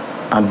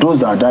 and those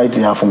that died,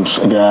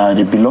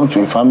 they belong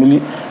to a family.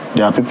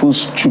 They are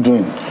people's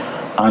children,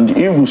 and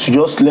if we should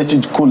just let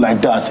it go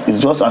like that, it's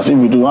just as if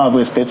we do not have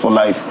respect for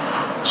life.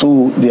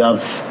 So they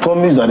have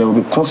promised that there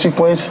will be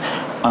consequence,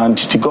 and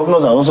the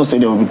governors have also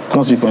said there will be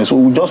consequence. So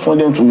we just want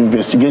them to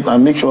investigate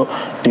and make sure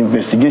the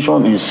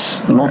investigation is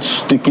not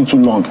taking too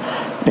long.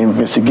 They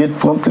investigate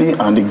promptly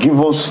and they give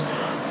us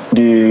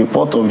the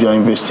report of their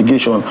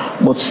investigation.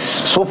 But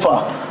so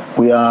far,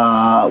 we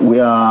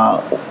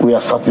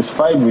are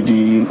satisfied with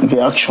the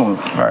action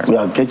we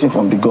are getting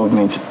from the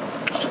government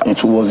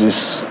towards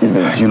this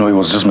event. You know, it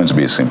was just meant to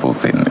be a simple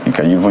thing. You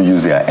can even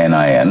use their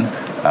NIN,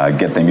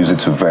 get them, use it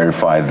to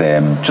verify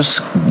them.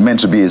 Just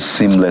meant to be a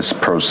seamless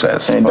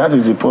process. And that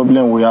is the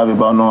problem we have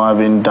about not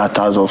having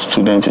data of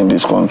students in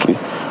this country.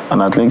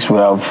 And at least we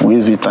have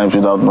wasted times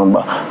without number.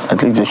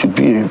 At least there should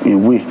be a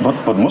way.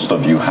 But most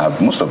of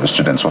the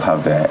students will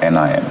have their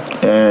NIN.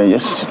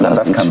 Yes. And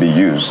that can be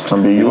used.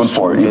 Even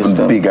for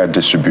bigger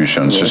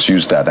distributions, just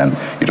use that and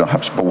you don't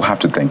have to. But we have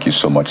to thank you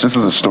so much. This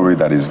is a story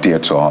that is dear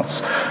to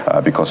us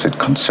because it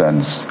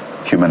concerns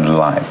human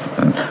life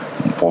and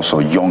also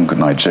young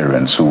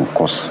Nigerians who, of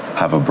course,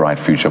 have a bright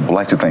future. But I'd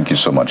like to thank you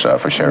so much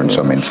for sharing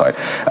some insight.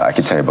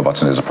 Akitayo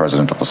Babatunde is the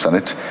president of the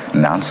Senate.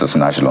 NANS is the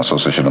National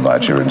Association of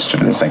Nigerian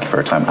Students. Thank you for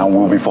your time. And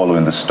we'll be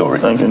following this story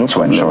to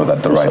ensure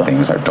that the right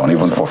things are done,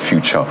 even for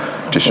future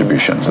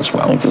distributions as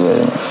well. Thank you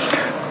very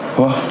much.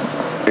 Well,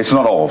 it's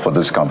not all for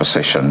this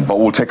conversation, but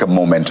we'll take a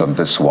moment on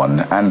this one.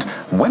 And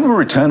when we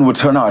return, we'll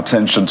turn our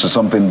attention to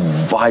something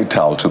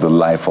vital to the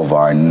life of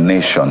our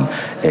nation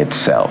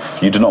itself.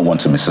 You do not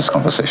want to miss this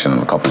conversation in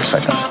a couple of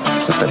seconds.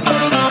 So stay with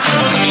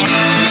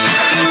us.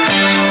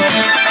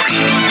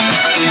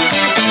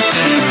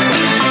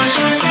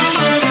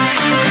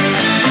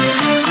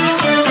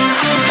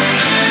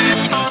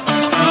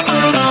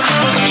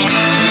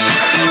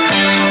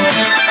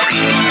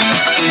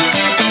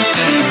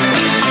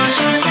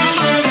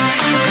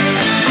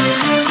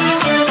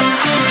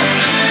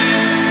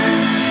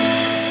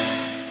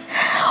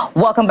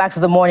 Welcome back to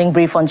the Morning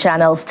Brief on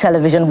Channels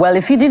Television. Well,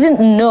 if you didn't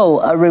know,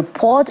 a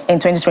report in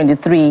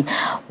 2023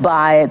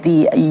 by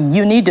the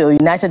UNIDO,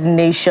 United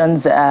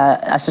Nations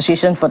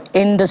Association for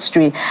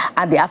Industry,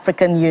 and the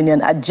African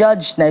Union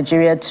adjudged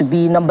Nigeria to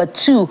be number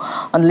 2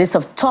 on the list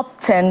of top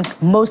 10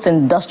 most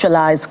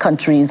industrialized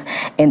countries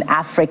in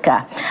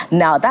Africa.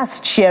 Now, that's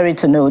cheery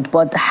to note,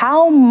 but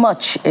how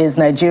much is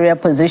Nigeria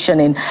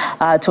positioning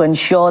to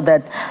ensure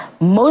that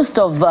most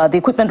of the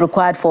equipment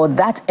required for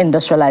that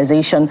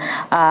industrialization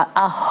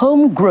are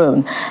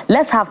homegrown?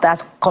 Let's have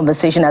that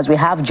conversation as we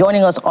have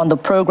joining us on the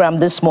program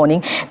this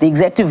morning, the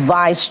Executive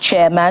Vice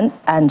Chairman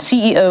and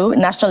CEO,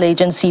 National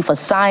Agency for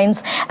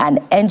Science and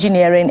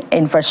Engineering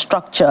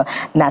Infrastructure,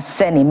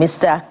 NASENI,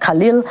 Mr.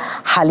 Khalil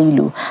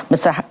Halilu.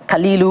 Mr.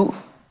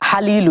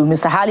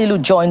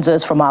 Halilu joins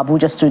us from our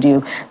Abuja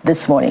studio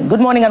this morning. Good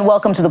morning and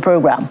welcome to the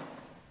program.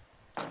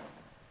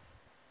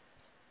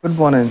 Good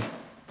morning.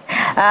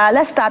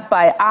 Let's start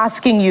by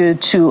asking you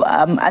to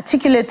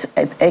articulate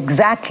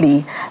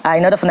exactly,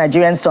 in order for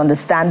Nigerians to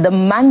understand, the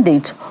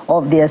mandate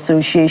of the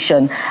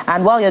association.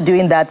 And while you're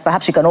doing that,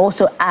 perhaps you can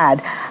also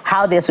add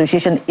how the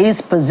association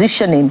is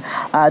positioning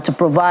to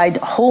provide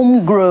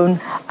homegrown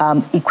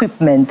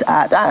equipment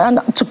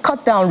and to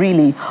cut down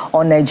really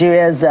on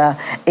Nigeria's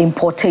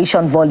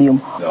importation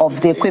volume of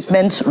the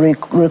equipment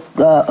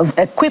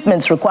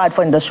required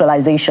for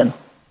industrialization.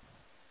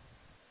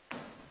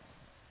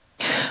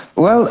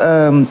 Well,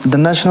 the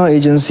National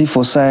Agency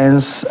for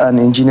Science and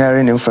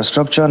Engineering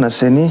Infrastructure,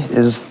 NASENI,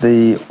 is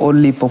the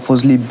only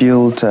purposely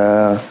built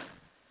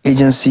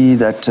agency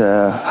that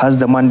has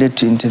the mandate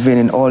to intervene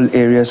in all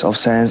areas of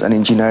science and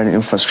engineering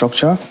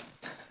infrastructure.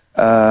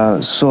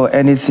 So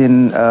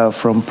anything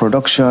from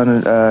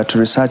production to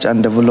research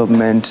and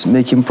development,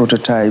 making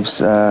prototypes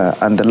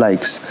and the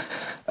likes.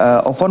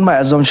 Upon my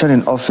assumption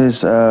in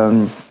office,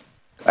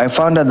 I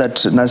found out that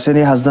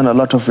NASENI has done a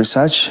lot of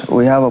research.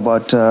 We have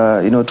about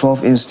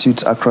 12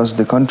 institutes across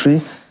the country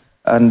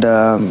and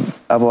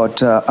about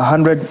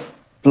 100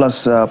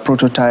 plus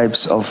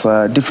prototypes of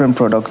different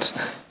products,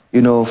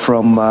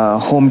 from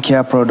home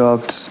care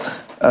products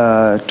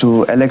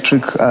to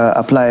electric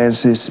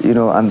appliances,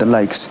 and the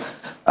likes.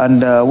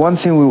 And one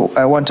thing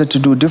I wanted to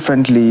do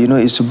differently,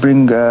 is to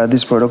bring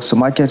these products to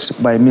market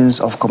by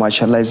means of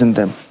commercializing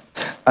them.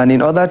 And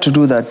in order to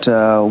do that,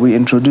 we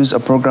introduced a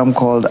program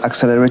called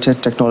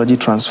Accelerated Technology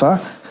Transfer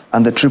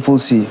and the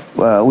CCC,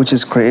 which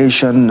is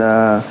creation,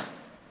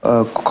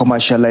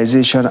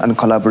 commercialization, and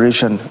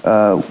collaboration,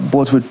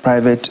 both with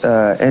private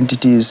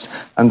entities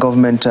and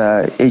government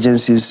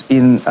agencies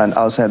in and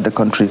outside the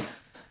country.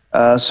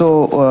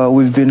 So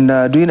we've been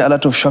doing a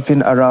lot of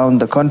shopping around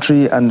the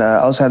country and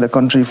outside the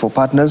country for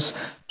partners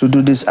to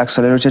do this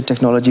accelerated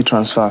technology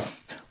transfer,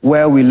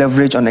 where we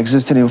leverage on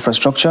existing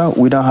infrastructure.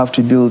 We don't have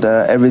to build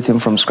everything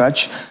from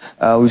scratch.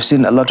 We've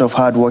seen a lot of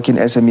hard-working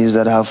SMEs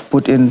that have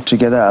put in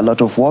together a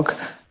lot of work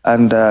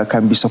and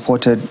can be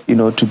supported,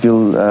 to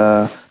build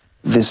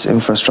this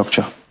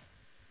infrastructure.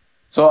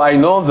 So I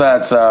know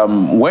that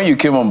when you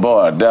came on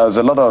board, there was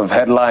a lot of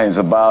headlines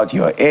about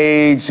your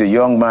age. A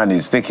young man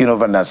is taking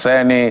over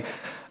Nasarawa,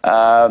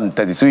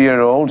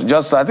 32-year-old.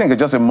 I think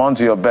just a month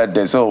to your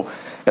birthday. So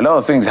a lot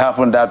of things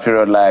happened that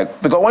period.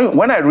 Because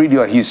when I read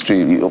your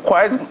history, you're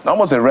quite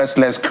almost a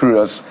restless,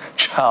 curious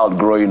child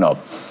growing up.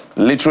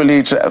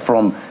 Literally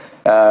from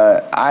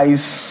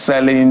ice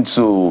selling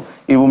to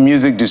even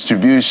music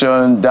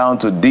distribution, down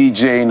to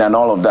DJing and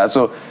all of that.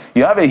 So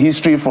you have a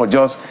history for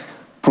just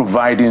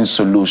providing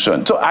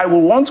solutions. So I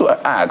will want to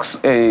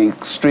ask a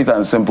straight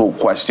and simple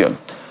question.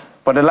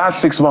 For the last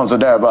 6 months or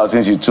thereabouts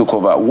since you took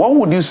over, what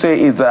would you say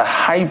is the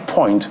high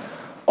point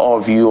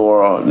of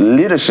your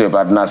leadership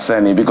at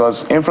Nasarawa?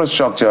 Because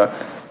infrastructure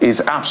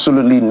is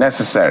absolutely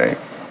necessary.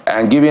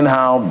 And given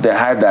how the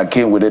hype that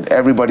came with it,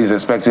 everybody's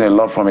expecting a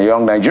lot from a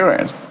young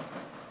Nigerian.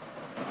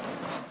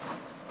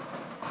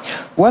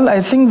 Well,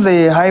 I think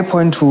the high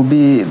point will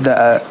be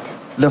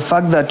the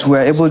fact that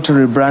we're able to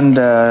rebrand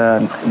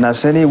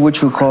Nasarawa,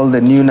 which we call the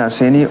new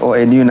Nasarawa or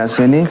a new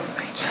Nasarawa,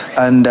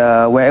 and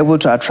we're able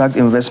to attract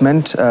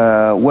investment.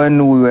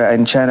 When we were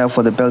in China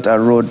for the Belt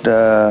and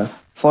Road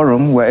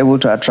Forum, we're able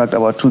to attract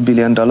about $2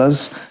 billion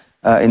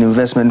in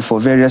investment for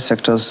various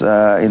sectors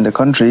in the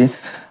country.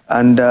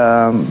 And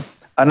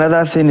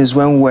another thing is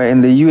when we're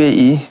in the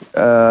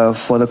UAE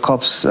for the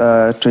COP's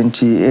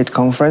 28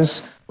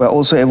 conference, we're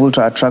also able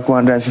to attract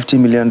 $150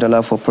 million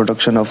for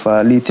production of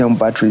lithium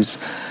batteries.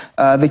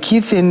 The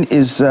key thing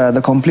is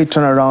the complete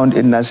turnaround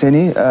in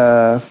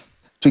Nasarawa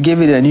to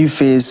give it a new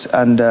face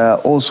and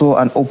also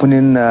an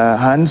opening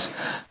hands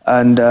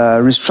and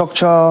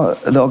restructure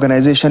the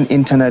organization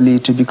internally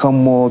to become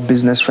more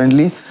business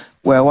friendly.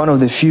 We're one of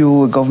the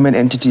few government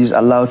entities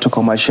allowed to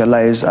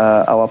commercialize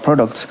our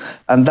products,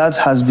 and that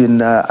has been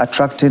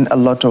attracting a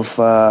lot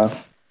of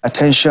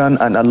attention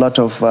and a lot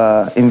of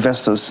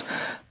investors.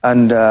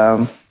 And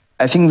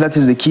I think that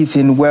is the key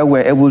thing, where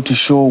we're able to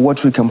show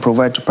what we can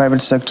provide to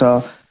private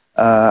sector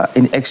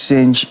in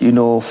exchange,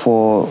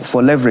 for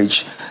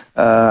leverage.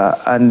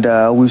 And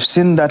we've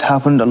seen that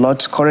happen a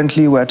lot.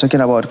 Currently, we're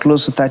talking about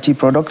close to 30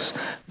 products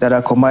that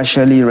are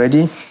commercially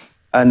ready.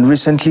 And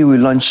recently, we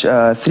launched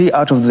 3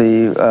 out of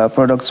the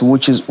products,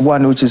 which is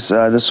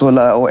the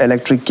solar or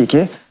electric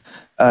keke,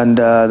 and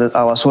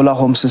our solar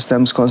home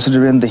systems,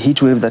 considering the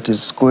heat wave that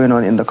is going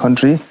on in the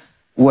country,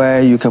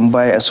 where you can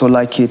buy a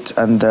solar kit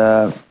and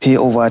pay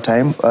over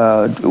time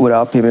with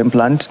our payment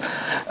plan.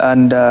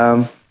 And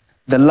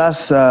the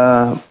last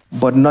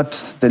but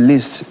not the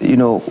least,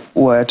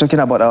 we're talking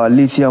about our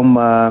lithium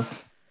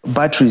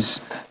batteries,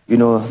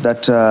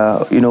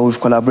 that we've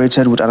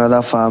collaborated with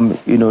another farm,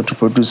 to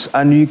produce.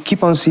 And you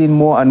keep on seeing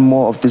more and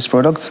more of these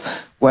products.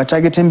 We're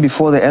targeting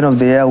before the end of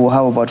the year, we'll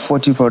have about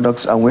 40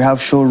 products, and we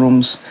have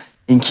showrooms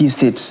in key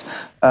states.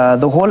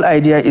 The whole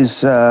idea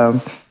is,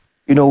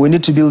 we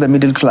need to build a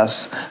middle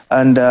class.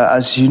 And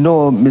as you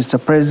know, Mr.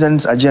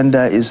 President's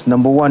agenda is,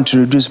 number 1, to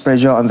reduce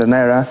pressure on the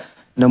Naira.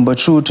 Number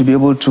 2, to be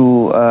able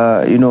to,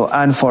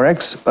 earn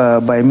Forex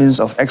by means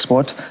of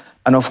export.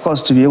 And of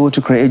course, to be able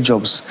to create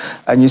jobs.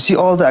 And you see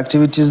all the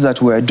activities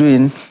that we're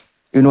doing,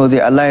 they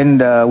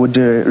aligned with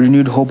the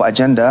Renewed Hope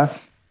agenda,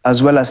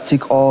 as well as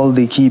tick all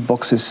the key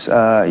boxes,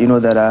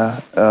 that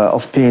are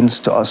of pains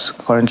to us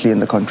currently in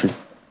the country.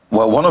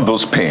 Well, one of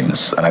those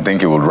pains, and I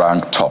think it will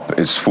rank top,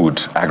 is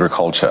food,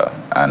 agriculture.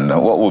 And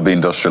what will be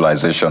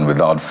industrialization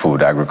without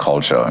food,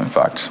 agriculture? In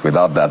fact,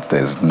 without that,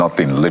 there's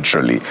nothing,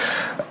 literally.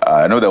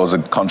 I know there was a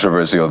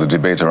controversy or the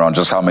debate around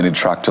just how many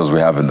tractors we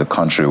have in the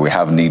country. We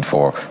have need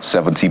for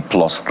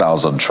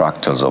 70,000+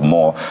 tractors or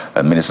more.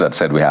 A minister had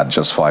said we had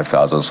just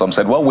 5,000. Some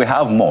said, well, we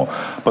have more.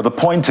 But the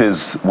point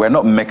is, we're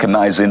not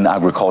mechanizing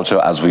agriculture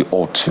as we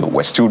ought to.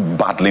 We're still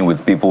battling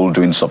with people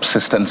doing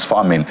subsistence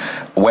farming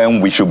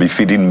when we should be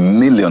feeding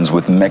millions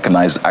with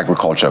mechanized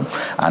agriculture.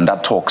 And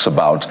that talks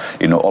about,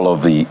 all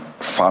of the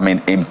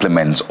farming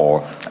implements,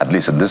 or at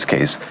least in this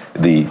case,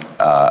 the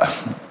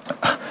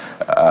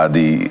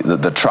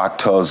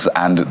tractors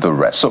and the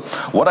rest. So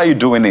what are you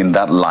doing in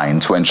that line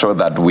to ensure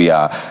that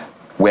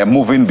we're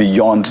moving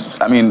beyond?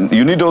 I mean,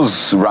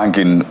 UNIDO's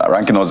ranking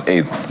us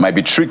 8th might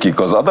be tricky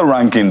because other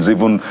rankings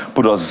even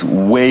put us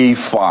way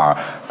far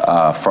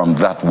from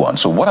that one.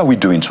 So what are we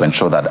doing to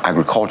ensure that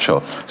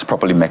agriculture is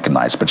properly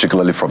mechanized,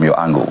 particularly from your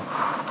angle?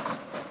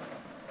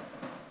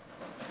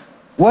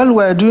 Well,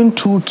 we're doing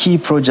 2 key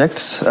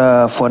projects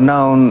for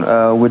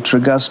now with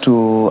regards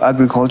to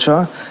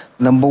agriculture.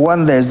 Number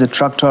 1, there's the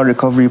tractor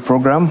recovery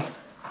program.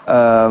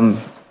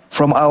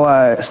 From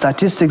our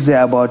statistics, there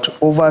are about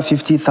over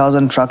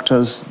 50,000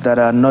 tractors that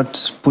are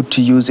not put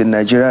to use in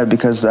Nigeria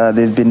because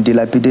they've been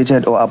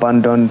dilapidated or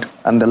abandoned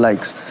and the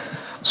likes.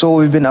 So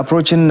we've been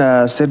approaching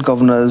state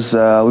governors.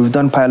 We've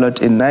done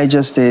pilot in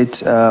Niger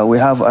State. We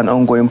have an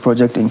ongoing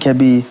project in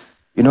Kebbi,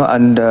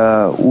 and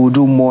we'll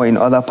do more in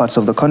other parts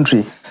of the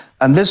country.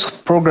 And this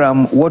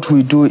program, what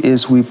we do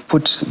is we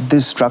put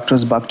these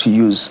tractors back to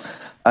use.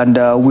 And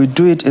we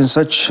do it in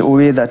such a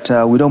way that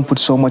we don't put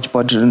so much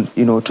burden,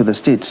 to the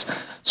states.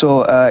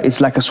 So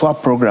it's like a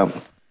swap program.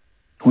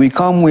 We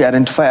come, we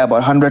identify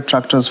about 100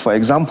 tractors, for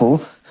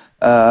example.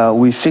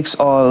 We fix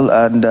all,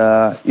 and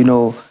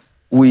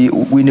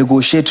we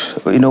negotiate,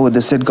 with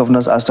the state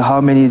governors as to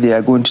how many they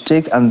are going to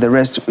take, and the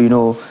rest,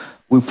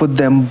 we put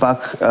them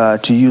back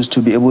to use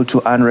to be able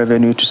to earn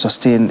revenue to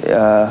sustain,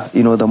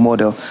 the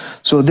model.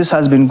 So this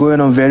has been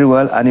going on very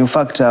well, and in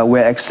fact,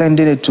 we're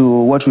extending it to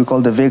what we call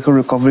the vehicle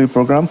recovery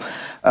program.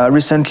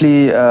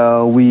 Recently,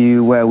 we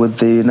were with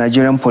the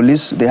Nigerian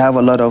police. They have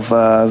a lot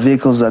of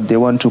vehicles that they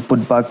want to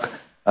put back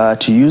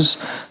to use.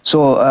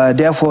 So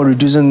therefore,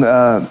 reducing,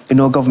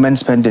 government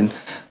spending.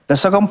 The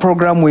second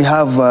program we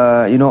have,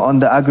 on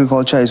the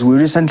agriculture is we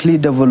recently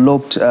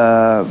developed,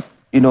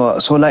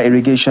 solar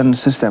irrigation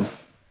system,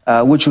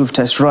 which we've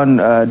test run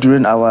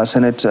during our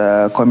Senate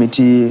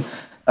committee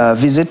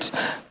visit.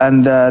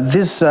 And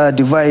this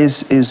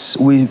device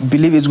we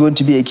believe is going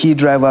to be a key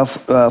driver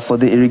for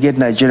the Irrigate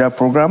Nigeria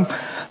program,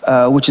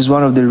 which is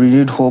one of the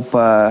Renewed Hope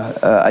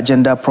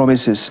agenda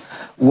promises,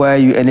 where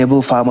you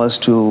enable farmers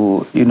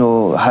to,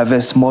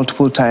 harvest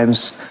multiple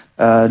times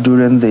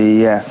during the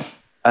year.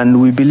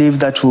 And we believe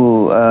that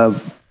will,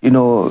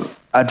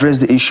 address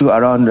the issue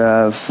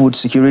around food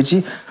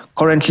security.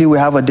 Currently, we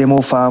have a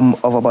demo farm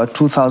of about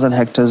 2,000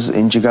 hectares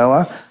in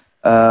Jigawa,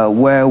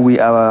 where we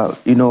are,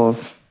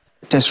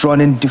 test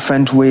running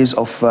different ways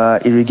of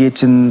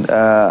irrigating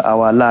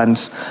our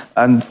lands.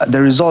 And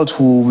the results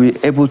will be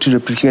able to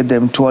replicate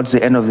them towards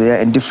the end of the year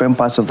in different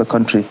parts of the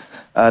country.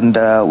 And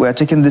we are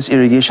taking this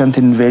irrigation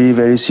thing very,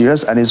 very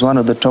serious, and it's one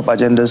of the top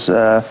agendas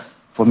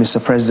for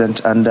Mr.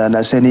 President, and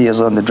Naseni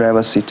is on the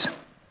driver's seat.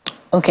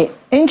 Okay,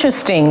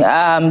 interesting.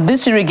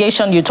 This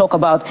irrigation you talk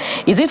about,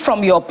 is it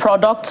from your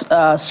product,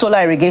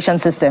 solar irrigation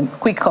system?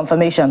 Quick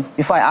confirmation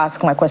before I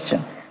ask my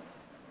question.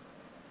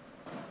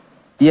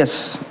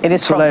 Yes, it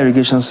is solar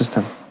irrigation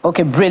system.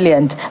 Okay,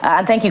 brilliant.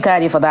 And thank you,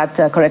 Kadi, for that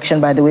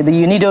correction, by the way. The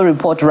UNIDO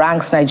report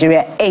ranks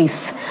Nigeria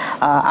 8th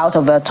out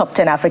of the top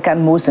 10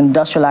 African most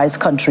industrialized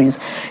countries.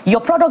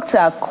 Your products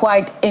are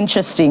quite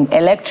interesting.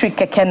 Electric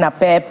keke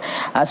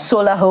napep,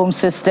 solar home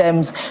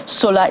systems,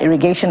 solar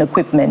irrigation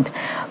equipment.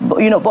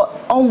 But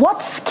on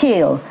what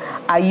scale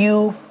are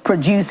you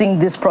producing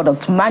these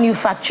products,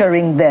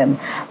 manufacturing them?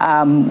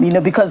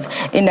 Because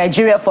in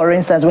Nigeria, for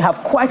instance, we have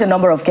quite a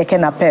number of keke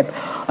napep.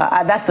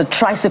 That's the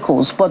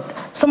tricycles, but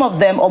some of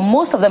them, or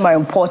most of them, are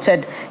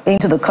imported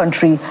into the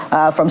country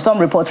from some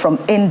reports from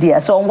India.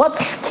 So on what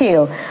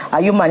scale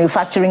are you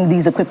manufacturing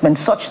these equipment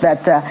such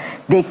that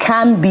they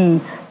can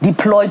be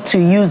deployed to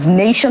use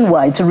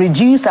nationwide to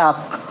reduce our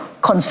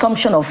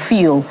consumption of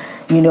fuel,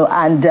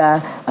 and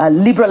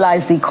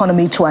liberalize the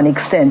economy to an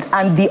extent,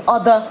 and the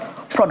other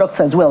products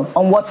as well?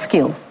 On what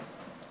scale?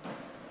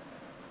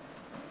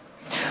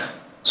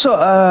 So,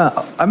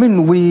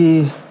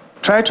 we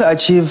try to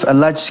achieve a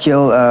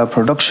large-scale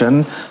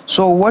production.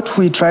 So what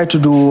we try to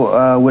do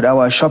with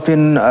our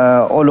shopping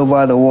all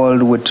over the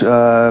world with,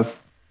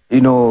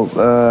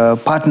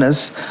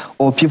 partners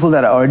or people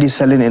that are already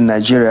selling in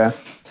Nigeria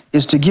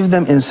is to give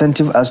them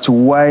incentive as to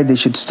why they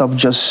should stop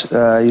just,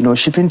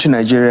 shipping to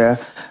Nigeria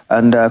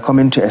and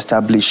coming to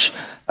establish.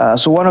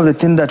 So one of the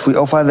things that we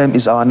offer them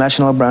is our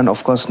national brand,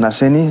 of course,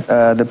 Naseni.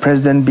 The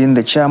president being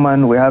the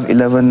chairman, we have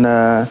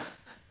 11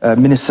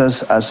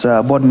 ministers as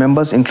board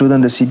members,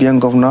 including the CBN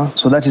governor.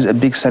 So that is a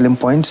big selling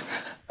point.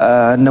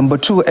 Number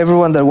two,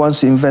 everyone that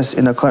wants to invest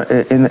in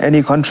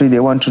any country, they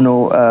want to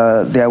know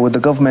they are with the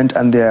government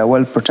and they are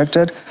well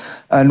protected.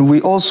 And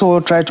we also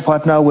try to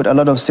partner with a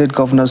lot of state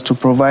governors to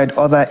provide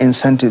other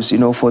incentives,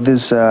 for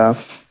these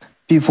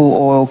people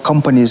or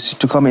companies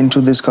to come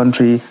into this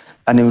country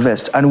and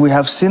invest. And we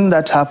have seen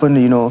that happen,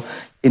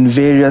 in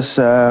various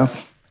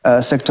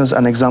sectors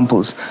and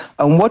examples.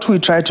 And what we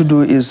try to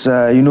do is,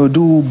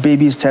 do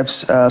baby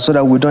steps so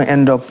that we don't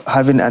end up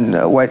having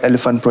a white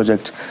elephant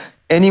project.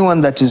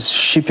 Anyone that is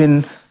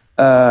shipping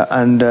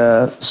and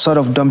sort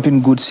of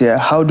dumping goods here,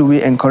 how do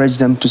we encourage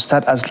them to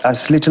start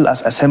as little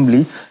as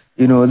assembly?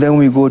 Then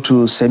we go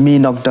to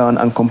semi-knockdown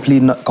and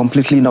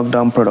completely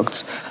knockdown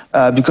products.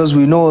 Because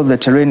we know the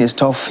terrain is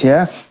tough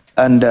here,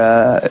 and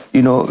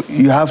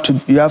you have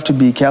to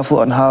be careful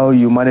on how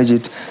you manage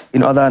it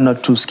in order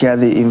not to scare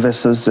the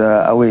investors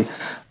away.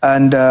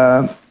 And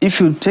if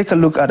you take a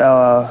look at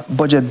our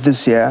budget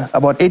this year,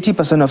 about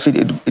 80% of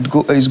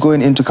it is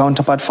going into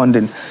counterpart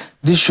funding.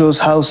 This shows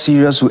how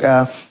serious we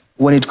are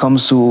when it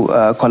comes to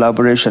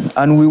collaboration.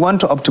 And we want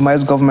to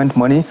optimize government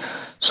money,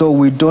 so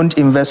we don't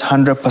invest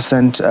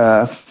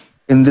 100%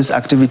 in these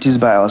activities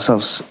by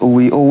ourselves.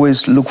 We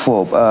always look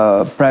for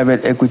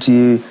private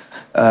equity,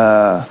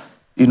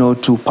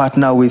 to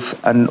partner with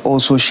and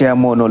also share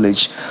more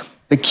knowledge.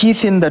 The key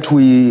thing that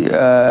we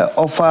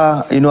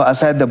offer,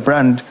 aside the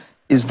brand,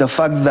 is the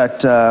fact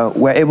that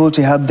we're able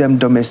to help them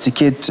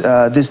domesticate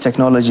these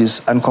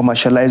technologies and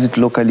commercialize it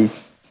locally.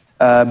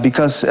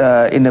 Because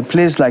in a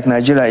place like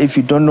Nigeria, if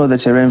you don't know the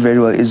terrain very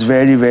well, it's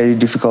very, very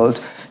difficult,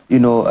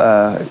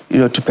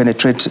 to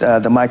penetrate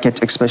the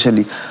market,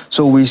 especially.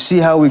 So we see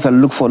how we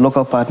can look for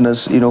local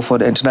partners, for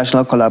the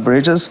international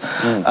collaborators,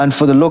 and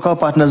for the local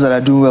partners that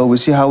are doing well, we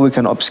see how we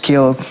can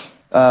upscale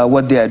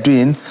what they are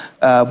doing.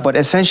 But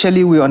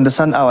essentially, we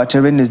understand our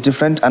terrain is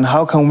different, and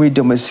how can we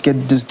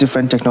domesticate these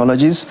different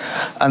technologies?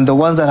 And the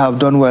ones that have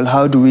done well,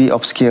 how do we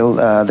upscale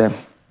them?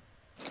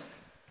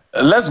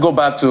 Let's go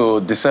back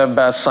to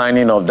December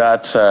signing of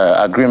that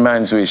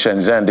agreement with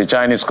Shenzhen, the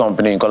Chinese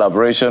company, in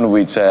collaboration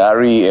with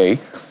REA,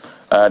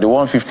 the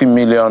 $150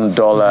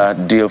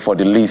 million deal for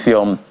the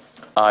lithium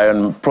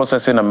ion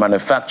processing and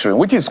manufacturing,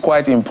 which is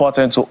quite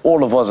important to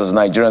all of us as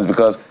Nigerians,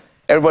 because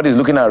everybody's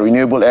looking at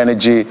renewable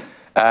energy,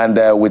 and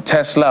with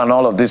Tesla and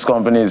all of these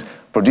companies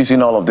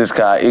producing all of this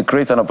car, it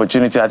creates an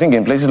opportunity, I think,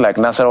 in places like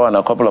Nasarawa and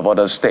a couple of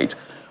other states.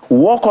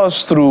 Walk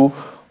us through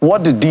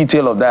what the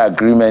detail of that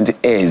agreement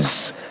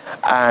is,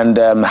 and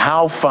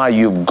how far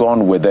you've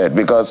gone with it,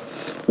 because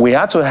we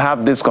had to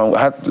have this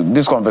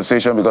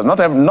conversation, because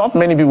not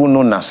many people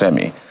know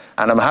Nasemi,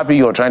 and I'm happy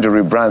you're trying to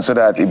rebrand so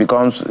that it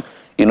becomes,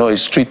 a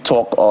street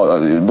talk, or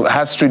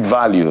has street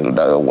value.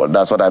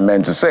 That's what I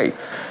meant to say.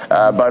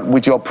 But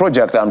with your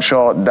project, I'm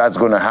sure that's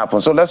going to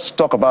happen. So let's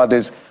talk about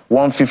this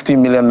 $150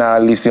 million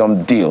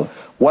lithium deal.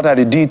 What are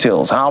the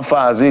details? How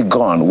far has it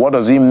gone? What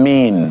does it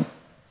mean?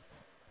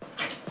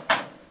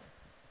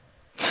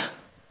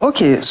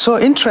 Okay, so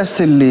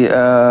interestingly,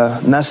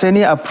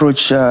 Naseni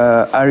approached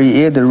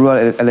REA, the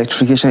Rural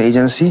Electrification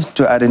Agency,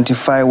 to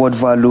identify what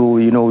value,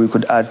 we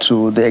could add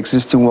to the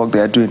existing work they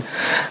are doing.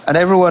 And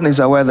everyone is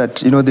aware that,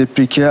 they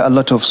procure a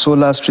lot of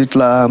solar street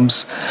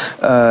lamps,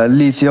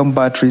 lithium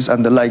batteries,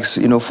 and the likes,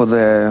 for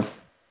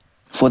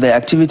their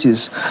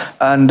activities.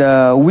 And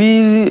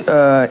we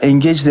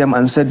engaged them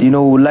and said,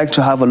 we'd like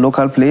to have a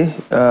local play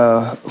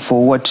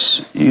for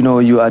what,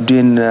 you are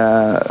doing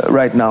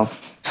right now.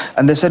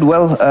 And they said,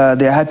 well,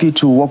 they're happy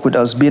to work with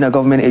us. Being a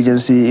government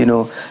agency,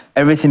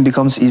 everything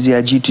becomes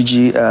easier,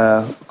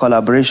 G2G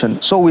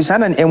collaboration. So we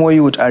signed an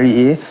MOU with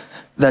REA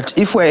that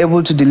if we're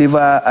able to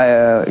deliver,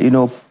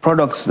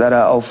 products that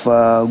are of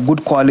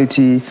good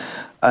quality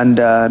and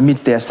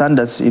meet their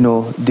standards, they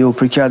will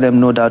procure them,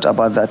 no doubt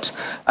about that.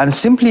 And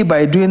simply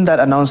by doing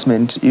that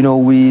announcement,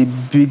 we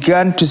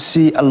began to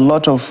see a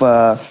lot of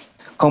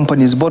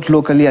companies, both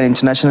locally and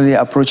internationally,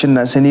 approaching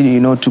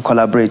Naseni, to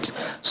collaborate.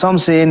 Some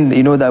saying,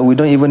 that we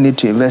don't even need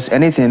to invest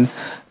anything.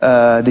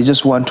 They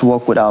just want to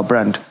work with our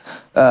brand.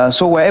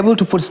 So we're able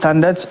to put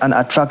standards and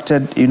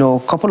attracted, a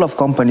couple of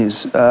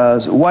companies.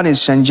 One is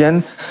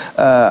Shenzhen.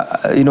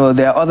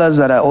 There are others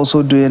that are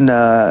also doing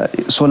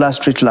solar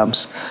street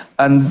lamps.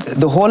 And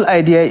the whole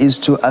idea is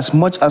to, as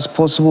much as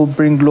possible,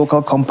 bring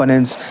local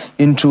components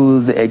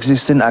into the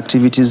existing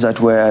activities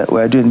that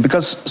we're doing.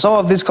 Because some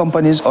of these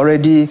companies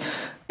already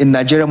in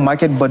Nigerian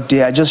market, but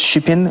they are just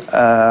shipping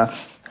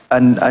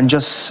and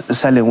just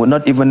selling. We're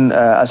not even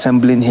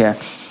assembling here.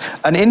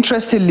 And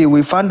interestingly,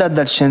 we found out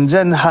that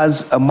Shenzhen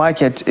has a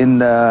market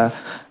in far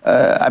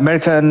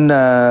America,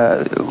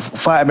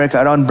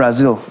 around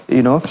Brazil,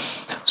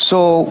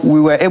 So we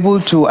were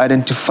able to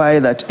identify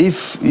that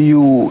if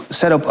you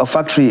set up a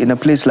factory in a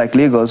place like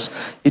Lagos,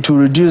 it will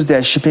reduce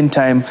their shipping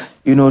time,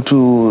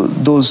 to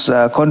those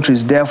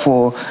countries,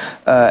 therefore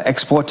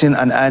exporting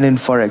and earning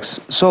forex.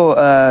 So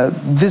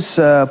this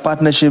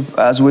partnership,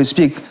 as we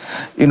speak,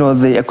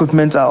 the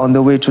equipment are on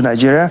the way to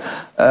Nigeria,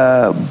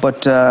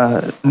 but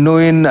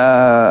knowing,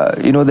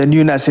 the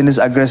new Naseni's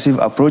aggressive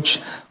approach,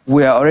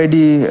 we are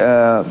already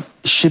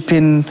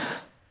shipping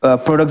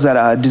products that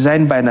are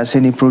designed by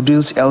Naseni,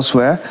 produced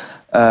elsewhere,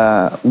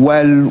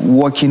 while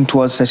working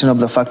towards setting up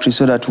the factory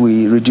so that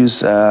we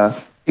reduce,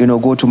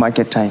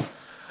 go-to-market time.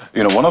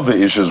 One of the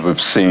issues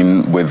we've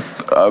seen with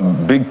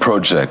big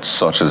projects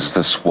such as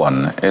this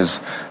one is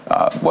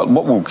what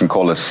we can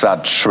call a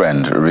sad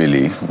trend,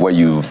 really, where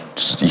you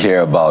hear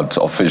about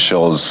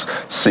officials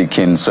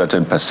seeking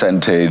certain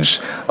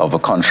percentage of a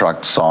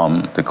contract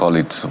sum. They call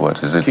it,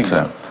 what is it?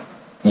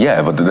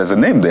 Yeah, but there's a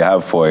name they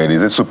have for it.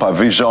 Is it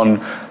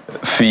supervision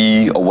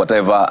fee or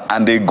whatever?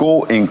 And they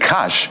go in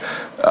cash,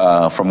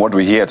 from what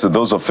we hear, to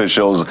those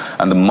officials,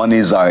 and the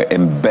monies are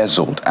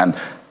embezzled. And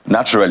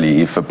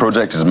naturally, if a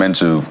project is meant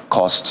to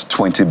cost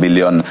 20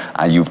 billion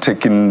and you've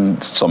taken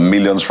some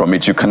millions from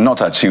it, you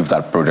cannot achieve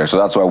that project. So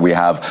that's why we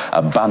have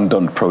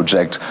abandoned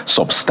projects,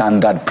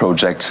 substandard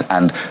projects,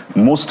 and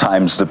most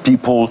times the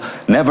people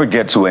never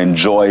get to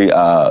enjoy,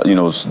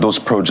 those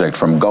projects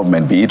from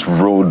government, be it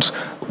roads,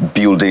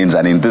 buildings,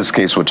 and in this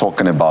case we're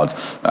talking about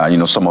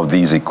some of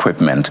these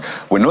equipment.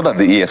 We know that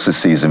the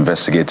EFCC is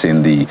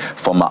investigating the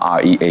former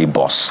REA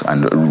boss,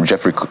 and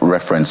Jeffrey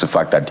referenced the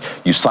fact that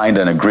you signed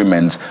an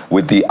agreement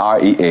with the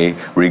REA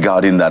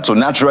regarding that. So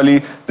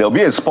naturally there'll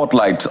be a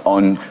spotlight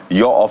on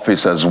your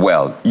office as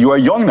well. You are a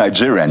young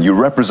Nigerian, you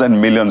represent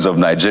millions of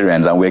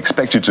Nigerians, and we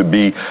expect you to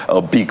be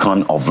a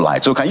beacon of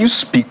light. So can you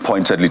speak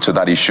pointedly to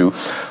that issue?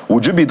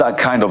 would you be that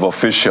kind of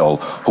official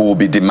who will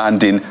be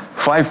demanding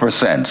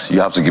 5%? You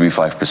have to give me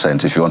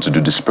 5% if you want to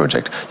do this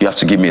project. You have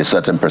to give me a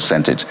certain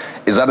percentage.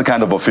 Is that the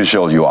kind of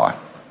official you are?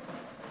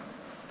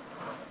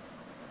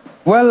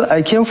 Well,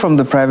 I came from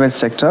the private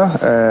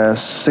sector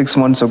 6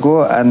 months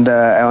ago, and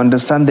I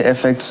understand the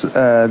effects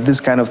this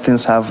kind of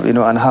things have,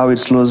 and how it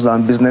slows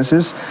down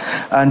businesses.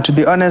 And to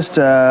be honest,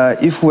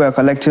 if we are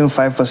collecting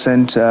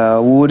 5%,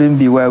 we wouldn't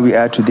be where we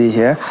are today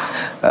here.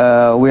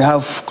 We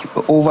have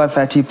over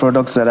 30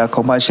 products that are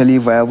commercially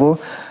viable.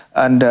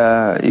 And,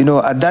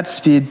 at that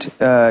speed,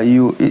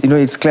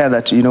 it's clear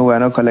that, we're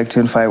not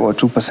collecting 5 or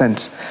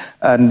 2%.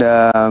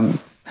 And,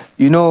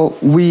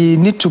 we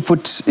need to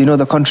put,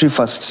 the country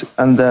first,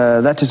 and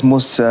that is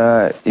most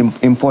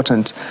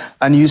important.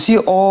 And you see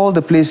all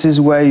the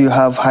places where you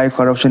have high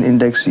corruption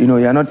index,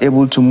 you're not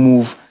able to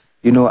move,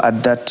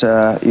 at that,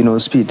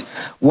 speed.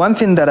 One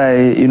thing that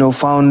I,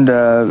 found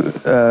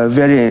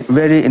very,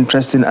 very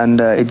interesting,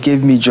 and it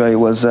gave me joy,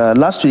 was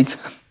last week,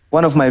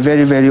 one of my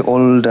very, very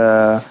old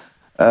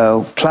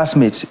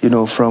classmates,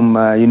 from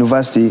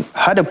university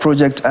had a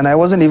project, and I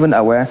wasn't even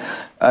aware.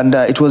 And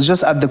it was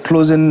just at the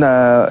closing,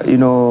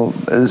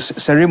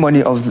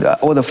 ceremony of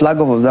the flag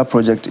off of that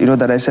project,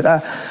 that I said,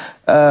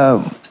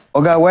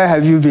 Oga, where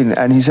have you been?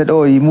 And he said,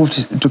 oh, he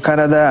moved to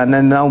Canada and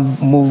then now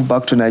moved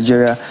back to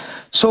Nigeria.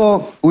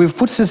 So we've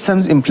put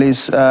systems in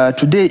place.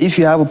 Today, if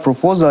you have a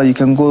proposal, you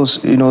can go,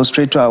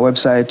 straight to our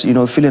website,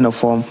 fill in a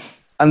form,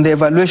 and the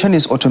evaluation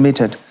is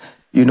automated.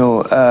 And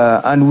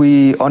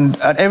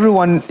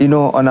everyone,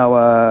 on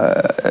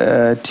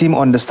our team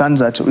understands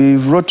that. We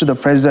wrote to the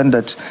president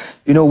that,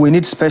 we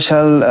need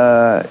special,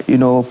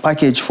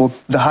 package for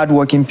the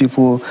hardworking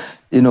people,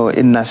 in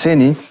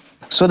Naseni,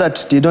 so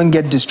that they don't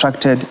get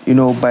distracted,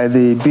 by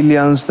the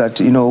billions that,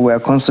 we're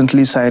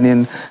constantly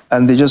signing,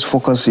 and they just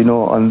focus,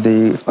 on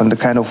the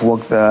kind of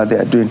work that they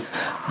are doing.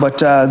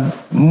 But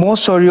more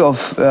story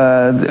of,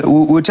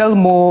 we'll tell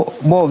more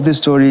of this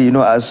story,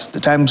 as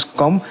the times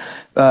come.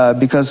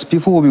 Because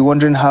people will be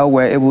wondering how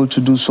we're able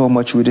to do so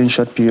much within a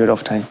short period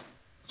of time.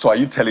 So are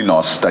you telling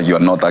us that you're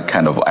not that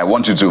kind of... I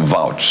want you to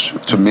vouch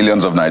to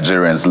millions of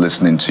Nigerians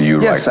listening to you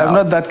right now. Yes, I'm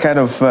not that kind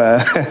of...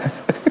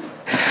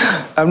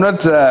 I'm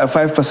not a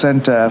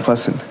 5%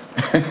 person.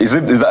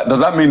 Does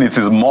that mean it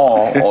is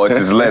more or it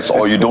is less,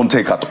 or you don't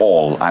take at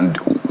all, and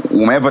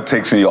whomever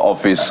takes in your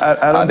office,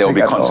 there will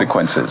be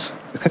consequences?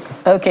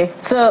 Okay,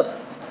 so...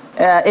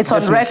 it's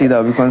on record.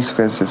 There will be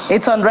consequences.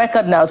 It's on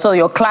record now, so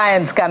your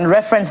clients can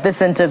reference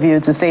this interview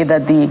to say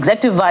that the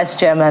executive vice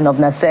chairman of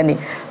Naseni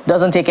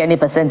doesn't take any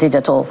percentage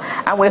at all.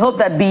 And we hope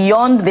that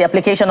beyond the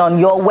application on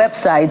your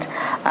website,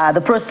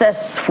 the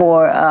process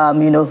for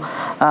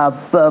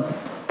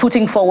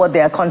putting forward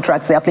their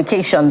contracts, their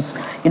applications,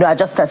 are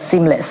just as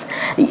seamless.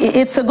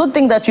 It's a good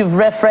thing that you've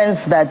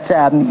referenced that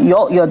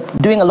you're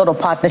doing a lot of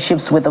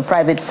partnerships with the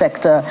private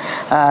sector.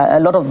 A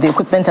lot of the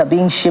equipment are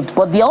being shipped,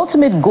 but the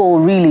ultimate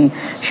goal really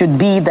should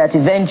be that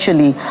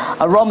eventually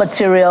raw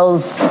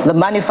materials, the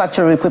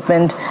manufacturing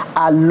equipment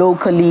are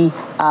locally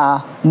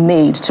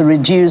made to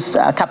reduce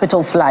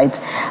capital flight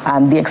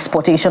and the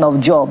exportation of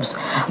jobs.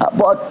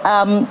 But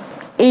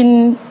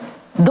in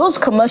those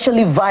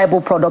commercially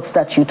viable products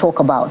that you talk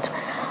about,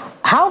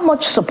 how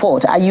much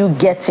support are you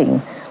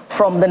getting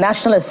from the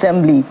National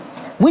Assembly,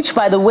 which,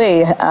 by the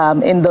way,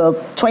 in the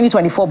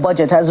 2024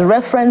 budget has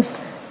referenced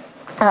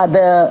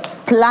the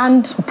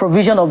planned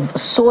provision of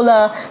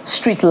solar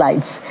street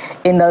lights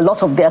in a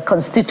lot of their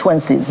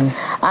constituencies?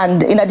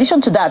 And in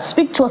addition to that,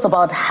 speak to us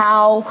about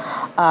how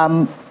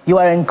you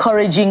are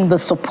encouraging the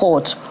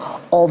support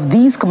of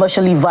these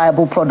commercially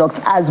viable products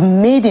as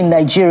made in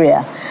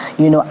Nigeria,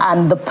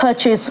 and the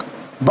purchase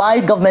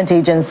by government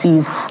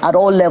agencies at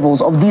all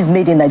levels of these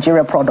made in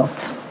Nigeria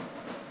products.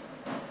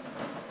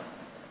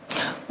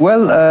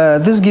 Well,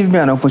 this gives me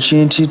an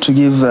opportunity to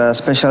give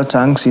special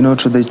thanks,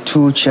 to the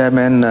two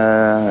chairmen,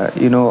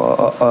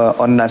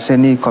 on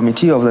Naseni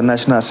Committee of the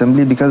National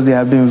Assembly, because they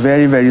have been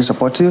very, very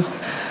supportive.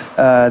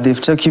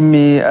 They've taken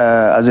me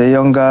as a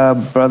younger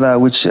brother,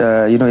 which,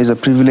 is a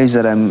privilege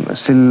that I'm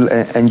still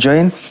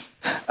enjoying.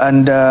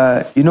 And,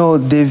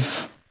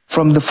 they've...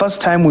 From the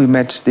first time we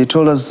met, they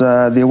told us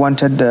they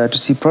wanted to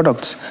see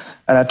products,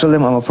 and I told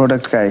them I'm a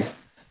product guy.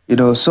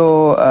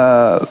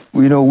 So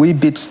we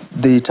beat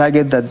the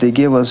target that they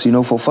gave us,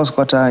 for first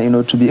quarter,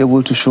 to be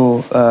able to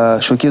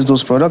showcase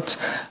those products,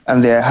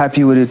 and they are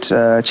happy with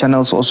it.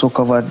 Channels also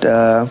covered,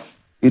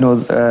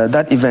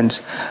 that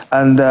event.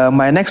 And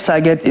my next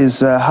target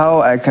is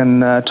how I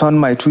can turn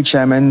my two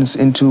chairmen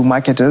into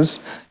marketers,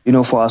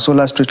 for our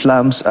solar street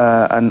lamps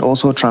and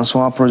also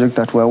transformer project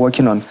that we're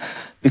working on,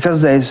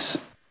 because there's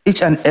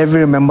each and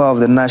every member of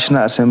the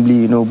National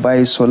Assembly,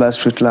 buys solar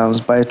street lamps,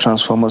 buy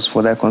transformers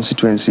for their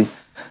constituency.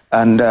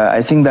 And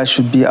I think that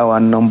should be our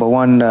number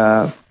one,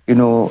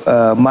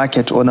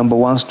 market or number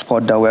one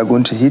spot that we're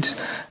going to hit.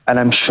 And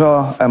I'm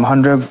sure,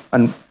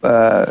 I'm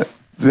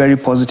very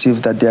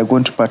positive that they are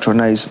going to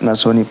patronize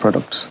Nasoni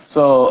products.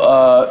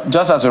 So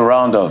just as a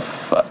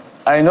round-off,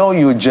 I know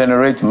you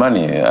generate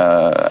money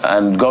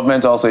and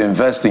government also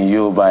invests in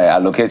you by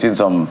allocating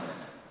some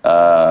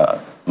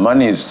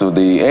monies to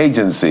the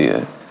agency.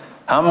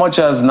 How much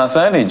has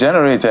Nasani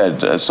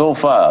generated so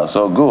far,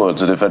 so good,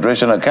 to the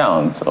Federation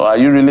account? Or are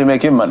you really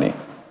making money?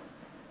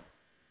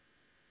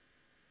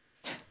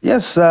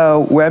 Yes,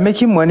 we're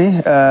making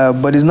money,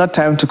 but it's not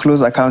time to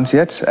close accounts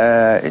yet.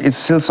 It's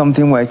still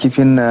something we're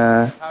keeping,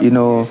 on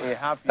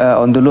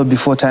the low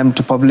before time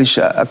to publish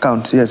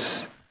accounts.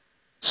 Yes.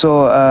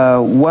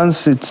 So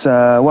once it's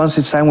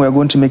time, we're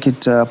going to make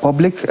it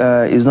public.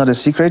 It's not a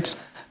secret,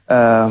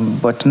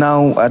 but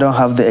now I don't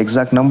have the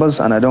exact numbers,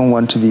 and I don't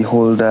want to be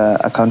held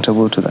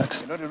accountable to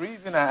that. The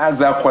reason I ask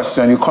that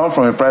question, you come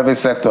from a private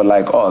sector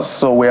like us,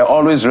 so we're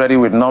always ready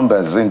with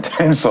numbers in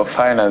terms of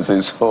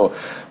finances. So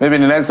maybe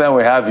the next time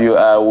we have you,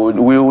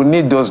 we will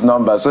need those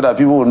numbers so that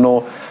people will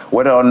know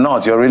whether or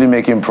not you're really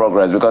making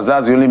progress, because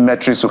that's the only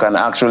metrics we can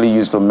actually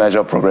use to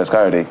measure progress,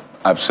 Kayode.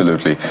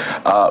 Absolutely.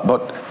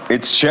 But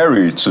it's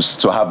cheery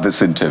to have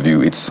this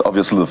interview. It's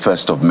obviously the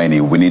first of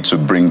many. We need to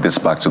bring this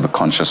back to the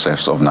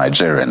consciousness of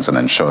Nigerians and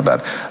ensure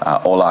that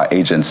all our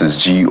agencies,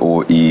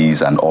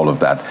 GOEs and all of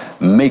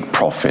that make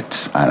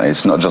profit. And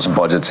it's not just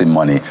budgeting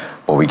money,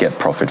 but we get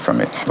profit from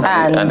it.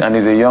 And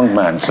he's a young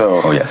man,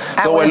 so oh, yes.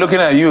 So we're looking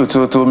at you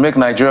to make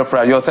Nigeria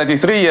proud. You're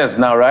 33 years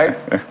now, right?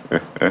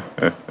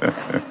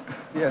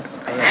 Yes.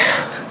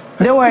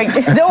 Don't worry.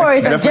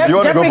 So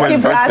Jeffrey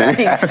keeps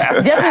asking.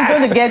 Jeffrey's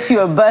going to get you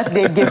a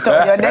birthday gift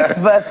on your next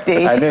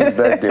birthday. I know his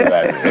birthday,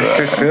 right?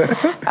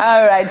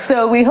 All right.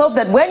 So we hope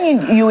that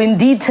when you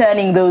indeed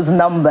turning those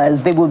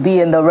numbers, they will be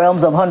in the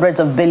realms of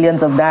hundreds of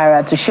billions of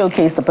naira to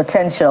showcase the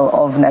potential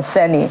of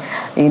Naseni,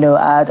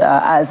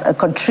 as a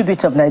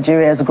contributor of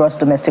Nigeria's gross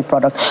domestic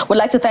product. We'd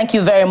like to thank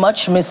you very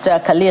much, Mr.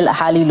 Khalil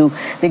Halilu,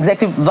 the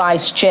Executive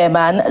Vice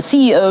Chairman,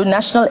 CEO,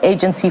 National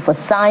Agency for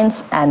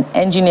Science and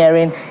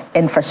Engineering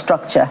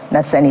Infrastructure,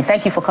 Naseni.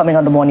 Thank you for coming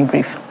on the Morning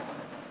Brief.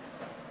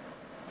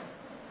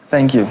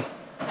 Thank you.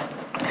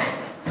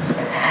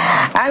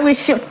 And we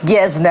shift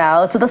gears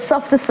now to the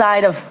softer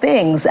side of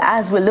things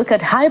as we look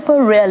at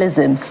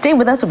hyperrealism. Stay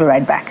with us, we'll be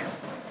right back.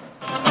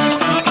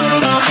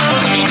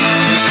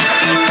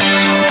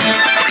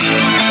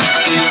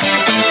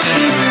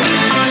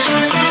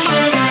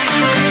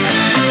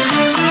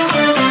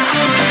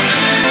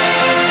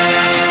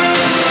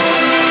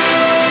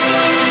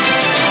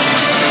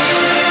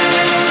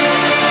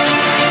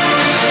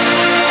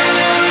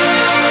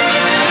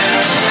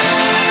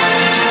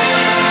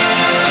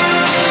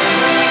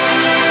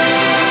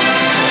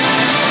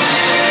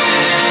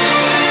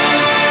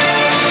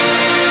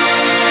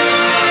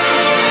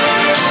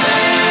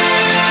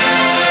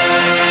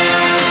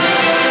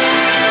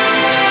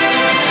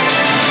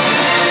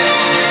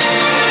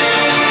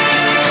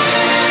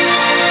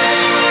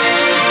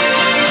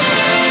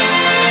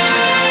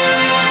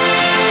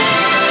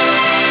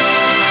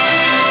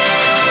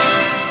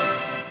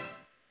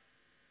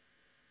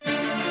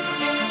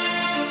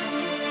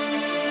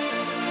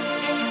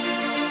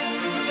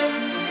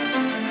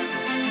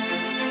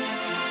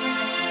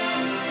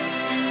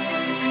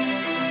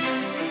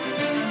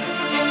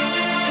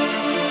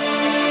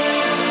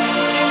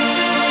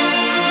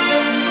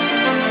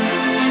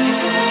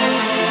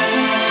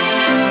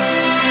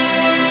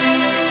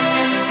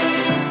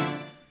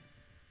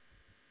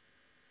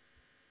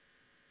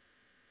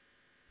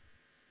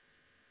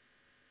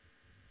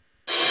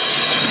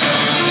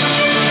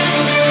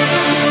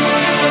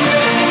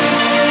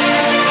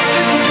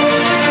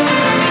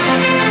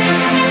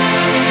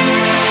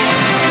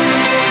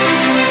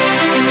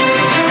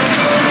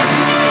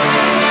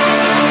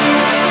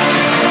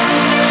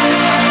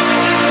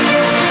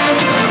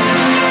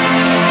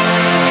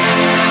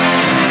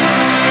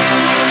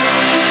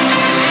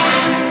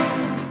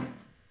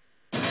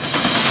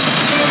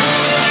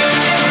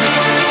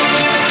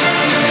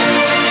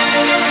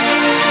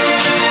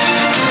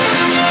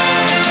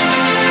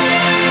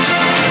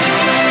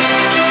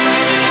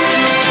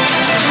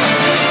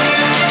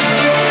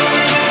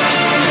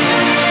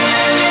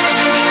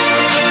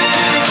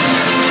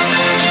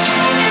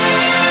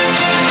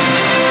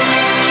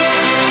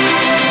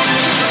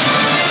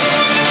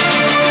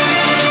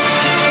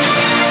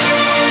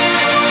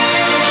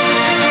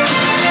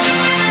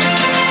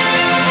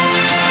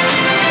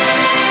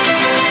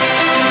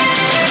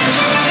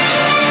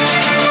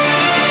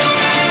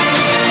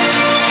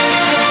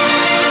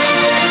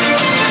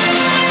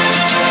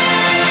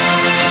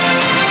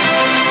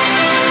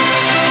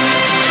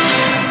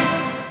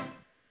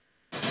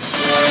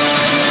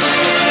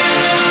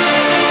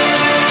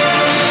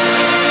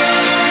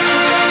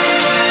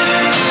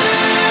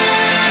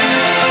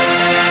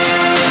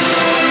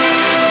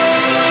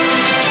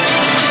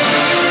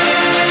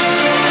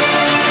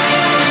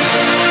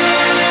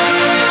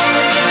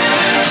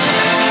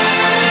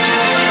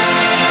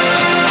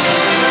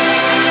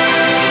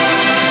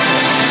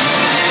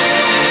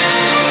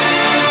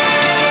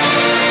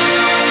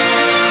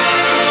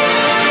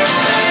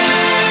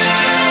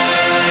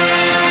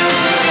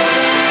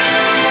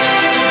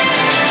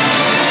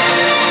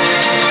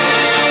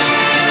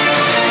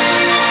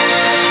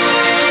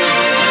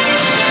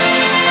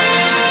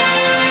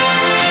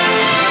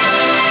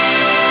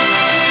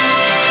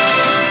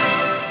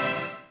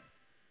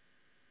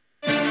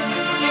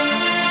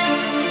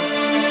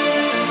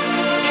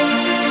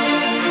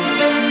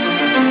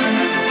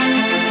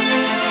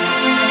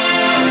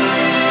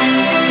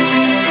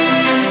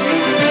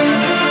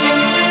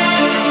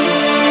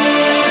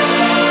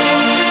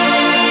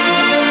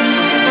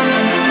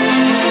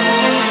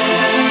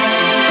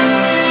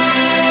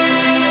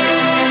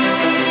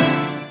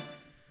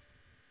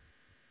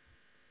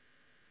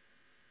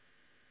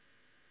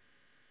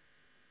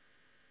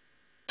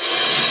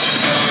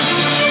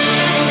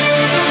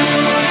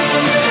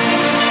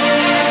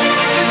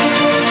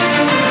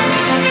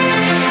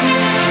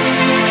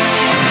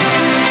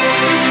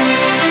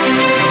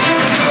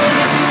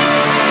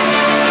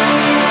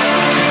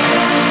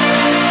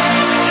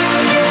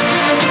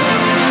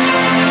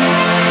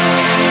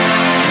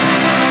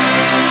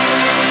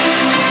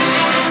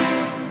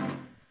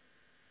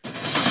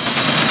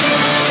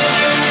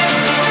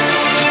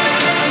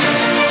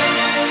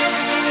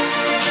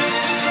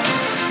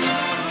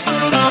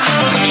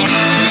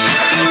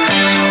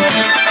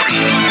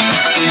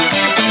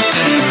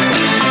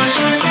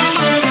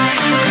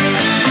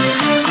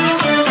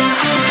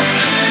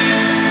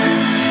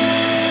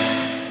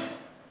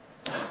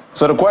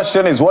 So the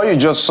question is, what you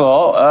just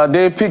saw, are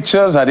they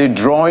pictures, are they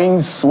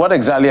drawings? What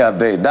exactly are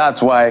they? That's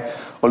why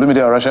Olumide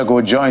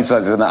Oroshago joins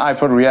us as an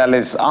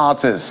hyperrealist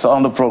artist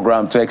on the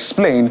program to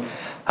explain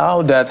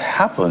how that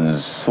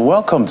happens.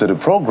 Welcome to the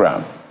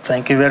program.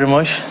 Thank you very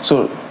much.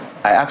 So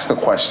I asked the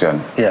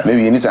question. Yeah.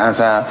 Maybe you need to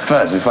answer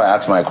first before I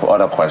ask my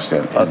other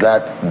question. Is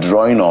that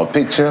drawing or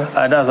picture?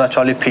 That's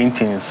actually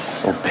paintings.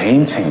 Oh,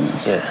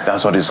 paintings. Yeah.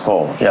 That's what it's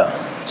called.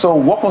 Yeah. So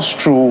walk us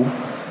through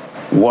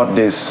what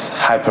this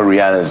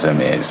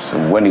hyperrealism is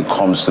when it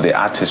comes to the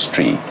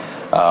artistry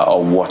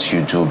of what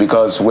you do,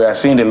 because we are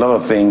seeing a lot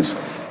of things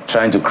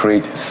trying to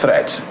create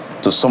threats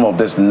to some of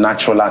this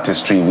natural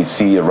artistry we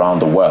see around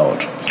the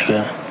world.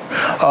 Yeah.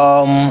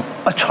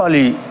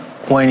 Actually,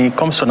 when it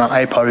comes to an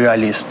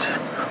hyperrealist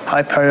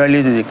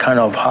is a kind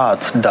of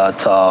art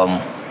that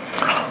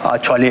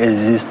actually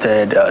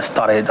existed,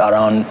 started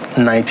around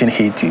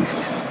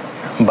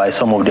 1980s by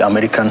some of the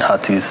American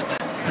artists.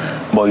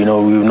 But we've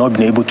not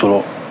been able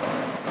to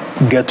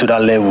get to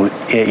that level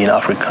here in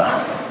Africa.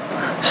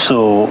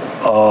 So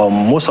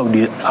most of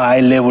the high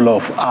level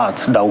of art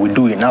that we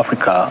do in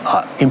Africa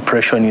are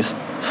impressionist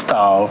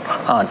style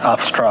and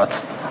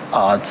abstract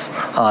art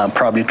and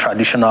probably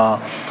traditional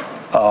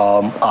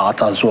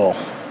art as well.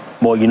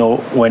 But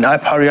when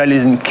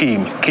hyperrealism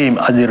came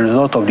as a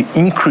result of the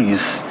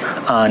increase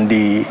and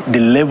the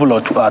level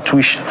at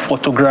which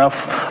photograph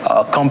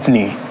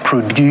company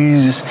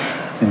produce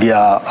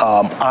their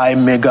high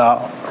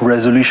mega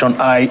resolution,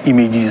 high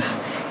images.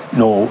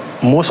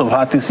 Most of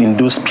artists in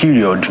those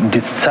periods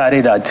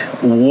decided that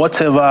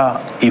whatever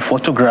a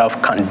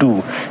photograph can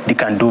do, they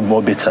can do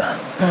more better.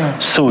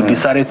 So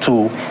decided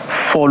to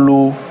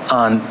follow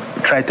and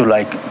try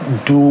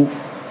to do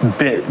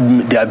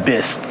their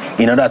best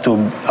in order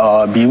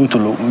to be able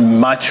to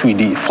match with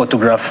the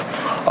photograph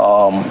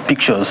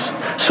pictures.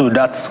 So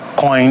that's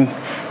coined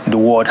the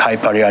word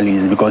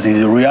hyperrealism, because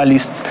it's a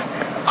realist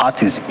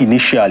artist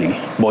initially,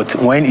 but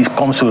when it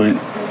comes to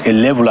a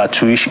level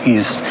at which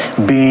is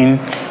being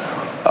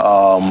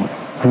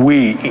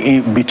way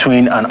in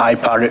between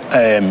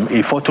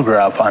a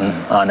photograph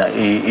and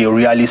a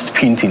realist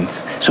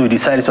paintings. So we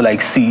decided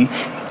to see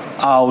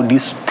how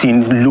this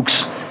thing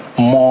looks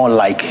more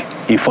like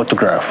a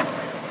photograph.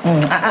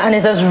 And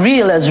it's as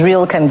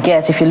real can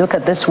get. If you look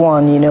at this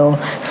one,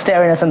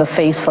 staring us in the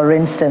face, for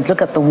instance,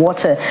 look at the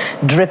water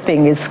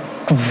dripping is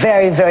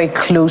very, very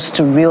close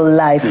to real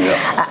life.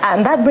 Yeah.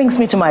 And that brings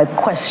me to my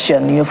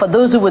question. For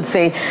those who would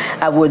say,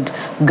 I would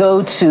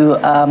go to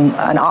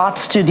an art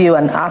studio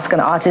and ask an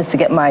artist to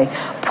get my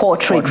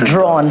portrait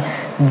drawn,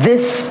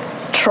 this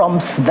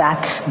trumps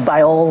that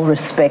by all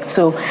respect.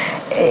 So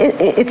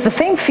it's the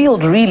same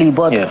field really,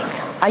 but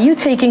are you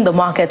taking the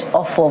market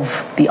off of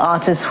the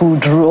artists who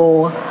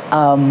draw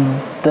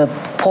the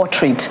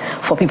portrait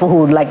for people who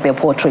would like their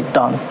portrait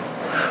done?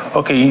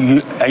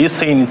 Okay, are you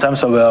saying in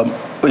terms of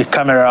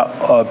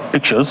camera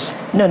pictures?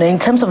 No, in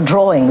terms of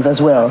drawings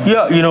as well.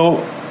 Yeah,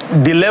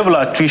 the level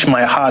at which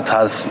my art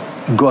has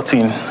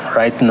gotten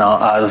right now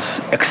has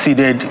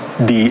exceeded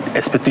the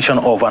expectation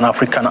of an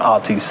African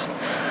artist,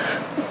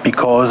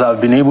 because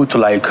I've been able to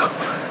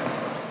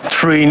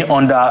train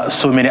under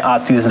so many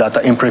artists that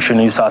are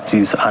impressionist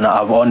artists, and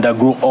I've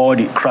undergone all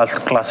the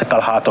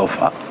classical art of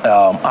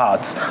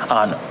arts,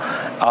 and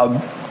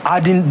I'm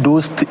adding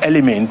those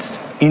elements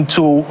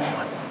into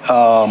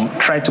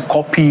trying to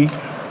copy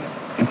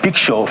a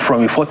picture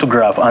from a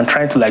photograph and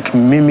trying to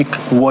mimic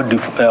what the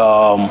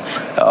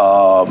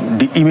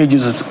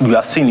images you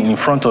are seeing in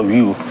front of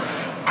you.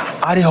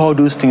 Adding all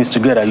those things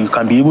together, you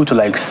can be able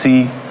to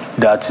see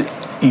that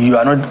you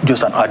are not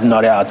just an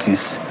ordinary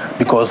artist,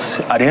 because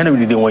at the end of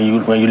the day, when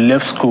you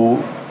left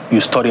school, you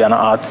study an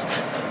art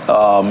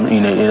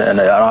in an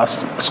art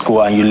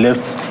school, and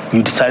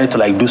you decided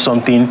to do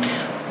something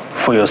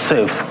for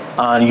yourself,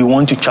 and you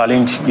want to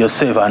challenge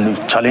yourself and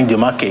challenge the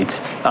market,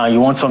 and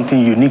you want something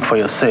unique for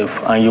yourself,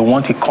 and you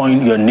want to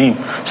coin your name.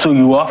 So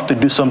you have to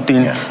do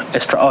something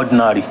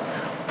extraordinary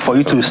for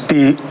you to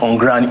stay on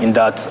ground in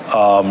that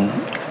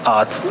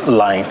art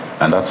line.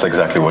 And that's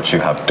exactly what you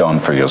have done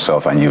for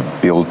yourself, and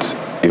you've built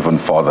even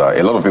further.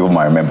 A lot of people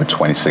might remember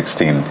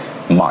 2016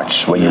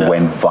 March when you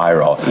went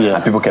viral,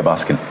 and people kept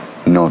asking,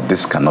 no,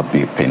 this cannot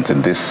be a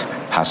painting, this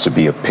has to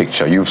be a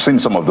picture. You've seen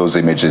some of those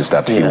images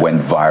that he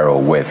went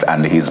viral with,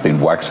 and he's been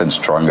waxing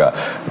stronger.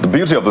 The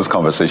beauty of this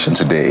conversation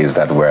today is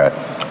that we're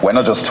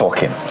not just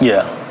talking.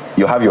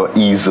 You have your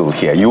easel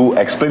here. You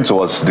explain to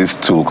us this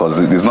tool, because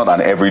it's not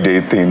an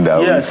everyday thing that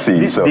we see.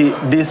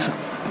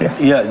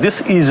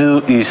 This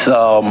easel is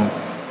an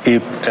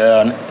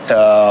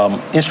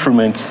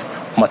instrument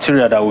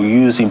material that we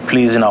use in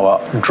placing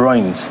our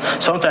drawings.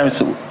 Sometimes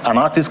an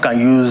artist can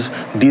use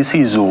this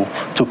easel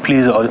to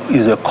place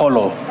a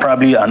color,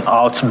 probably an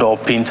outdoor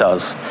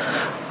painters.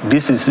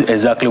 This is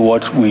exactly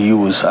what we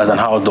use as an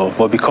outdoor.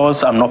 But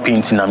because I'm not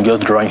painting, I'm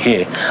just drawing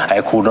here, I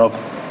could not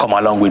come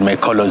along with my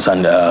colors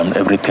and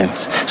everything.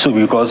 So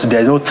because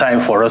there's no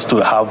time for us to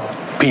have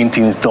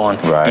paintings done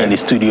in the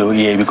studio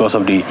here because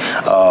of the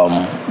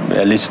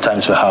little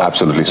times we have.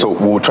 Absolutely. So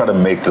we'll try to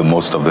make the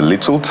most of the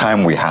little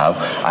time we have.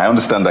 I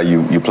understand that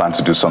you plan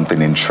to do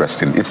something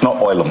interesting. It's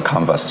not oil on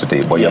canvas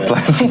today, but you're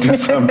planning to do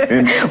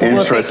something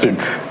interesting.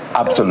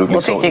 Absolutely.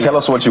 So tell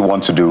us what you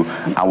want to do,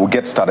 and we'll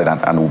get started,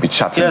 and we'll be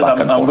chatting back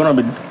and forth. I'm going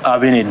to be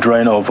having a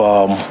drawing of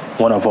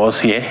one of us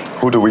here.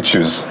 Who do we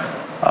choose?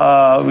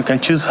 We can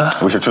choose her.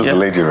 We should choose the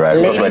lady, right?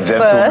 Because we're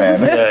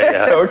gentlemen.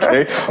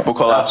 Okay.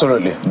 Bukola,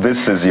 absolutely.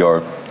 This is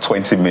your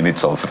 20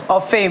 minutes of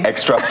fame.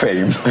 Extra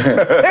fame.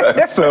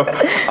 So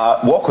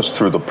walk us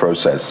through the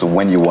process.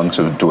 When you want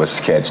to do a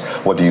sketch,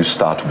 what do you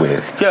start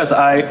with? Yes,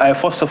 I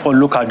first of all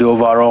look at the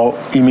overall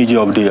image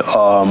of the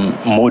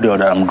model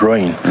that I'm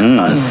drawing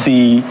and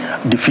see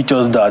the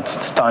features that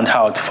stand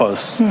out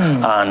first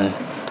and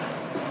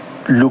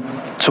look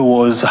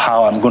towards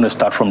how I'm going to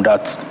start from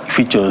that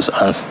features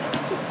and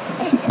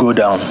go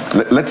down.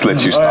 Let's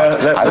let you start.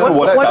 I don't know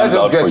what stands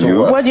out for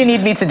you. What do you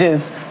need me to do?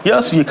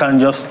 Yes, you can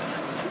just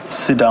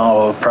sit down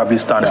or probably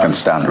stand. You can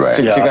stand, right?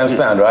 She can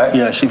stand, right?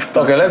 Yeah,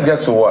 okay, let's get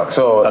to work.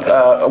 So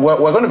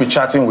we're going to be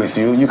chatting with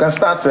you. You can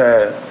start.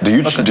 Do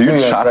you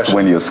chat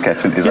when you're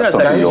sketching? Is that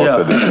something you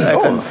also do?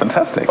 Oh,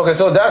 fantastic. Okay,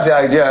 so that's the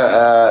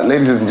idea,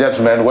 ladies and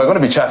gentlemen. We're going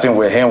to be chatting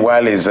with him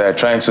while he's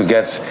trying to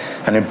get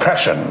an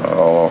impression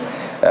or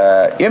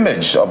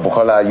image of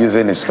Bukola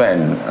using his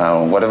pen,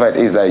 whatever it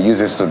is that he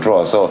uses to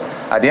draw. So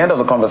at the end of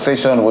the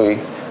conversation,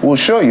 we'll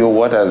show you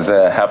what has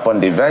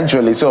happened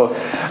eventually. So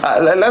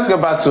let's go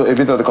back to a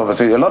bit of the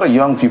conversation. A lot of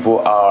young people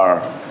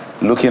are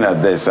looking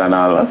at this and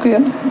are like, okay,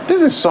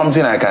 this is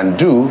something I can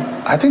do.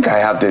 I think I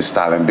have this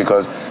talent,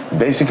 because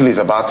basically it's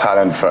about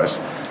talent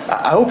first.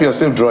 I hope you're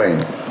still drawing.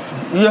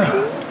 Yeah.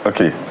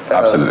 Okay,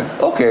 absolutely.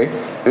 Okay,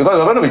 because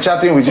we're going to be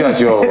chatting with you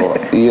as your...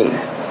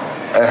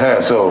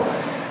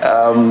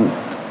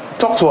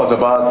 talk to us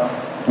about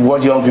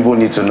what young people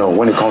need to know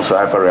when it comes to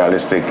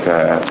hyper-realistic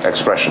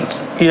expressions.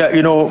 Yeah,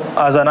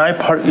 as an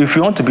if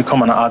you want to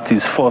become an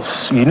artist,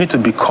 first you need to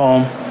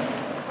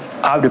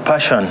have the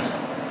passion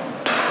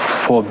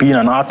for being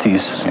an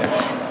artist,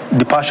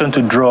 the passion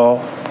to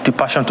draw, the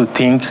passion to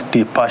think,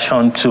 the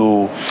passion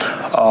to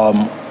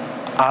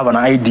have an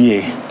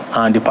idea,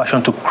 and the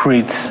passion to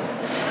create.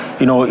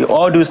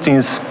 All those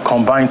things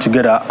combined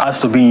together has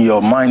to be in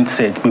your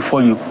mindset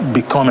before you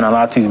become an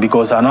artist,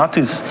 because an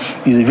artist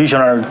is a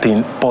visionary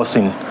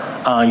person,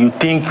 and you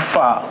think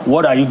far.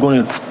 What are you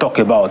going to talk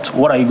about?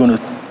 What are you going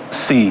to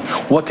say?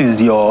 What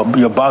is your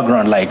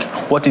background like?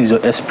 What is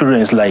your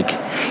experience like?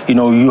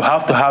 You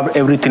have to have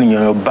everything in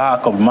your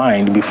back of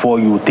mind before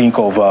you think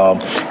of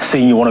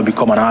saying you want to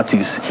become an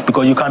artist,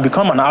 because you can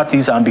become an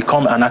artist and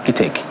become an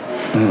architect.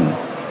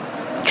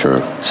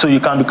 True. So you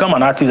can become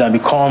an artist and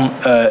become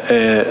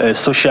a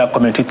social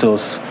commentator,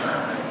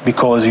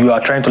 because you are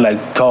trying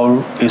to tell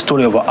a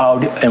story of how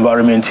the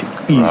environment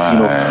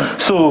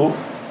is. So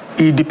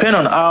it depends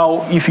on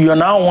how, if you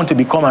now want to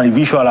become a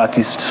visual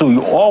artist,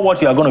 so all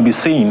what you are going to be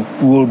saying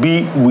will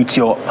be with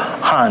your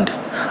hand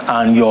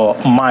and your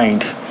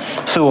mind.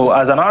 So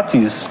as an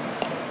artist,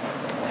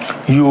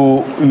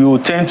 you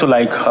tend to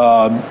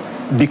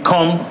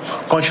become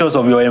conscious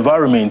of your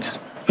environment,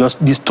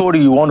 the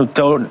story you want to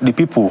tell the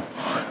people.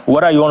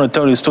 Whether you want to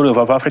tell the story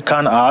of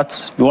African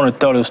art, you want to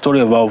tell the story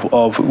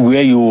of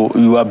where you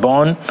were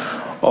born,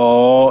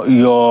 or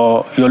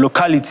your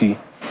locality.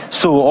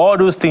 So all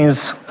those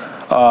things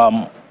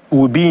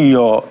will be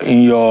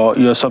in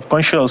your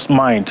subconscious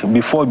mind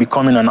before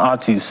becoming an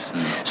artist.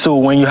 So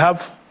when you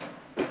have...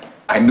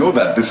 I know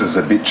that this is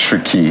a bit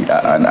tricky,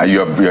 and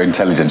you're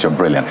intelligent, you're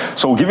brilliant.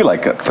 So we'll give you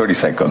 30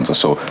 seconds or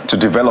so to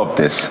develop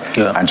this,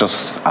 and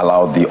just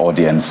allow the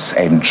audience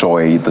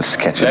enjoy the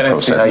sketching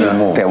process.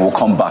 Then we'll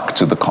come back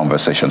to the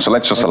conversation. So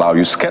let's just allow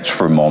you sketch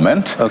for a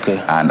moment. Okay.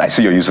 And I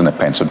see you're using a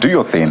pen, so do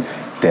your thing.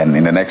 Then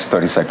in the next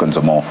 30 seconds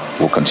or more,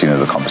 we'll continue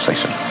the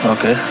conversation.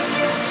 Okay.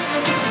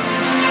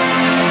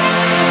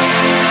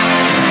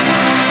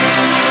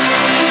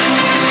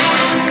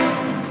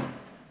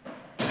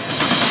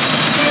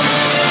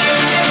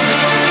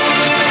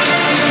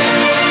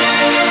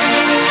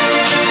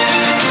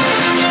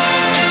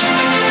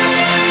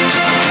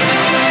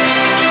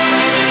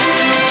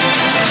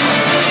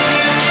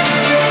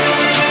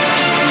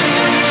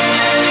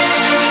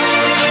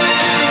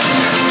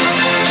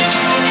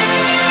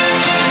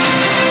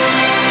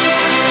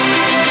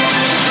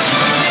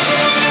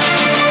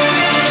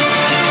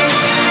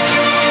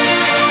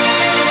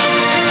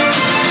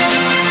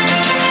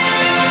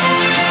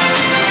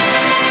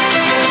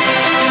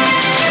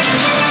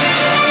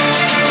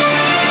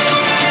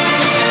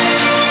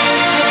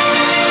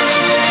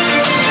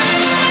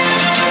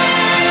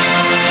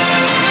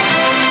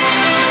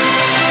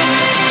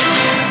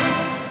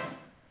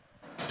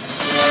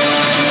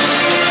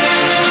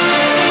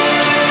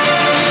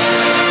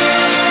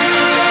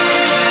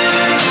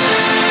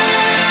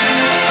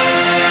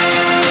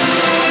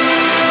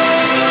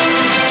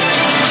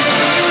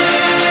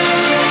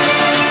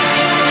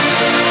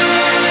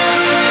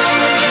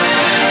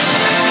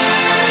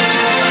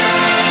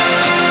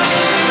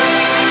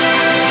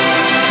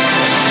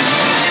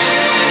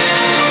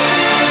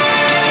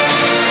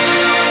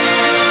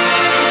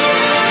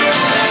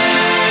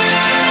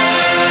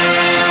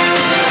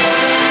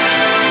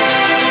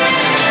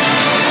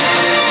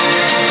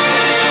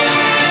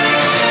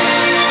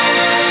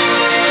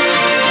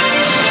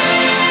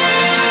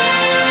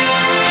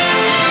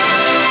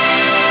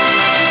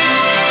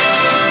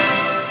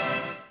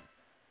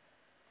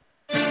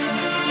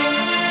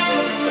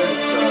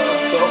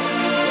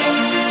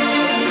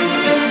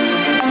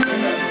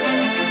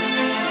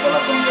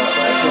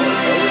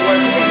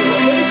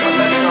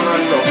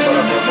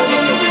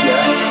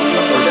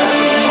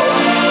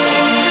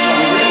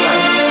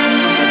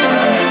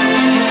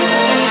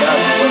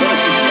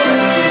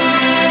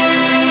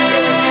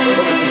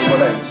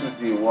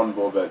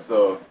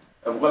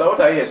 Well,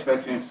 what are you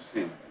expecting to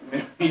see?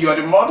 You're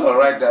the model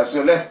right there,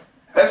 so let's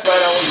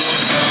find out what you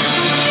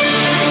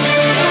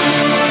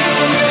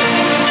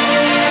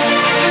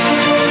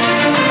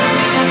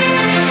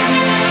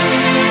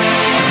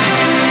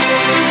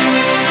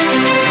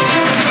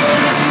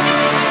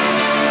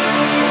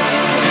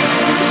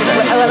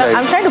Well,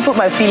 I'm trying to put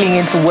my feeling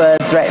into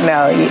words right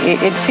now.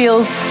 It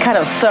feels kind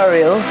of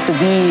surreal to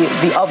be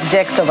the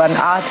object of an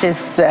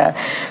artist's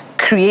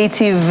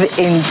creative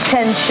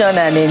intention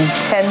and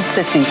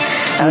intensity.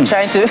 I'm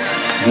trying to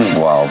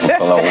wow.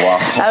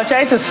 I'm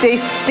trying to stay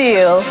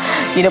still,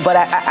 but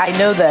I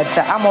know that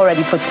I'm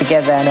already put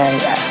together,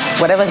 and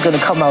whatever's going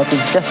to come out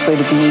is just going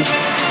to be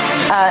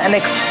an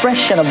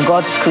expression of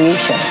God's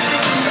creation.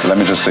 Let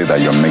me just say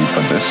that you're made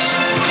for this.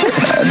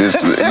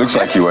 It looks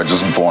like you were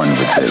just born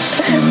with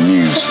this. You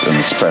muse, and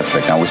it's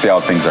perfect. And we see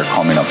how things are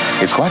coming up.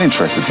 It's quite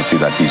interesting to see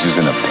that he's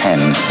using a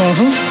pen.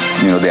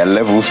 There are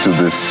levels to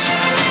this.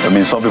 I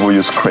mean, some people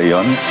use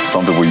crayons,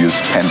 some people use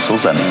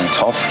pencils, and it's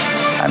tough.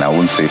 And I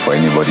wouldn't say for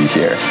anybody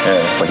here,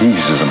 but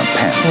he's using a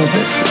pen for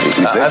this.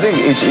 I think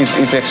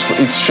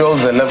it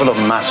shows a level of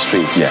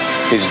mastery. Yeah.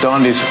 He's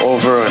done this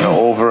over and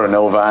over and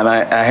over. And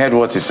I heard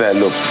what he said.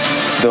 Look,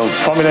 the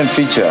prominent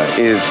feature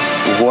is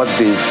what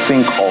they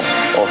think of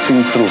or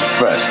think through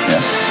first.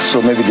 Yeah.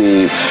 So maybe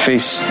the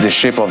face, the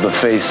shape of the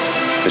face,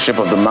 the shape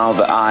of the mouth,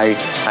 the eye,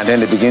 and then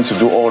they begin to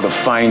do all the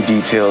fine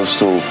details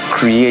to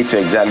create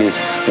exactly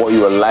what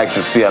you would like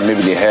to see, and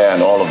maybe the hair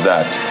and all of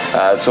that.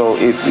 So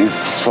it's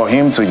for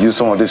him to use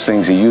some of these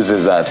things he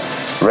uses that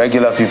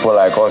regular people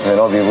like us may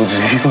not be able to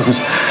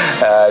use.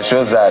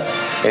 Shows that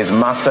he's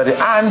mastered it,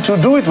 and to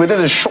do it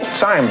within a short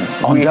time.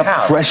 Under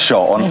pressure.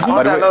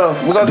 By the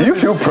way, do you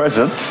feel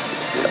pressured?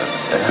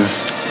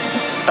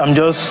 I'm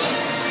just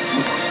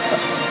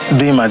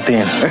doing my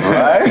thing.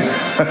 Right?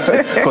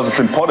 Because it's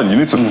important. You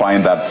need to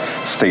find that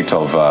state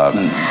of,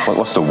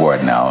 what's the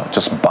word now?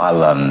 Just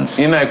balance.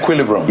 Inner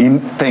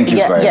equilibrium. Thank you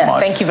very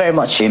much. Thank you very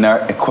much.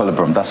 Inner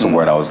equilibrium. That's the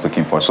word I was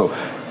looking for. So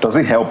does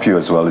it help you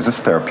as well? Is this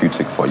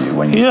therapeutic for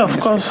you? Yeah, of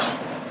course.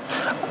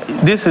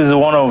 This is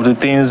one of the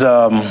things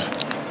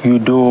you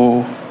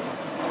do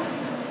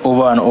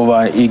over and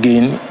over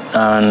again,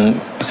 and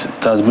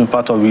it has been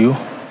part of you.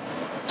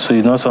 So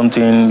it's not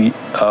something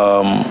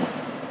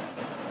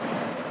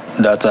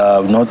that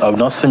I've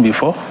not seen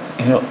before.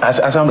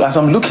 As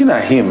I'm looking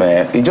at him,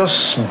 it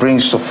just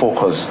brings to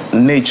focus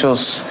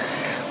nature's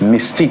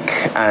mystique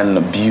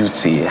and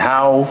beauty,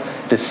 how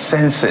the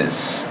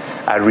senses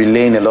are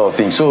relaying a lot of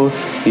things. So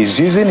he's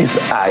using his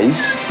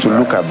eyes to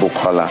look at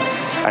Bukola,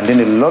 and then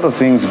a lot of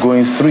things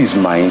going through his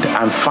mind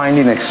and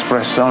finding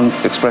expression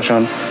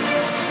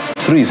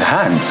through his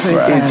hands.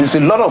 It's a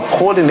lot of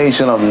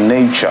coordination of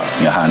nature.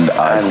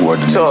 Hand-eye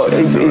coordination. So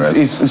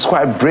it's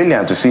quite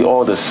brilliant to see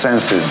all the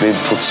senses being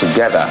put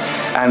together.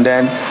 And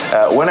then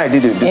when I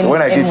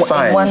did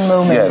science,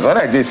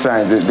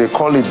 they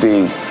call it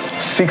the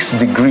 6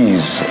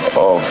 degrees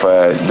of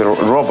the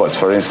robots,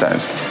 for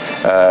instance,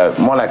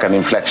 more like an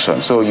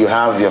inflection. So you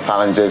have your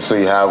phalanges. So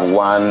you have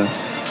 1,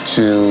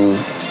 2,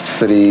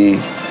 3,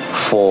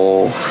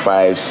 4,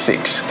 5,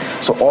 6.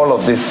 So all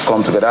of this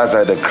come together. That's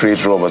how they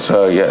create robots.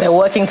 So yes, they're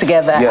working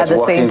together at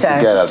the same time.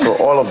 Together. So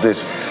all of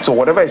this. So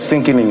whatever is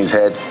thinking in his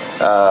head,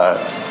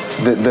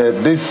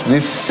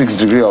 this 6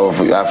 degree of,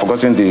 I've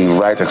forgotten the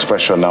right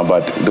expression now,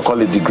 but they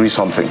call it degree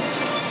something.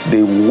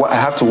 They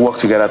have to work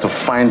together to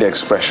find the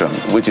expression,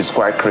 which is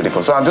quite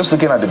critical. So I'm just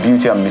looking at the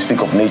beauty and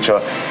mystique of nature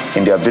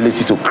in the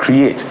ability to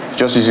create,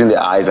 just using the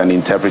eyes and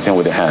interpreting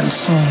with the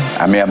hands.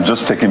 I mean, I'm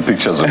just taking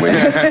pictures of it.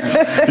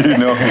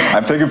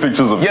 I'm taking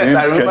pictures of Yes,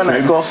 I remember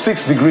it's called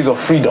 6 degrees of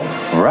freedom.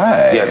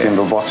 Right. Yes, in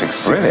robotics.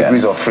 6 Brilliant.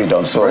 degrees of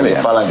freedom. So the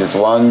phalanges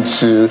 1,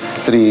 2,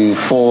 3,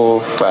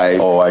 4, 5.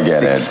 Oh, I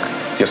get 6. it.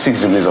 Your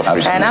 6 degrees of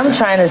freedom. And I'm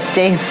trying to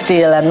stay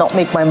still and not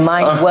make my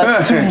mind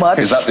work too much.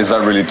 Is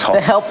that really tough?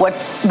 To help with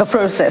the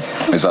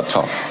process. Is that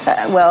tough?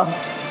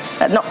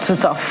 Not too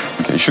tough.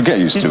 Okay, you should get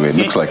used to it.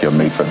 Looks like you're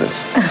made for this.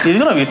 It's going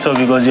to be tough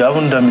because you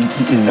haven't done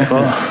it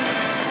before.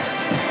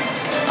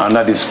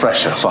 Under this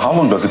pressure. So how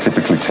long does it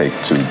typically take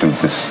to do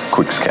this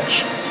quick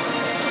sketch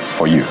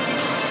for you?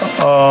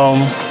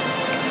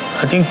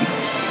 I think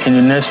in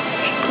the next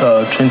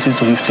 20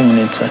 to 15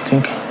 minutes, I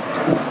think.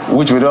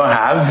 Which we don't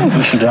have.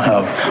 Which we don't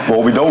have.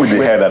 Well, we don't with the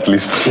head at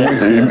least.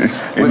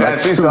 We can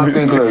see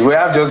something close. We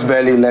have just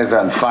barely less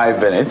than 5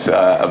 minutes,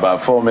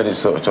 about 4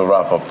 minutes to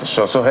wrap up the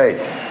show. So hey,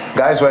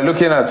 guys, we're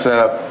looking at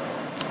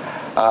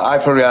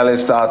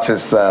hyperrealist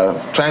artists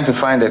trying to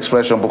find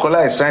expression.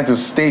 Bukola is trying to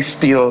stay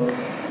still.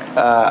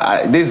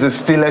 This is the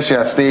stillest she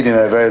has stayed in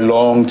a very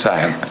long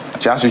time.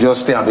 She has to just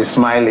stay and be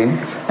smiling.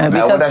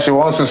 Whether she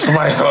wants to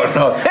smile or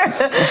not.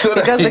 So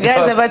because the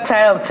guy's never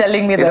tired of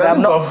telling me that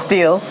I'm not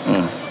still.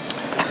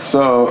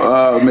 So,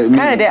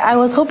 I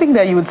was hoping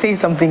that you would say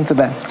something to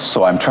that.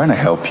 So I'm trying to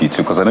help you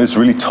too, because I know it's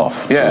really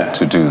tough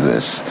to do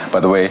this. By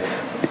the way,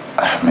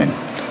 I mean,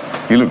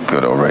 you look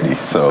good already.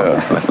 So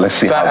let's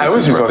see how I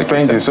wish it was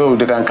painted so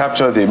they can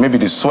capture maybe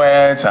the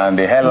sweat and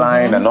the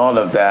hairline and all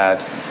of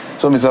that.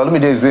 So Mr.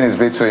 Olumide is doing his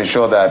bit to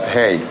ensure that,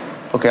 hey,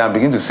 okay, I'm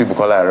beginning to see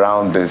Bukola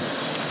around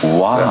this.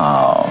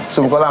 Wow.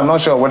 So Bukola, I'm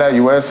not sure whether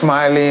you were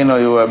smiling or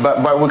you were,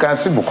 but we can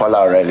see Bukola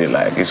already,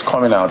 like, it's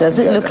coming out. Does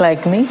together. it look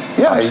like me?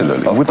 Yeah,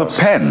 Absolutely. With a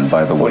pen,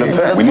 by the way. With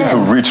a pen. We need to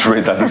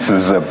reiterate that this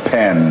is a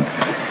pen.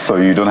 So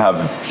you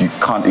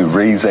can't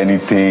erase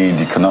anything,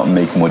 you cannot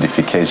make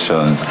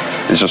modifications.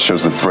 It just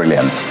shows the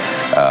brilliance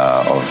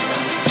of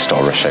Mr.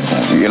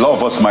 Olusegun. A lot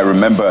of us might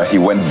remember he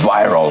went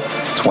viral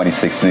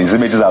 2016. His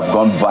images have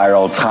gone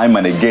viral time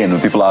and again. When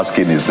people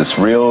asking, is this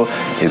real?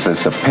 Is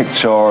this a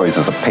picture? Is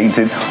this a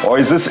painting? Or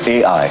is this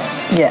AI?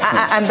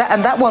 Yeah,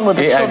 and that one with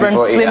the AI children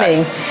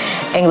swimming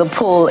in the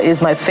pool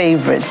is my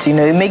favorite. You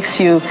know, it makes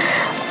you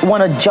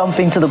want to jump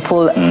into the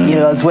pool, you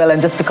know, as well,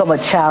 and just become a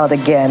child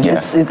again. Yeah.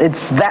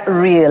 It's that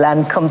real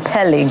and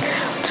compelling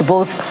to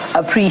both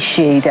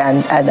appreciate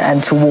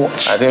and to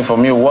watch. I think for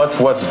me,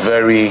 what's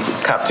very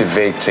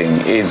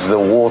captivating is the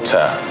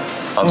water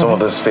on some of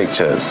those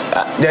pictures.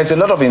 There's a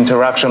lot of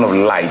interaction of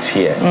light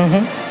here.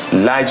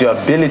 Light, your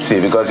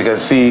ability, because you can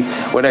see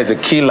whether it's a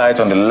key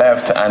light on the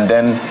left and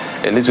then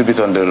a little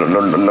bit on the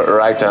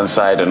right-hand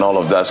side and all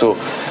of that. So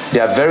they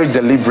are very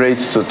deliberate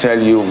to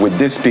tell you with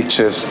these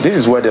pictures, this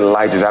is where the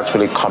light is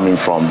actually coming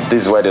from.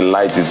 This is where the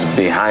light is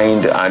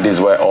behind, and this is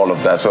where all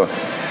of that. So,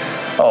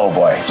 oh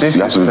boy. This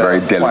you have to be very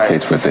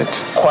delicate with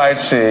it.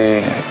 Quite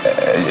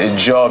a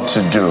job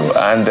to do.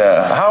 And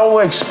how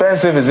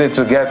expensive is it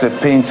to get a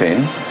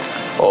painting?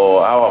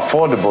 Or how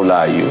affordable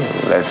are you?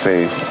 Let's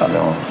say,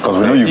 because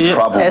we know you've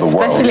traveled the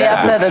world. Especially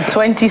after the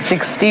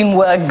 2016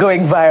 work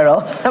going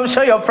viral. I'm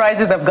sure your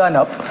prices have gone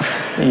up.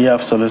 Yeah,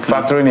 absolutely.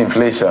 Factoring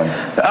inflation,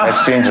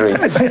 exchange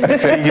rates.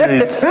 Exchange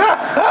rates.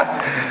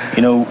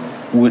 You know,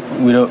 we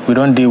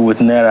don't deal with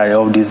naira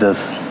all these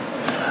days.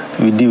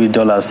 We deal with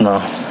dollars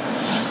now.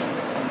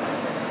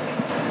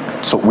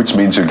 So, which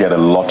means you get a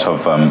lot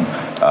of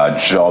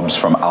jobs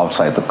from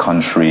outside the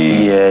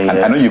country. Yeah. And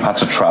I know you've had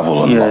to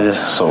travel a lot.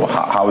 So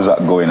how is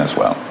that going as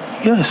well?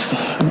 Yes,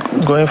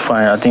 going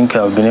fine. I think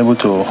I've been able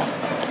to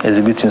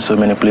exhibit in so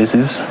many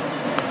places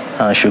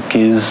and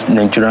showcase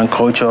Nigerian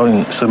culture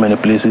in so many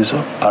places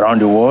around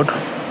the world,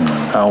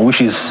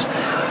 which is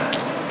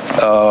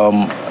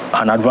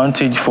an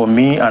advantage for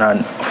me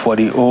and for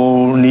the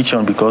whole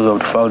nation because of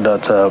the fact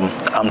that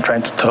I'm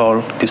trying to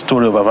tell the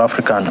story of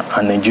Africa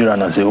and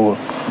Nigerian as a whole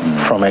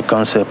from my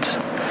concepts.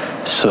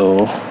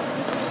 So,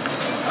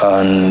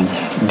 and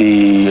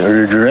the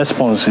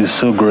response is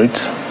so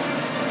great,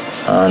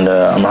 and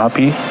I'm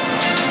happy.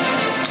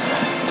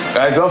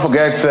 Guys, don't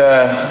forget,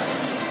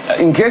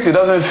 in case it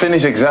doesn't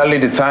finish exactly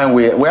the time,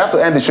 we have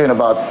to end the show in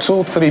about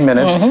 2-3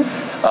 minutes.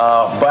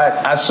 But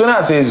as soon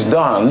as it's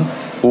done,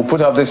 we'll put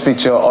up this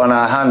picture on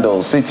our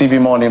handles, CTV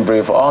Morning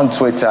Brief, on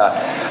Twitter.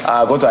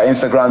 Go to our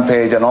Instagram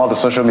page and all the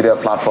social media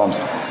platforms.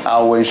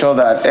 We'll ensure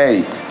that,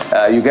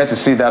 you get to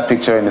see that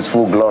picture in its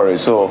full glory.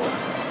 So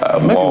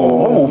maybe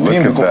we'll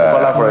pin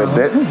Bukola for a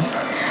bit.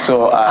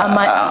 So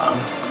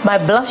my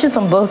blushes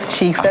on both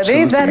cheeks,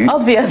 absolutely. Are they that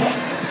obvious?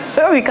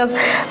 Because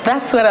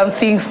that's what I'm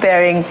seeing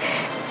staring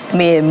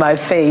me in my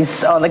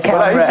face on the camera.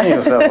 But are you seeing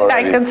yourself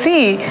already? I can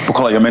see.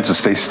 Bukola, you're meant to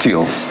stay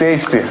still. Stay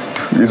still.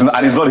 And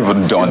it's not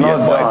even done yet,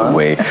 by the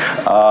way.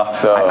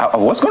 I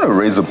was going to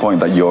raise the point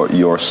that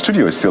your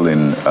studio is still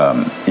in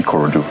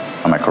Ikorodu.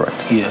 Am I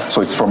correct? Yeah.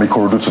 So it's from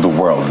Ikorodu to the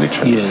world,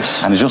 literally.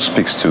 Yes. And it just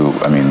speaks to,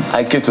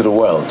 I get to the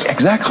world.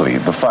 Exactly.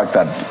 The fact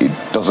that it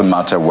doesn't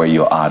matter where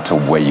you're at or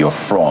where you're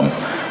from.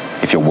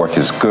 If your work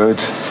is good,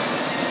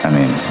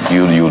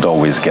 you'd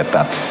always get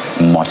that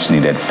much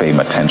needed fame,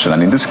 attention.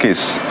 And in this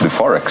case, the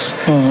Forex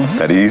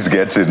that he's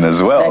getting as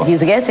well. That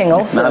he's getting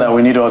also. Now that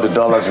we need all the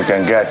dollars we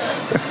can get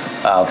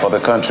for the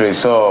country.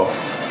 So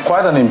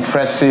quite an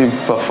impressive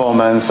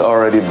performance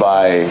already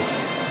by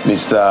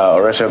Mr.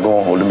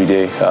 Olusegun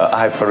Olumide,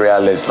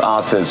 hyperrealist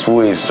artist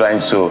who is trying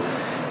to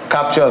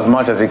capture as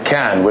much as he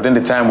can within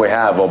the time we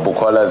have of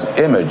Bukola's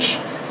image.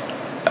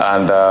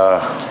 And,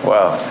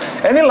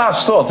 any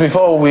last thoughts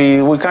before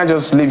we can't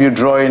just leave you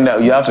drawing?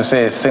 You have to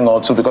say a thing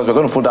or two because we're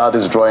going to put out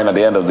this drawing at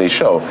the end of the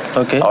show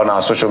on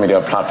our social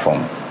media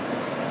platform.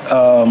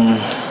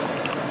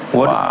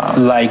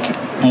 Like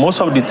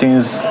most of the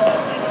things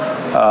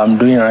I'm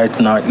doing right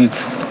now,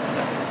 it's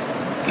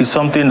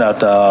something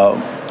that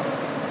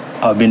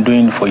I've been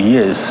doing for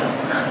years.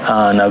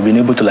 And I've been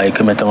able to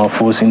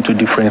metamorphose into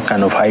different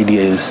kind of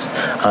ideas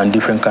and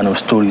different kind of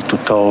stories to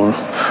tell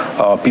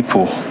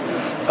people.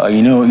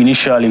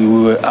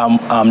 Initially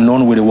I'm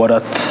known with the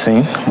water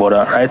thing, but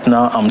right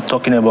now I'm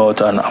talking about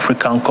an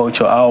African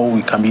culture, how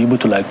we can be able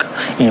to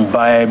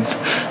imbibe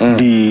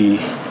the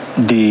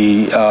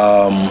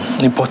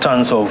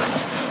importance of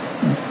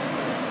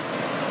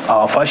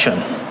our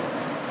fashion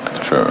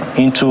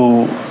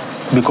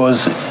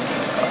because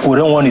we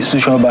don't want a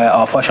situation whereby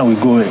our fashion will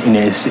go in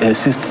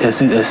extension,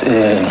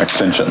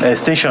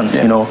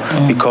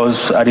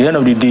 because at the end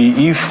of the day,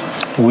 if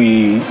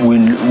we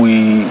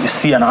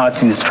see an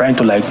artist trying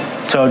to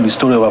tell the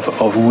story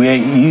of where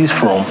he is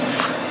from,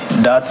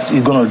 that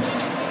is going to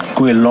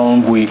go a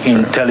long way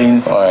in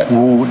telling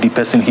who the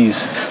person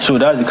is. So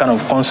that's the kind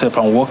of concept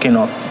I'm working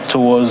on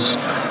towards,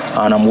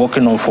 and I'm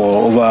working on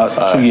for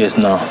over 2 years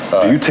now.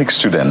 Do you take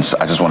students?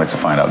 I just wanted to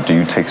find out. Do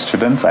you take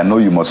students? I know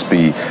you must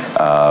be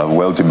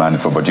well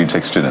demanded for, but do you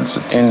take students?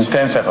 In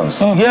 10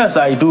 seconds. Yes,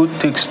 I do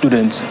take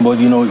students, but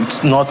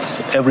it's not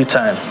every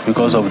time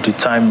because of the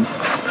time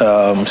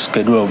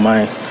schedule of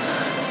mine.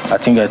 I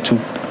think I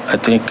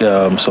take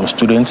some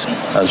students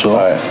as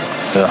well.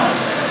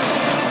 Yeah.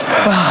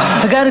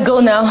 We gotta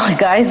go now,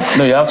 guys.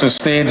 No, you have to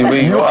stay the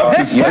way you are.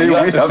 You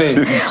have to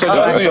stay. So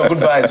just say your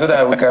goodbye so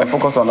that we can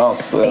focus on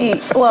us.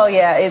 Well,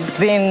 yeah, it's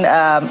been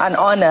an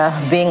honor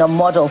being a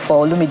model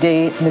for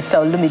Mr.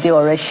 Olumide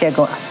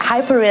Oreshegun,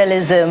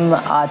 hyperrealism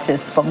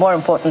artist. But more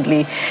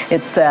importantly,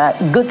 it's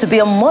good to be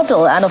a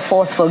model and a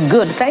force for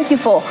good. Thank you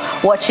for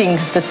watching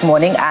this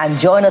morning and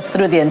join us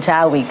through the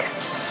entire week.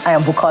 I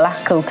am Bukola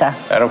Koka.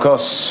 And of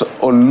course,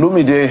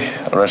 Olumide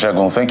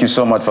Oreshegun, thank you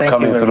so much for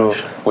coming through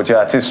with your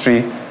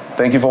artistry.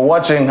 Thank you for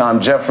watching.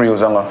 I'm Jeffrey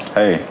Ozanga.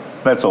 Hey,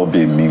 let's all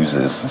be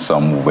muses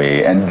some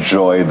way.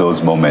 Enjoy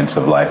those moments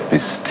of life. Be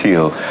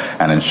still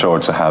and ensure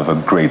to have a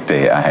great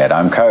day ahead.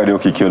 I'm Kayode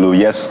Okikiolu.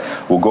 Yes,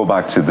 we'll go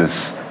back to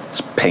this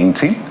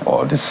painting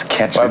or this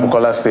sketching. Why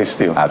Bukola stay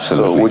still?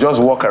 Absolutely. So we'll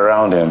just walk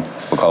around and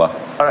Bukola.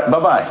 All right,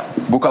 bye-bye.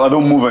 Bukola,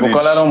 don't move an inch.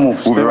 Bukola, don't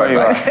move. We'll be right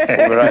back.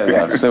 We'll be right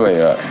back. Stay where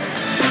you are.